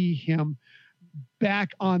to see him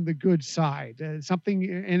back on the good side. Something,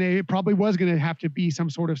 and it probably was going to have to be some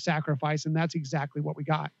sort of sacrifice, and that's exactly what we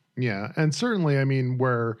got. Yeah, and certainly, I mean,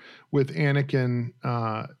 where with Anakin,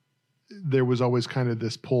 there was always kind of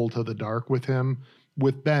this pull to the dark with him.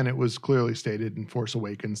 With Ben, it was clearly stated in Force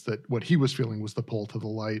Awakens that what he was feeling was the pull to the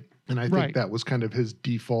light. And I think that was kind of his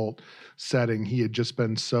default setting. He had just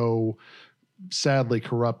been so sadly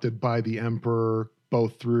corrupted by the Emperor,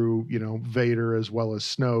 both through, Vader as well as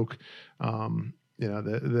Snoke,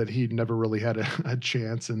 that he'd never really had a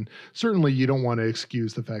chance. And certainly you don't want to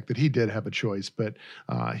excuse the fact that he did have a choice, but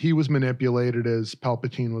he was manipulated as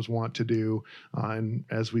Palpatine was wont to do. And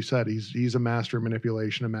as we said, he's a master of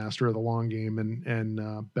manipulation, a master of the long game.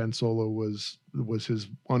 And Ben Solo was was his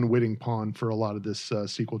unwitting pawn for a lot of this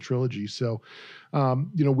sequel trilogy. So,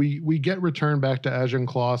 we get returned back to Ajan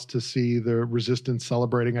Kloss to see the Resistance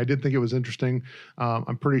celebrating. I did think it was interesting.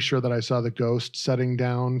 I'm pretty sure that I saw the Ghost setting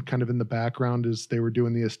down kind of in the background as they were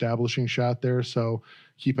doing the establishing shot there. So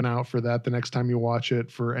keep an eye out for that the next time you watch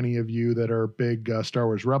it, for any of you that are big Star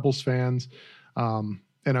Wars Rebels fans.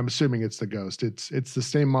 And I'm assuming it's the Ghost. It's the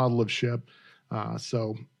same model of ship.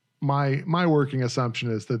 So my working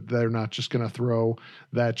assumption is that they're not just going to throw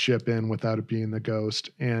that ship in without it being the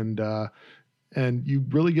Ghost. And you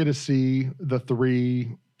really get to see the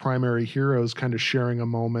three primary heroes kind of sharing a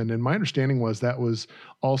moment. And my understanding was that was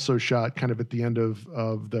also shot kind of at the end of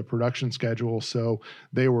the production schedule. So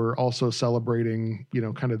they were also celebrating,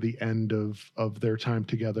 kind of the end of their time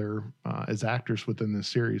together as actors within this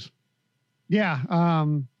series. Yeah.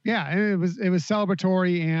 And it was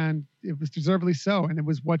celebratory, and it was deservedly so. And it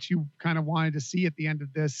was what you kind of wanted to see at the end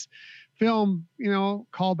of this film,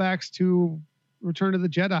 callbacks to Return of the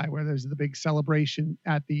Jedi, where there's the big celebration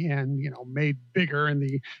at the end, made bigger in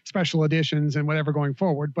the special editions and whatever going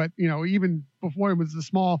forward. But, even before it was a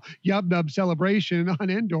small yub-nub celebration on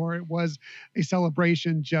Endor, it was a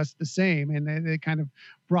celebration just the same. And it kind of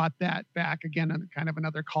brought that back again, and kind of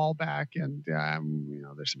another callback. And,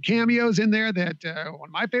 there's some cameos in there that one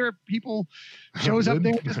of my favorite people shows up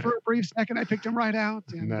there just for a brief second. I picked him right out.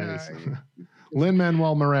 And, nice.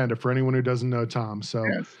 Lin-Manuel Miranda, for anyone who doesn't know Tom. So.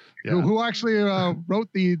 Yes. Yeah. Who actually wrote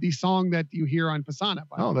the song that you hear on Pasana.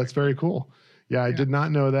 Oh, that's very cool. Yeah, I did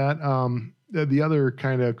not know that. The other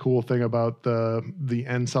kind of cool thing about the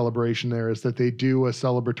end celebration there is that they do a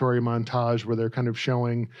celebratory montage where they're kind of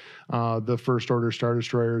showing the First Order Star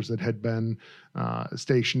Destroyers that had been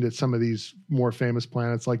stationed at some of these more famous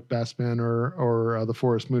planets like Bespin or the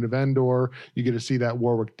Forest Moon of Endor. You get to see that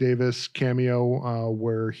Warwick Davis cameo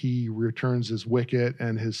where he returns as Wicket,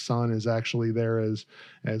 and his son is actually there as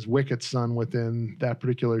Wicket's son within that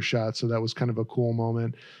particular shot. So that was kind of a cool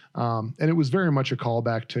moment. And it was very much a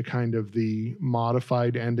callback to kind of the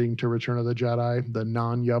modified ending to Return of the Jedi, the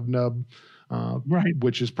non-yub-nub, right,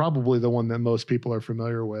 which is probably the one that most people are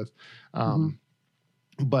familiar with.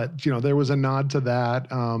 But, there was a nod to that.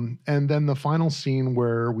 And then the final scene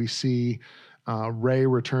where we see Rey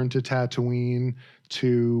return to Tatooine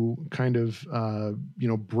to kind of,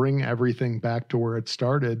 bring everything back to where it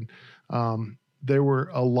started. There were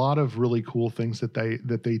a lot of really cool things that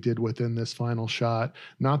they did within this final shot,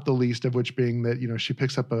 not the least of which being that, she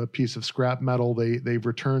picks up a piece of scrap metal. They've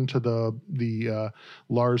returned to the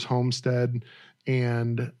Lars homestead,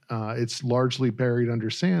 and it's largely buried under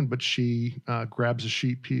sand, but she grabs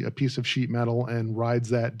a piece of sheet metal and rides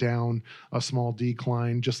that down a small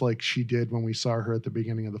decline, just like she did when we saw her at the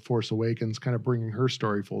beginning of The Force Awakens, kind of bringing her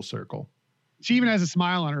story full circle. She even has a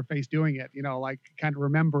smile on her face doing it, like kind of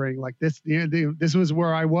remembering like this, this was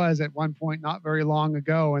where I was at one point not very long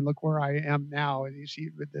ago, and look where I am now. And she,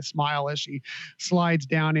 with this smile as she slides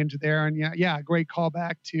down into there. And great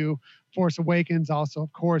callback to Force Awakens. Also,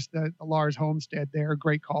 of course, the Lars homestead there.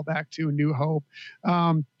 Great callback to A New Hope.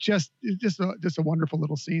 Just a wonderful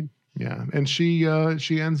little scene. Yeah, and she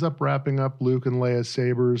ends up wrapping up Luke and Leia's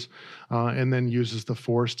sabers, and then uses the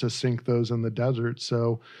Force to sink those in the desert.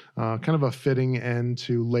 So, kind of a fitting end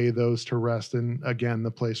to lay those to rest. And again,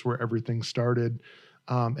 the place where everything started.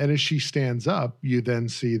 And as she stands up, you then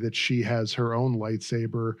see that she has her own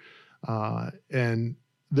lightsaber, and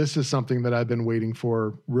this is something that I've been waiting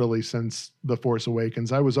for really since The Force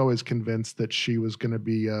Awakens. I was always convinced that she was going to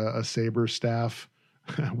be a saber staff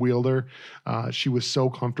wielder. She was so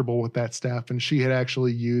comfortable with that staff, and she had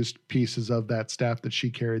actually used pieces of that staff that she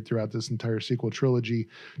carried throughout this entire sequel trilogy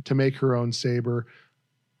to make her own saber.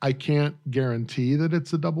 I can't guarantee that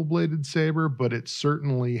it's a double-bladed saber, but it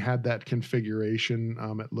certainly had that configuration.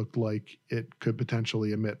 It looked like it could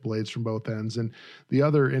potentially emit blades from both ends. And the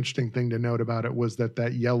other interesting thing to note about it was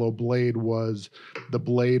that yellow blade was the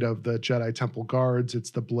blade of the Jedi Temple Guards. It's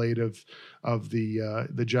the blade of the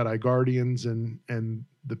Jedi Guardians and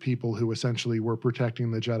the people who essentially were protecting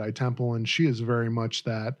the Jedi Temple. And she is very much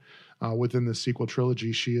that within the sequel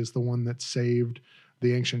trilogy. She is the one that saved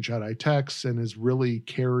the ancient Jedi texts and is really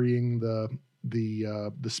carrying the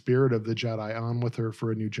spirit of the Jedi on with her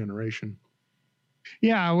for a new generation.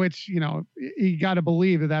 Yeah, which, you got to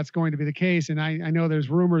believe that that's going to be the case. And I know there's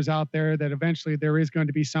rumors out there that eventually there is going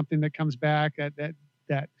to be something that comes back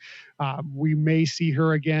that we may see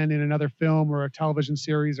her again in another film or a television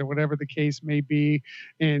series or whatever the case may be,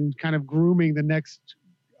 and kind of grooming the next,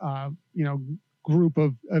 group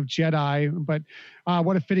of Jedi. But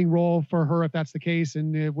what a fitting role for her if that's the case,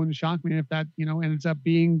 and it wouldn't shock me if that ends up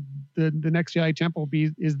being the next Jedi Temple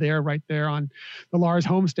is there right there on the Lars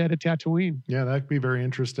homestead at Tatooine. Yeah, that could be very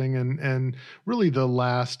interesting. And really the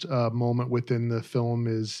last moment within the film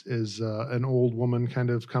is an old woman kind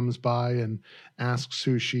of comes by and asks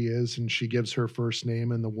who she is, and she gives her first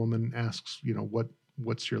name, and the woman asks,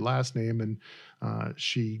 what's your last name? And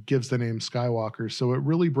she gives the name Skywalker. So it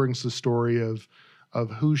really brings the story of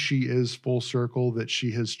who she is full circle, that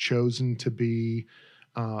she has chosen to be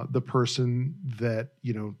the person that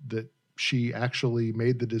she actually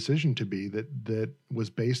made the decision to be, that was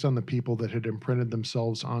based on the people that had imprinted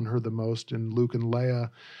themselves on her the most in Luke and Leia,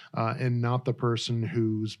 and not the person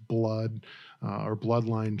whose blood or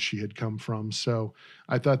bloodline she had come from. So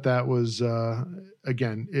I thought that was,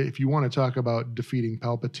 again, if you want to talk about defeating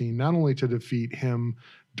Palpatine, not only to defeat him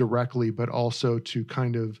directly, but also to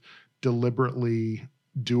kind of deliberately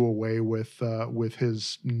do away with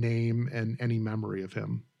his name and any memory of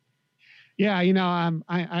him. Yeah,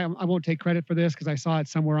 I won't take credit for this because I saw it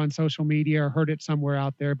somewhere on social media or heard it somewhere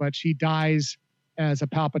out there, but she dies as a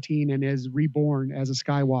Palpatine and is reborn as a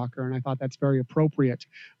Skywalker. And I thought that's very appropriate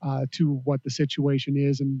to what the situation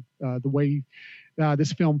is and the way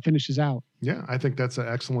this film finishes out. Yeah, I think that's an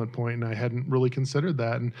excellent point, and I hadn't really considered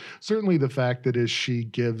that. And certainly the fact that as she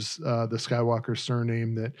gives the Skywalker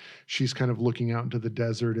surname, that she's kind of looking out into the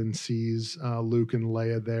desert and sees Luke and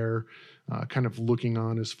Leia there, kind of looking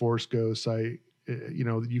on as Force ghosts.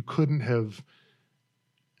 You couldn't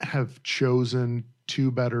have chosen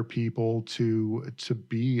two better people to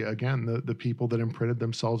be, again, the people that imprinted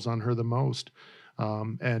themselves on her the most,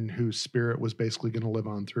 and whose spirit was basically going to live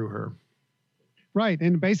on through her. Right.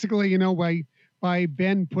 And basically, by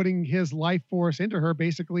Ben putting his life force into her,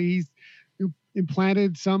 basically he's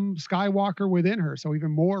implanted some Skywalker within her. So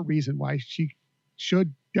even more reason why she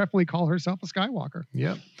should definitely call herself a Skywalker.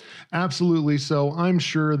 Yep, absolutely. So I'm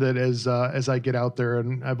sure that as I get out there,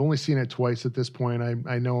 and I've only seen it twice at this point,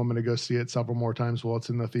 I know I'm going to go see it several more times while it's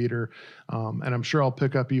in the theater, and I'm sure I'll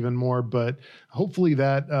pick up even more. But hopefully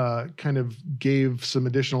that kind of gave some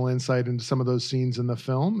additional insight into some of those scenes in the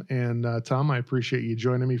film. And Tom, I appreciate you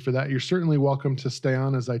joining me for that. You're certainly welcome to stay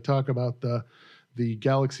on as I talk about the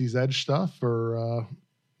Galaxy's Edge stuff, or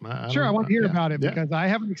I want to hear about it because I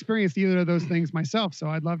haven't experienced either of those things myself. So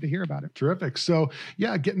I'd love to hear about it. Terrific. So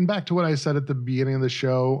yeah, getting back to what I said at the beginning of the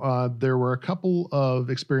show, there were a couple of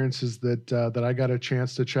experiences that I got a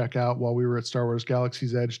chance to check out while we were at Star Wars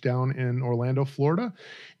Galaxy's Edge down in Orlando, Florida.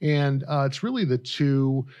 And it's really the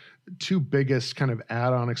two biggest kind of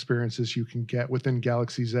add-on experiences you can get within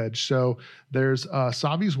Galaxy's Edge. So there's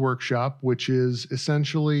Savi's Workshop, which is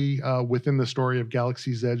essentially within the story of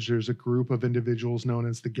Galaxy's Edge, there's a group of individuals known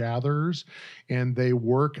as the Gatherers, and they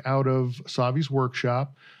work out of Savi's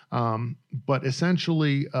Workshop. But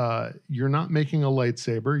essentially, you're not making a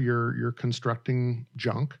lightsaber, you're constructing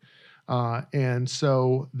junk. And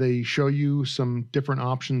so they show you some different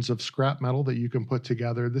options of scrap metal that you can put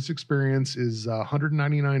together. This experience is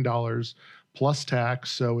 $199 plus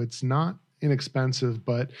tax, so it's not inexpensive.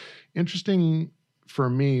 But interesting for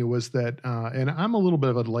me was that, and I'm a little bit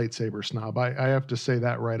of a lightsaber snob. I have to say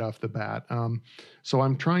that right off the bat. So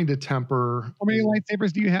I'm trying to temper. How many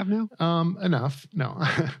lightsabers do you have now? Enough. No,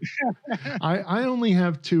 I only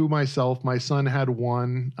have two myself. My son had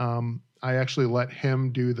one. I actually let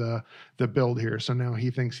him do the build here. So now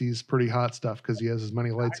he thinks he's pretty hot stuff because he has as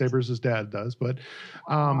many lightsabers as Dad does. But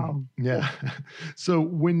yeah. So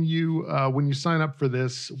when you sign up for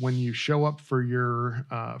this, when you show up for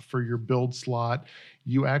your build slot,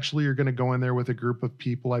 you actually are going to go in there with a group of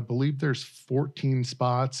people. I believe there's 14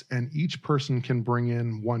 spots, and each person can bring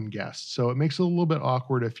in one guest. So it makes it a little bit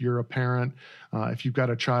awkward if you're a parent. If you've got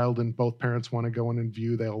a child and both parents want to go in and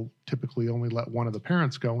view, they'll typically only let one of the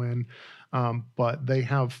parents go in. But they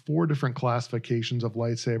have 4 different classifications of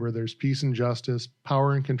lightsaber. There's peace and justice,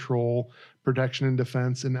 power and control, protection and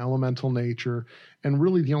defense, and elemental nature. And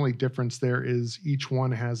really the only difference there is each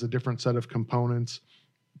one has a different set of components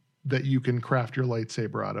that you can craft your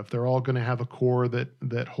lightsaber out of. They're all going to have a core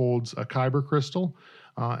that holds a kyber crystal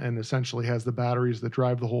and essentially has the batteries that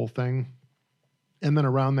drive the whole thing. And then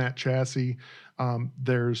around that chassis,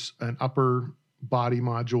 there's an upper body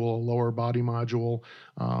module, a lower body module,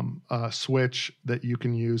 a switch that you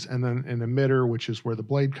can use, and then an emitter, which is where the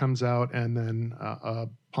blade comes out, and then a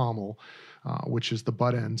pommel, which is the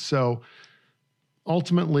butt end. So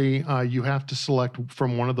ultimately, you have to select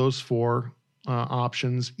from one of those 4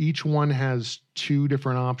 options. Each one has 2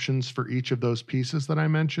 different options for each of those pieces that I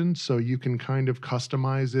mentioned. So you can kind of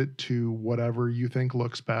customize it to whatever you think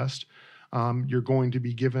looks best. You're going to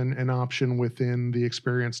be given an option within the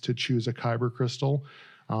experience to choose a kyber crystal.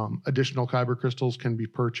 Additional kyber crystals can be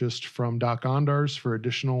purchased from Doc Ondars for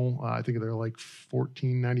additional, I think they're like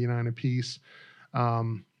 $14.99 a piece.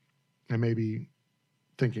 I may be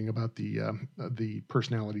thinking about the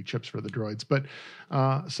personality chips for the droids, but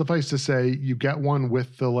suffice to say, you get one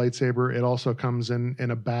with the lightsaber. It also comes in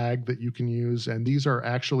a bag that you can use, and these are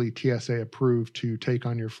actually TSA approved to take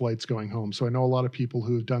on your flights going home. So I know a lot of people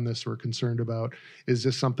who have done this were concerned about, is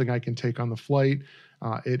this something I can take on the flight?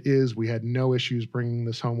 It is. We had no issues bringing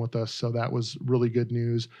this home with us, so that was really good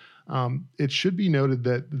news. It should be noted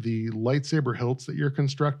that the lightsaber hilts that you're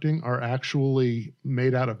constructing are actually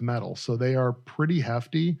made out of metal, so they are pretty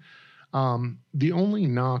hefty. The only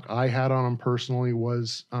knock I had on them personally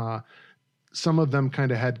was some of them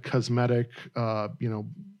kind of had cosmetic,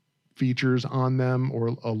 features on them, or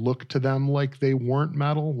a look to them like they weren't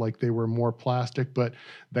metal, like they were more plastic, but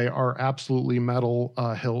they are absolutely metal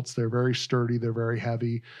hilts. They're very sturdy. They're very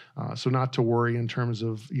heavy. So not to worry in terms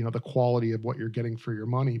of, the quality of what you're getting for your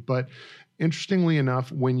money. But interestingly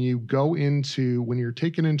enough, when you're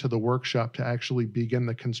taken into the workshop to actually begin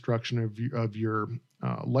the construction of your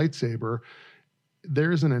lightsaber,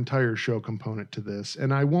 there's an entire show component to this.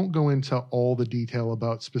 And I won't go into all the detail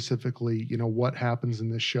about specifically, what happens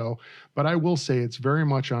in this show, but I will say it's very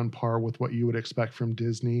much on par with what you would expect from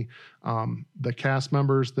Disney. The cast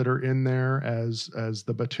members that are in there as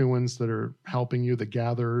the Batuans that are helping you, the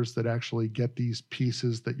gatherers that actually get these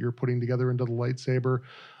pieces that you're putting together into the lightsaber.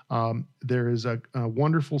 There is a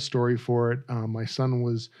wonderful story for it. My son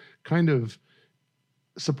was kind of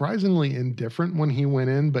surprisingly indifferent when he went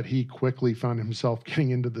in, but he quickly found himself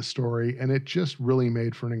getting into the story, and it just really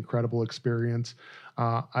made for an incredible experience.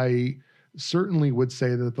 I certainly would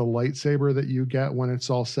say that the lightsaber that you get when it's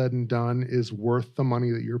all said and done is worth the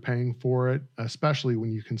money that you're paying for it, especially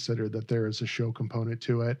when you consider that there is a show component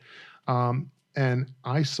to it. And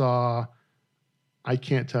I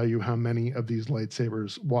can't tell you how many of these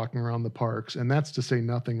lightsabers walking around the parks, and that's to say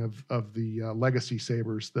nothing of the legacy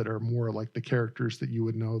sabers that are more like the characters that you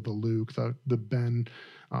would know, the Luke, the Ben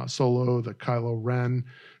Solo, the Kylo Ren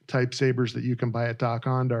type sabers that you can buy at Doc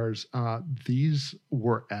Ondars. These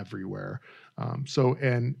were everywhere.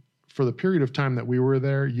 And for the period of time that we were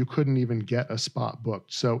there, you couldn't even get a spot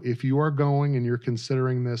booked. So if you are going and you're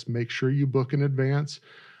considering this, make sure you book in advance.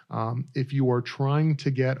 If you are trying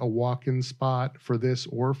to get a walk-in spot for this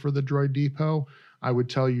or for the Droid Depot, I would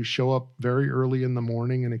tell you show up very early in the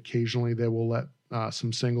morning, and occasionally they will let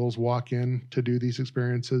some singles walk in to do these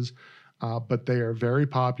experiences. But they are very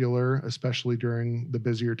popular, especially during the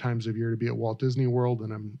busier times of year to be at Walt Disney World,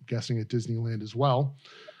 and I'm guessing at Disneyland as well.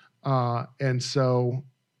 And so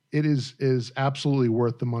it is absolutely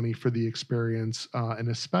worth the money for the experience, and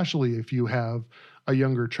especially if you have a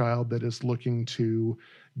younger child that is looking to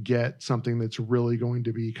get something that's really going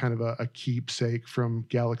to be kind of a keepsake from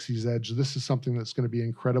Galaxy's Edge. This is something that's going to be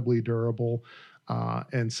incredibly durable,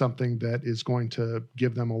 and something that is going to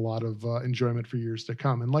give them a lot of enjoyment for years to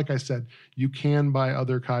come. And like I said, you can buy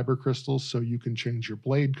other kyber crystals, so you can change your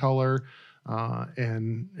blade color,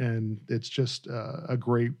 and it's just a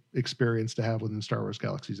great experience to have within Star Wars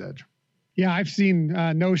Galaxy's Edge. Yeah, I've seen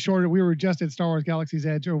no shortage. We were just at Star Wars Galaxy's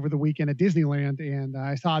Edge over the weekend at Disneyland, and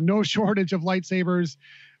I saw no shortage of lightsabers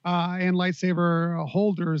and lightsaber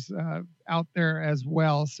holders out there as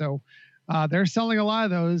well. So they're selling a lot of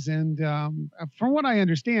those. And from what I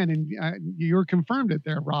understand, and you're confirmed it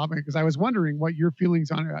there, Rob, because I was wondering what your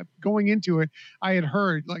feelings on it. Going into it, I had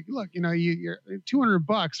heard, like, look, you're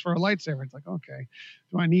 $200 for a lightsaber. It's like, okay,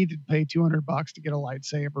 do I need to pay $200 to get a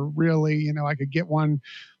lightsaber? Really? I could get one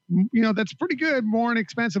that's pretty good, more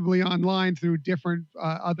inexpensively online through different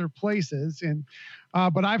other places. And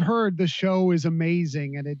but I've heard the show is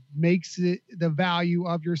amazing, and it makes it the value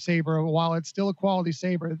of your saber, while it's still a quality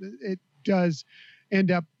saber, it does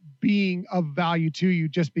end up being of value to you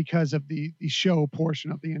just because of the show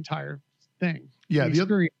portion of the entire thing. Yeah, the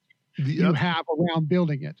experience you have around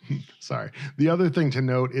building it. Sorry. The other thing to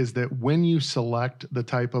note is that when you select the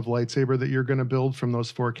type of lightsaber that you're going to build from those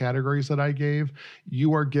 4 categories that I gave,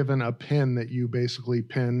 you are given a pin that you basically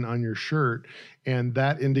pin on your shirt, and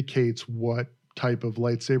that indicates what type of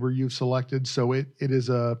lightsaber you've selected. So it is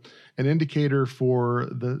an indicator for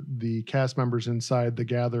the cast members inside, the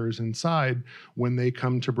gatherers inside, when they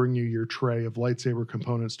come to bring you your tray of lightsaber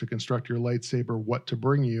components to construct your lightsaber, what to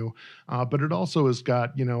bring you. But it also has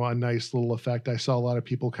got, a nice little effect. I saw a lot of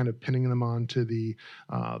people kind of pinning them onto the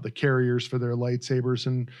carriers for their lightsabers,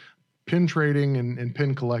 and pin trading and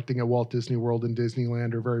pin collecting at Walt Disney World and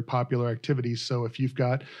Disneyland are very popular activities. So if you've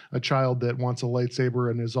got a child that wants a lightsaber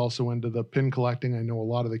and is also into the pin collecting, I know a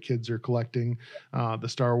lot of the kids are collecting the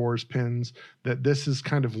Star Wars pins, that this is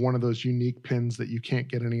kind of one of those unique pins that you can't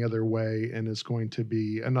get any other way and is going to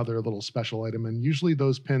be another little special item. And usually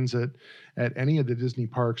those pins at any of the Disney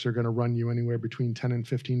parks are going to run you anywhere between $10 and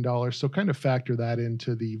 $15. So kind of factor that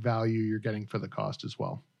into the value you're getting for the cost as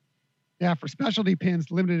well. Yeah, for specialty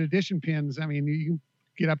pins, limited edition pins, I mean, you can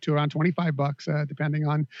get up to around $25 depending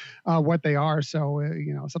on what they are. So,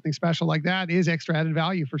 something special like that is extra added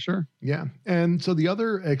value for sure. Yeah. And so the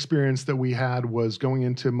other experience that we had was going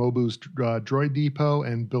into Mobu's Droid Depot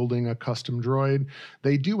and building a custom droid.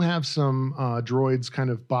 They do have some droids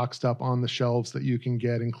kind of boxed up on the shelves that you can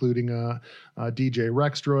get, including a DJ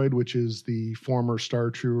Rex droid, which is the former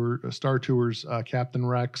Star Tours Captain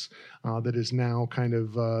Rex that is now kind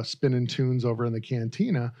of spinning tunes over in the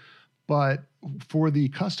cantina. But for the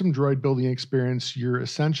custom droid building experience, you're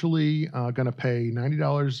essentially going to pay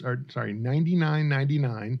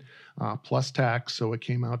 $99.99 plus tax. So it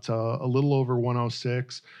came out to a little over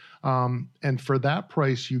 $106. And for that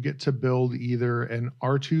price, you get to build either an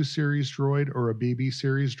R2 series droid or a BB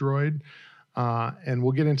series droid. And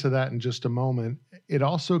we'll get into that in just a moment. It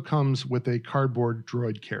also comes with a cardboard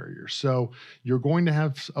droid carrier. So you're going to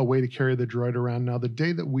have a way to carry the droid around. Now, the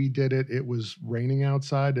day that we did it, it was raining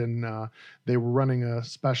outside, and they were running a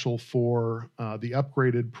special for the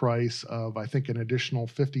upgraded price of, I think, an additional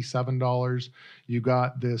 $57. You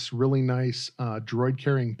got this really nice droid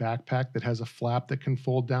carrying backpack that has a flap that can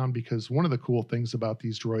fold down, because one of the cool things about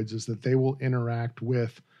these droids is that they will interact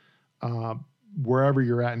with wherever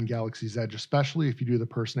you're at in Galaxy's Edge, especially if you do the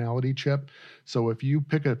personality chip. So if you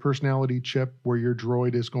pick a personality chip where your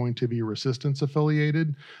droid is going to be Resistance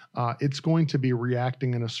affiliated, it's going to be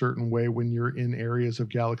reacting in a certain way when you're in areas of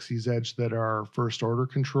Galaxy's Edge that are First Order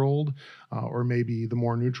controlled, or maybe the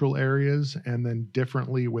more neutral areas, and then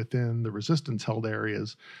differently within the Resistance held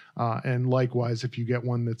areas. And likewise, if you get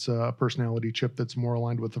one that's a personality chip that's more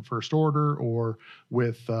aligned with the First Order or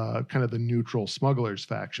with kind of the neutral smugglers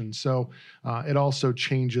faction. So it also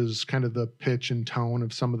changes kind of the pitch and tone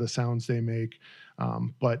of some of the sounds they make.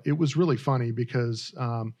 But it was really funny because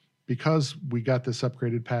we got this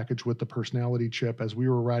upgraded package with the personality chip as we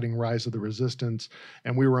were riding Rise of the Resistance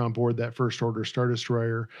and we were on board that First Order Star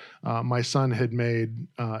Destroyer. My son had made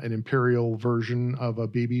an Imperial version of a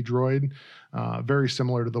BB droid, very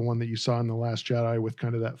similar to the one that you saw in The Last Jedi with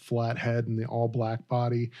kind of that flat head and the all black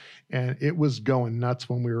body. And it was going nuts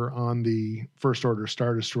when we were on the First Order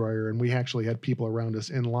Star Destroyer. And we actually had people around us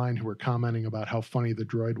in line who were commenting about how funny the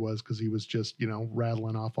droid was, because he was just,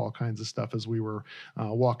 rattling off all kinds of stuff as we were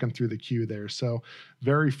walking through the queue there. So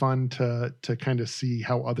very fun to kind of see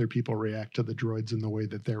how other people react to the droids and the way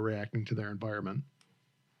that they're reacting to their environment.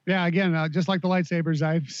 Yeah, again, just like the lightsabers,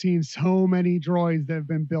 I've seen so many droids that have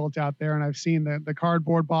been built out there, and I've seen the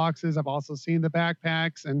cardboard boxes. I've also seen the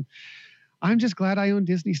backpacks, and I'm just glad I own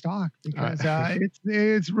Disney stock, because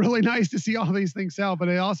it's really nice to see all these things sell, but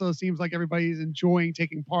it also seems like everybody's enjoying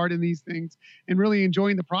taking part in these things and really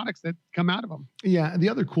enjoying the products that come out of them. Yeah. And the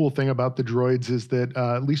other cool thing about the droids is that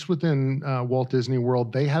at least within Walt Disney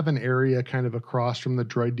World, they have an area kind of across from the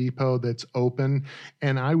Droid Depot that's open.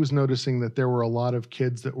 And I was noticing that there were a lot of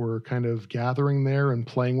kids that were kind of gathering there and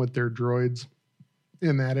playing with their droids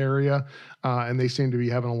in that area. And they seem to be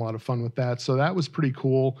having a lot of fun with that. So that was pretty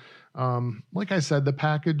cool. Like I said, the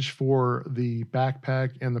package for the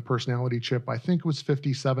backpack and the personality chip, I think was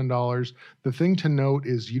 $57. The thing to note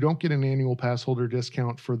is you don't get an annual pass holder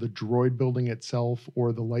discount for the droid building itself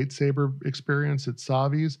or the lightsaber experience at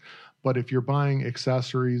Savi's. But if you're buying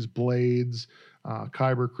accessories, blades,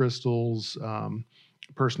 kyber crystals,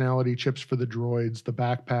 personality chips for the droids, the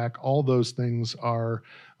backpack, all those things are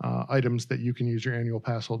items that you can use your annual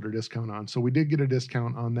pass holder discount on. So we did get a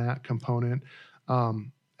discount on that component.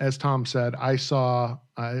 As Tom said, I saw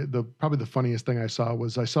probably the funniest thing I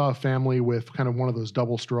saw a family with kind of one of those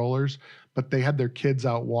double strollers, but they had their kids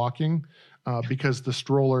out walking because the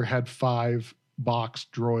stroller had 5 box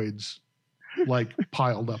droids like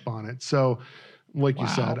piled up on it. So like you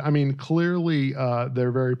said, I mean, clearly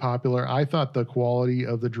they're very popular. I thought the quality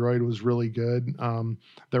of the droid was really good.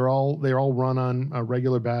 They all run on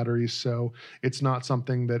regular batteries, so it's not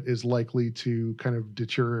something that is likely to kind of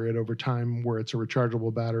deteriorate over time, where it's a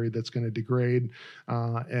rechargeable battery that's going to degrade.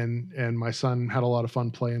 And my son had a lot of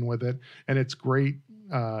fun playing with it, and it's great.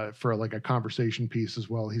 for like a conversation piece as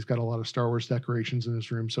well. He's got a lot of Star Wars decorations in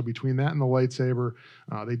his room. So between that and the lightsaber,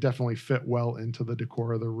 they definitely fit well into the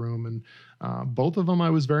decor of the room. And both of them I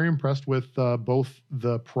was very impressed with, both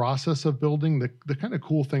the process of building. The kind of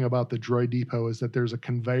cool thing about the Droid Depot is that there's a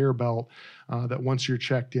conveyor belt that once you're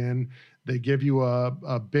checked in, they give you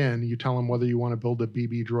a bin. You tell them whether you want to build a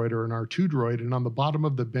BB droid or an R2 droid. And on the bottom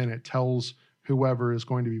of the bin, it tells whoever is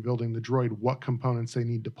going to be building the droid what components they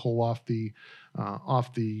need to pull off the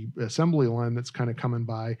assembly line that's kind of coming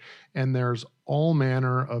by. And there's all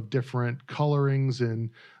manner of different colorings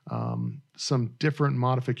and some different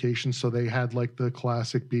modifications. So they had like the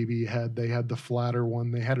classic BB head, they had the flatter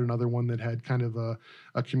one, they had another one that had kind of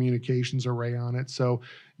a communications array on it. So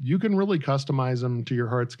you can really customize them to your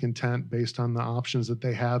heart's content based on the options that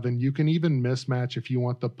they have. And you can even mismatch if you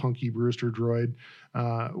want the Punky Brewster droid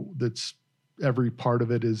that's every part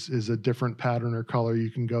of it is a different pattern or color.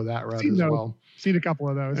 You can go that route as well. Seen a couple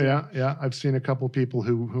of those. Yeah. I've seen a couple of people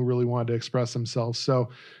who really wanted to express themselves. So,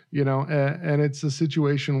 and it's a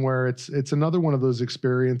situation where it's another one of those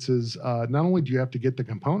experiences. Not only do you have to get the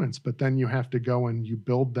components, but then you have to go and you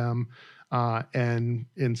build them. And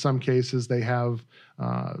in some cases they have,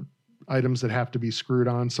 items that have to be screwed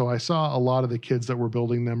on. So I saw a lot of the kids that were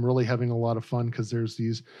building them really having a lot of fun because there's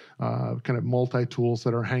these kind of multi-tools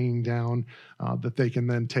that are hanging down that they can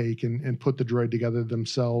then take and put the droid together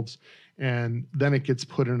themselves. And then it gets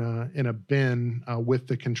put in a bin with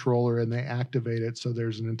the controller and they activate it. So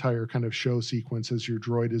there's an entire kind of show sequence as your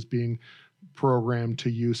droid is being programmed to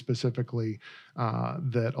you specifically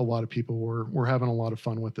that a lot of people were having a lot of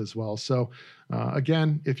fun with as well. So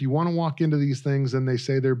again, if you want to walk into these things and they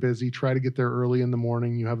say they're busy, try to get there early in the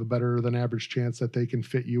morning. You have a better than average chance that they can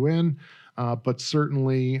fit you in. But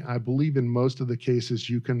certainly, I believe in most of the cases,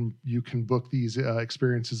 you can book these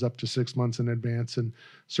experiences up to 6 months in advance. And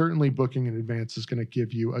certainly booking in advance is going to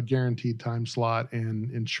give you a guaranteed time slot and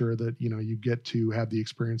ensure that, you get to have the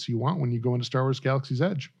experience you want when you go into Star Wars Galaxy's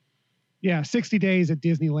Edge. Yeah, 60 days at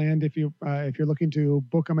Disneyland. If you're looking to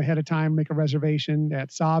book them ahead of time, make a reservation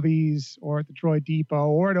at Savi's or at the Droid Depot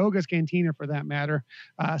or at Oga's Cantina for that matter,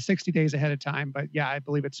 60 days ahead of time. But yeah, I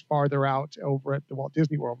believe it's farther out over at the Walt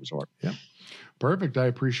Disney World Resort. Yeah. Perfect. I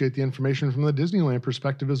appreciate the information from the Disneyland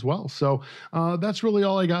perspective as well. So that's really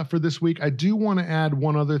all I got for this week. I do want to add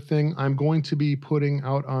one other thing. I'm going to be putting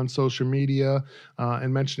out on social media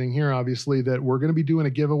and mentioning here, obviously, that we're going to be doing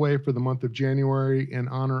a giveaway for the month of January in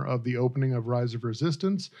honor of the opening of Rise of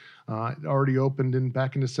Resistance. It already opened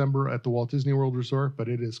back in December at the Walt Disney World Resort, but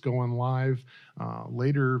it is going live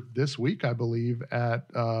later this week, I believe, at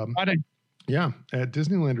at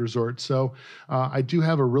Disneyland Resort. So I do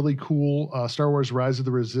have a really cool Star Wars Rise of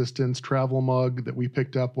the Resistance travel mug that we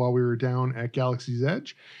picked up while we were down at Galaxy's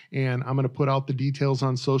Edge. And I'm going to put out the details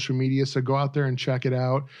on social media. So go out there and check it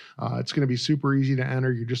out. It's going to be super easy to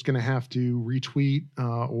enter. You're just going to have to retweet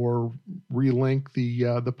or relink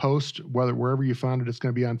the post, wherever you found it. It's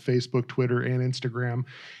going to be on Facebook, Twitter, and Instagram.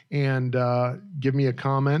 And give me a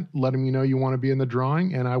comment, letting me know you want to be in the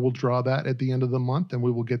drawing. And I will draw that at the end of the month. And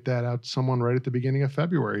we will get that out to someone right at the beginning of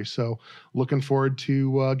February. So looking forward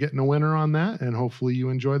to getting a winner on that, and hopefully you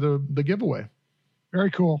enjoy the giveaway. Very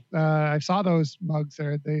cool. I saw those mugs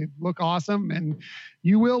there. They look awesome and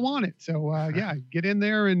you will want it. So get in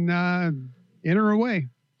there and enter away.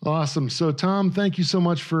 Awesome. So Tom, thank you so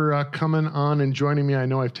much for coming on and joining me. I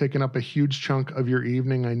know I've taken up a huge chunk of your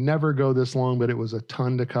evening. I never go this long, but it was a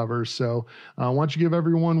ton to cover. So why don't you give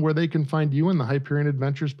everyone where they can find you in the Hyperion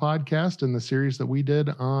Adventures podcast and the series that we did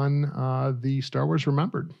on the Star Wars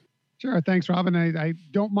Remembered. Sure. Thanks, Robin. I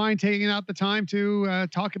don't mind taking out the time to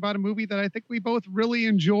talk about a movie that I think we both really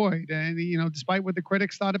enjoyed. And, despite what the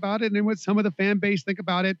critics thought about it and what some of the fan base think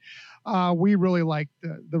about it, we really liked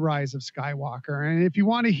the Rise of Skywalker. And if you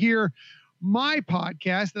want to hear my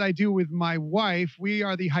podcast that I do with my wife, we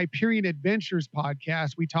are the Hyperion Adventures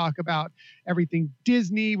podcast. We talk about everything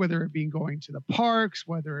Disney, whether it be going to the parks,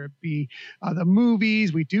 whether it be the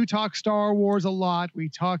movies. We do talk Star Wars a lot. We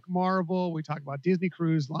talk Marvel. We talk about Disney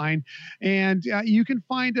Cruise Line. And you can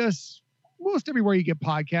find us most everywhere you get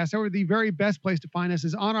podcasts. Or the very best place to find us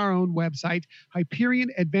is on our own website,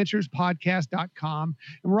 HyperionAdventurespodcast.com.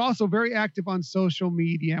 And we're also very active on social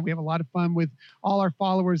media. We have a lot of fun with all our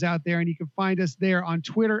followers out there. And you can find us there on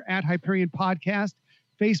Twitter at Hyperion Podcast,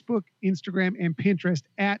 Facebook, Instagram, and Pinterest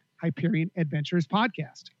at Hyperion Adventures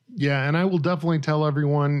Podcast. Yeah, and I will definitely tell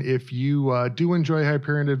everyone, if you do enjoy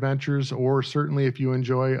Hyperion Adventures, or certainly if you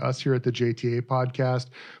enjoy us here at the JTA podcast,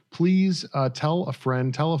 please tell a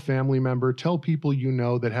friend, tell a family member, tell people you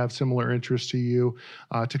know that have similar interests to you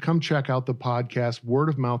to come check out the podcast. Word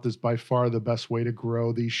of mouth is by far the best way to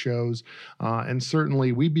grow these shows. And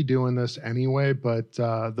certainly we'd be doing this anyway, but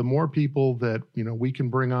the more people that, we can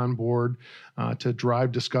bring on board to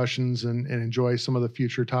drive discussions and enjoy some of the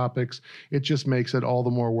future topics, it just makes it all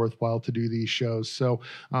the more worthwhile to do these shows. So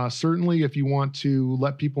certainly if you want to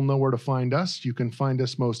let people know where to find us, you can find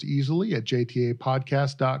us most easily at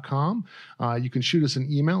jtapodcast.com. You can shoot us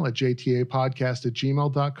an email at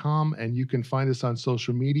jtapodcast@gmail.com, and you can find us on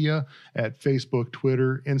social media at Facebook,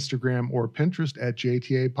 Twitter, Instagram, or Pinterest at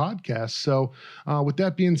JTA Podcast. So with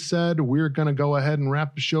that being said, we're going to go ahead and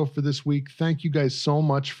wrap the show for this week. Thank you guys so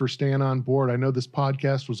much for staying on board. I know this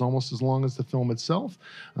podcast was almost as long as the film itself,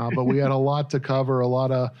 but we had a lot to cover, a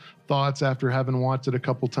lot of thoughts after having watched it a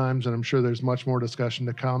couple times, and I'm sure there's much more discussion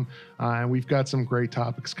to come. And we've got some great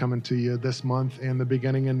topics coming to you this month and the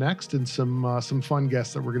beginning of next, and some fun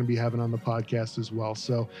guests that we're going to be having on the podcast as well.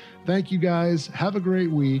 So thank you guys. Have a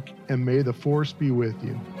great week, and may the force be with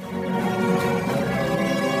you.